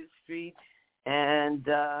 W Street, and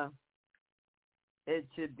it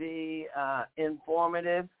should be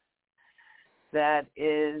informative. That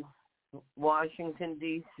is Washington,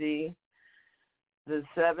 D.C., the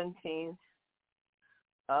 17th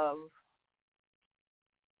of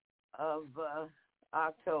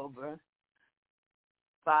October,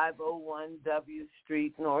 501 W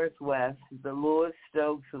Street Northwest, the Lewis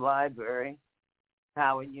Stokes Library,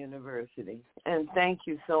 Howard University. And thank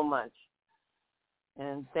you so much.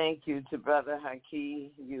 And thank you to Brother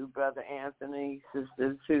Haki, you, Brother Anthony,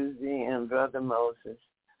 Sister Susie, and Brother Moses.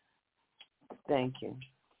 Thank you.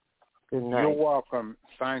 Good night. You're welcome.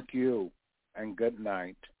 Thank you, and good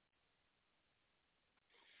night.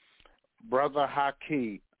 Brother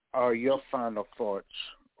Haki, your final thoughts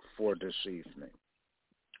for this evening?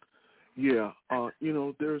 Yeah,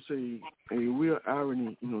 there's a real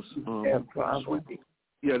irony, sweeping.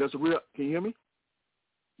 Yeah, there's a real. Can you hear me?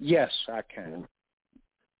 Yes, I can.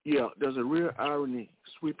 Yeah, there's a real irony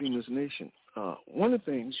sweeping this nation. One of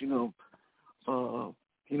the things,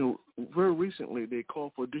 very recently they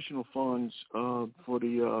called for additional funds for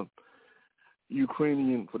the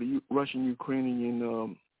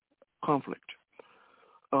Russian-Ukrainian conflict.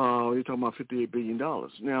 They're talking about $58 billion.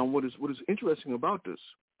 Now, what is interesting about this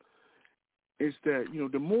is that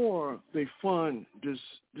the more they fund this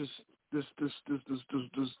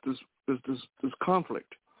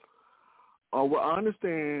conflict, well, I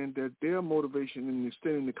understand that their motivation in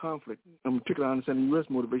extending the conflict, in particular, I understand the U.S.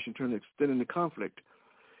 motivation in extending the conflict,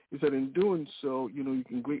 is that in doing so, you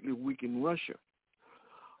can greatly weaken Russia.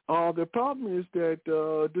 The problem is that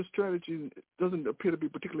this strategy doesn't appear to be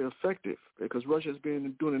particularly effective because Russia has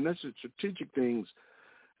been doing the necessary strategic things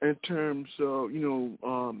in terms of,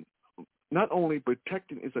 not only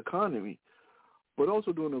protecting its economy, but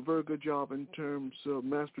also doing a very good job in terms of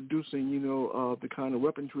mass producing, the kind of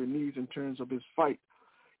weaponry it needs in terms of its fight,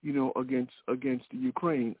 against the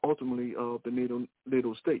Ukraine, ultimately the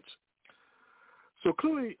NATO states. So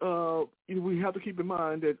clearly, we have to keep in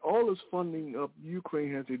mind that all this funding of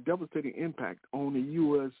Ukraine has a devastating impact on the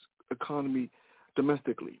U.S. economy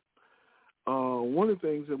domestically. One of the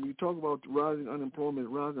things that we talk about, rising unemployment,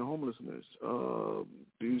 rising homelessness, the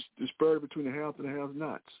disparity between the haves and the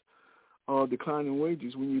have-nots, declining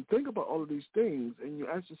wages. When you think about all of these things and you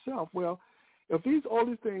ask yourself, well, if all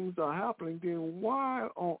these things are happening, then why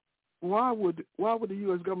would the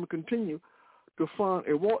U.S. government continue to fund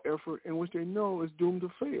a war effort in which they know is doomed to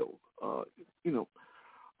fail? In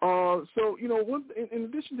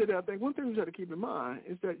addition to that, I think one thing we have to keep in mind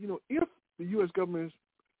is that, if the U.S. government's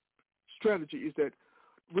strategy is that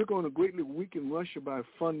we're going to greatly weaken Russia by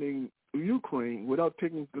funding Ukraine without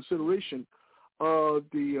taking into consideration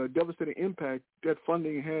the devastating impact that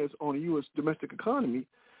funding has on the U.S. domestic economy,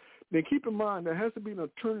 then keep in mind there has to be an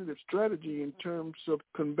alternative strategy in terms of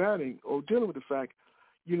combating or dealing with the fact,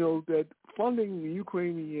 that funding the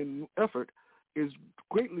Ukrainian effort is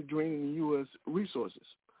greatly draining the U.S. resources.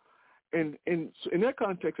 And so in that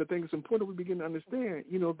context, I think it's important we begin to understand,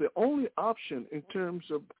 the only option in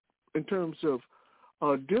terms of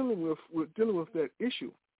dealing with that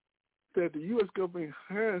issue that the U.S. government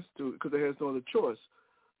has to, because it has no other choice,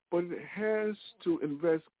 but it has to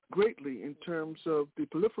invest greatly in terms of the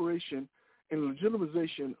proliferation and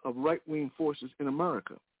legitimization of right-wing forces in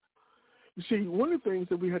America. You see, one of the things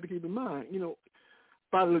that we have to keep in mind,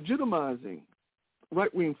 by legitimizing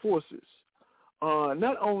right-wing forces,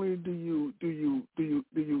 not only do you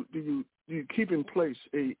keep in place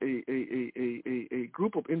a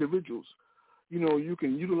group of individuals, you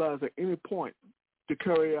can utilize at any point to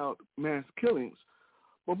carry out mass killings,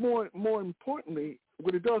 but more importantly,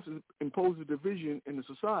 what it does is impose a division in the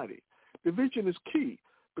society. Division is key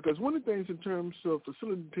because one of the things in terms of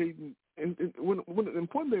facilitating, and one the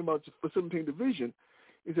important thing about facilitating division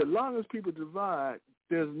is that a lot of those people divide.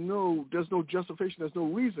 There's no justification. There's no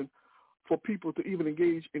reason for people to even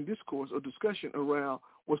engage in discourse or discussion around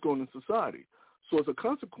what's going on in society. So as a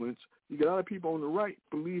consequence, you get a lot of people on the right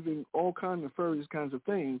believing all kinds of nefarious kinds of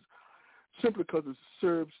things simply because it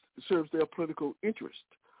serves their political interest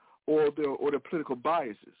or their political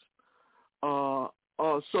biases. So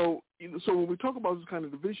when we talk about this kind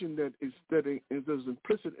of division that is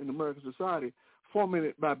implicit in American society,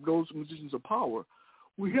 fomented by those positions of power,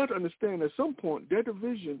 we have to understand at some point their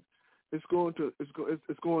division is not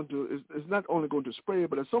only going to spread,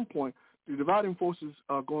 but at some point the dividing forces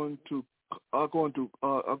are going to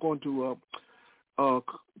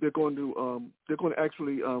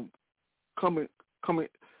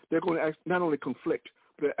not only conflict,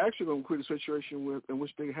 but they're actually going to create a situation in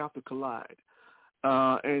which they have to collide.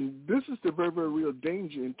 And this is the very, very real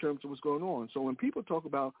danger in terms of what's going on. So when people talk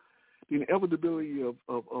about the inevitability of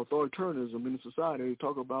authoritarianism in society, they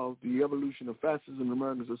talk about the evolution of fascism in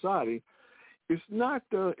American society. It's not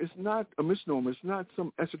a misnomer. It's not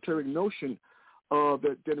some esoteric notion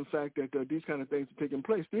that in fact that these kind of things are taking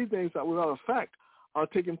place. These things, without a fact, are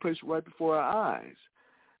taking place right before our eyes.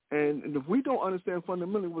 And if we don't understand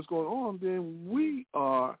fundamentally what's going on, then we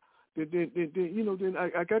are. Then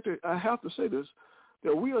I have to say this,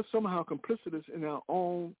 that we are somehow complicitous in our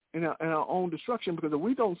own destruction, because if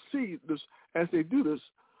we don't see this as they do this,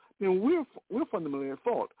 then we're fundamentally at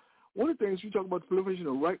fault. One of the things you talk about, the proliferation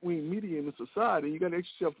of right-wing media in the society, you got to ask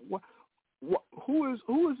yourself, who is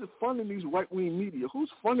funding these right-wing media?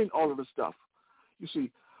 Who's funding all of this stuff? You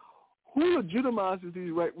see, who legitimizes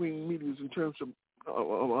these right-wing medias in terms of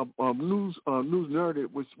news narrative,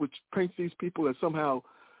 which paints these people as somehow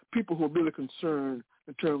people who are really concerned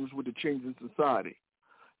in terms with the changes in society,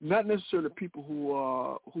 not necessarily people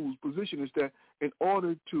whose position is that in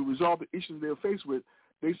order to resolve the issues they're faced with,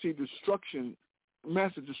 they see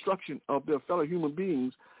massive destruction of their fellow human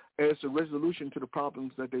beings as a resolution to the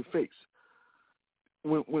problems that they face.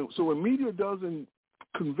 When media doesn't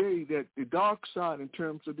convey that the dark side in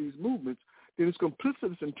terms of these movements, then it's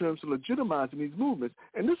complicit in terms of legitimizing these movements.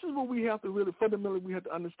 And this is what we have to really fundamentally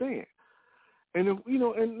understand. And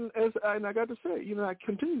and I got to say, I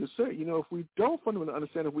continue to say, if we don't fundamentally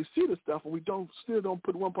understand, if we see this stuff and we still don't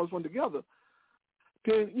put 1 + 1 together,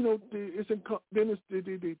 then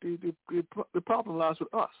the problem lies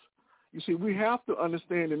with us. You see, we have to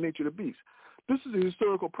understand the nature of the beast. This is a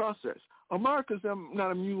historical process. America is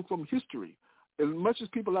not immune from history. As much as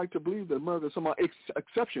people like to believe that America is somehow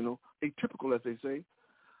exceptional, atypical, as they say,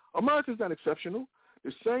 America is not exceptional.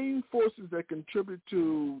 The same forces that contribute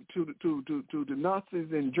to the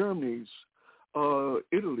Nazis in Germany's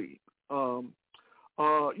Italy, the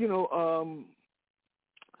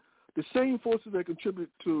same forces that contribute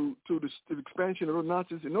to the expansion of the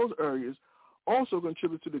Nazis in those areas also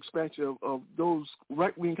contribute to the expansion of those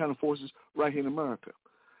right-wing kind of forces right here in America.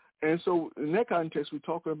 And so in that context, we're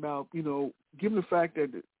talking about, given the fact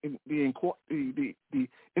that the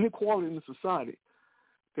inequality in the society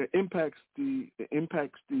that impacts the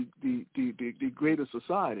greater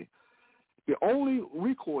society, the only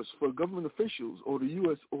recourse for government officials or the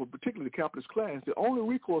U.S. or particularly the capitalist class, the only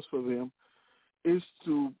recourse for them is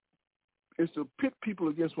to pit people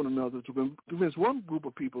against one another, to convince one group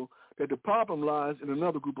of people that the problem lies in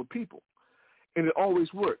another group of people. And it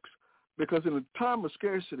always works, because in a time of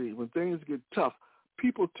scarcity, when things get tough,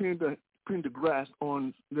 people tend to grasp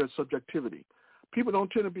on their subjectivity. People don't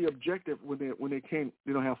tend to be objective when they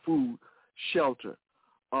don't have food, shelter,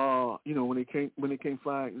 when they can't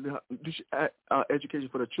find education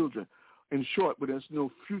for their children. In short, but there's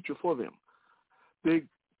no future for them. They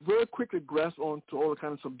very quickly grasp on to all the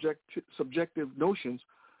kind of subjective notions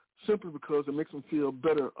simply because it makes them feel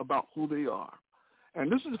better about who they are.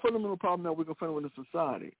 And this is a fundamental problem that we're confronted with in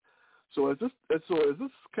society. So as this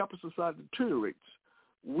capitalist society deteriorates,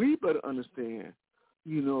 we better understand,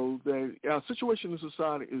 that our situation in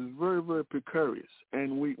society is very, very precarious,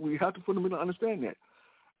 and we have to fundamentally understand that.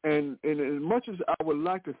 And as much as I would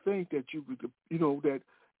like to think that that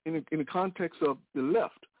in the context of the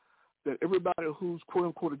left, that everybody who's quote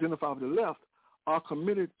unquote identified with the left are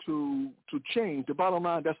committed to change, the bottom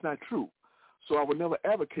line, that's not true. So I would never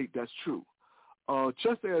advocate that's true.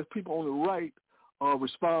 Just as people on the right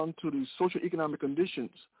respond to the socioeconomic conditions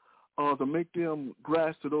to make them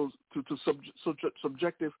grasp to those to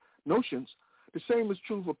subjective notions, the same is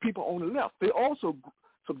true for people on the left. They also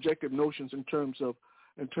subjective notions in terms of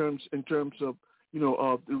the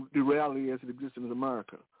reality as it exists in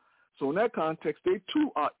America. So in that context, they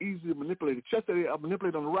too are easily manipulated. Just as they are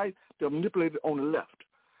manipulated on the right, they're manipulated on the left.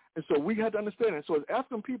 And so we have to understand it. So as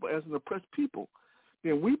African people, as an oppressed people,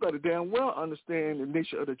 then we better damn well understand the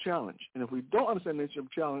nature of the challenge. And if we don't understand the nature of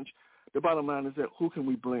the challenge, the bottom line is that who can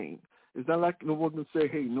we blame? It's not like no one can say,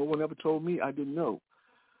 hey, no one ever told me, I didn't know.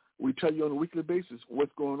 We tell you on a weekly basis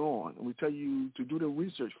what's going on, and we tell you to do the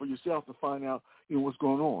research for yourself to find out, what's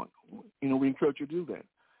going on. We encourage you to do that,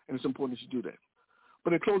 and it's important that you do that.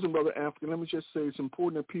 But in closing, Brother African, let me just say it's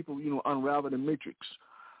important that people, unravel the matrix,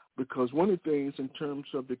 because one of the things in terms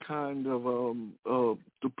of the kind of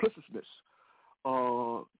duplicitousness,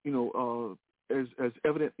 as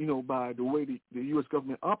evident, by the way the U.S.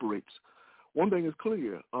 government operates, one thing is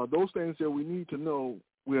clear: those things that we need to know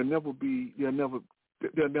they'll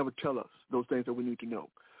never tell us those things that we need to know.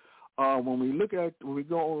 When we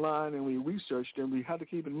go online and we research, then we have to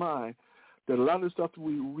keep in mind that a lot of the stuff that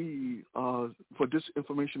we read for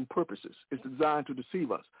disinformation purposes is designed to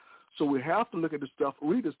deceive us. So we have to look at the stuff,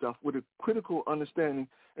 read the stuff with a critical understanding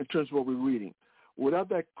in terms of what we're reading. Without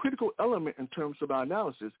that critical element in terms of our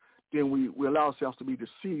analysis, then we allow ourselves to be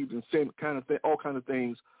deceived and say all kind of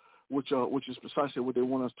things, which is precisely what they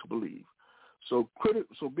want us to believe. So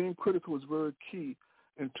being critical is very key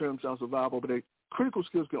in terms of survival, but critical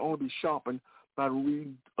skills can only be sharpened by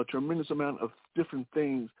reading a tremendous amount of different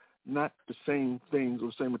things, not the same things or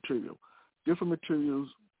the same material. Different materials,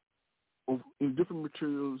 over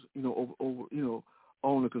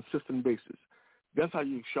on a consistent basis. That's how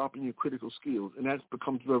you sharpen your critical skills, and that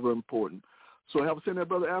becomes very, very important. So having said that,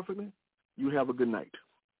 Brother African, you have a good night.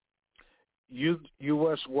 You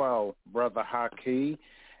as well, Brother Haki.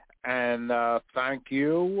 And thank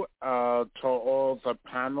you to all the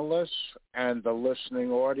panelists and the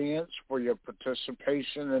listening audience for your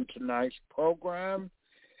participation in tonight's program.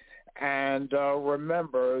 And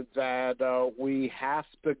remember that we have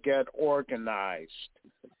to get organized,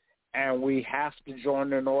 and we have to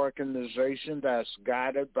join an organization that's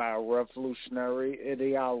guided by a revolutionary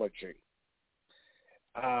ideology.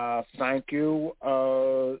 Thank you,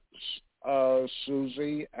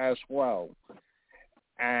 Susie, as well.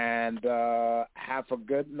 And have a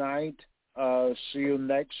good night. See you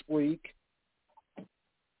next week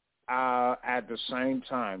at the same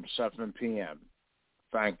time, 7 p.m.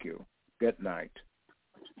 Thank you. Good night.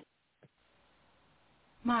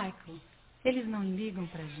 Michael, eles não ligam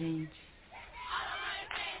pra gente.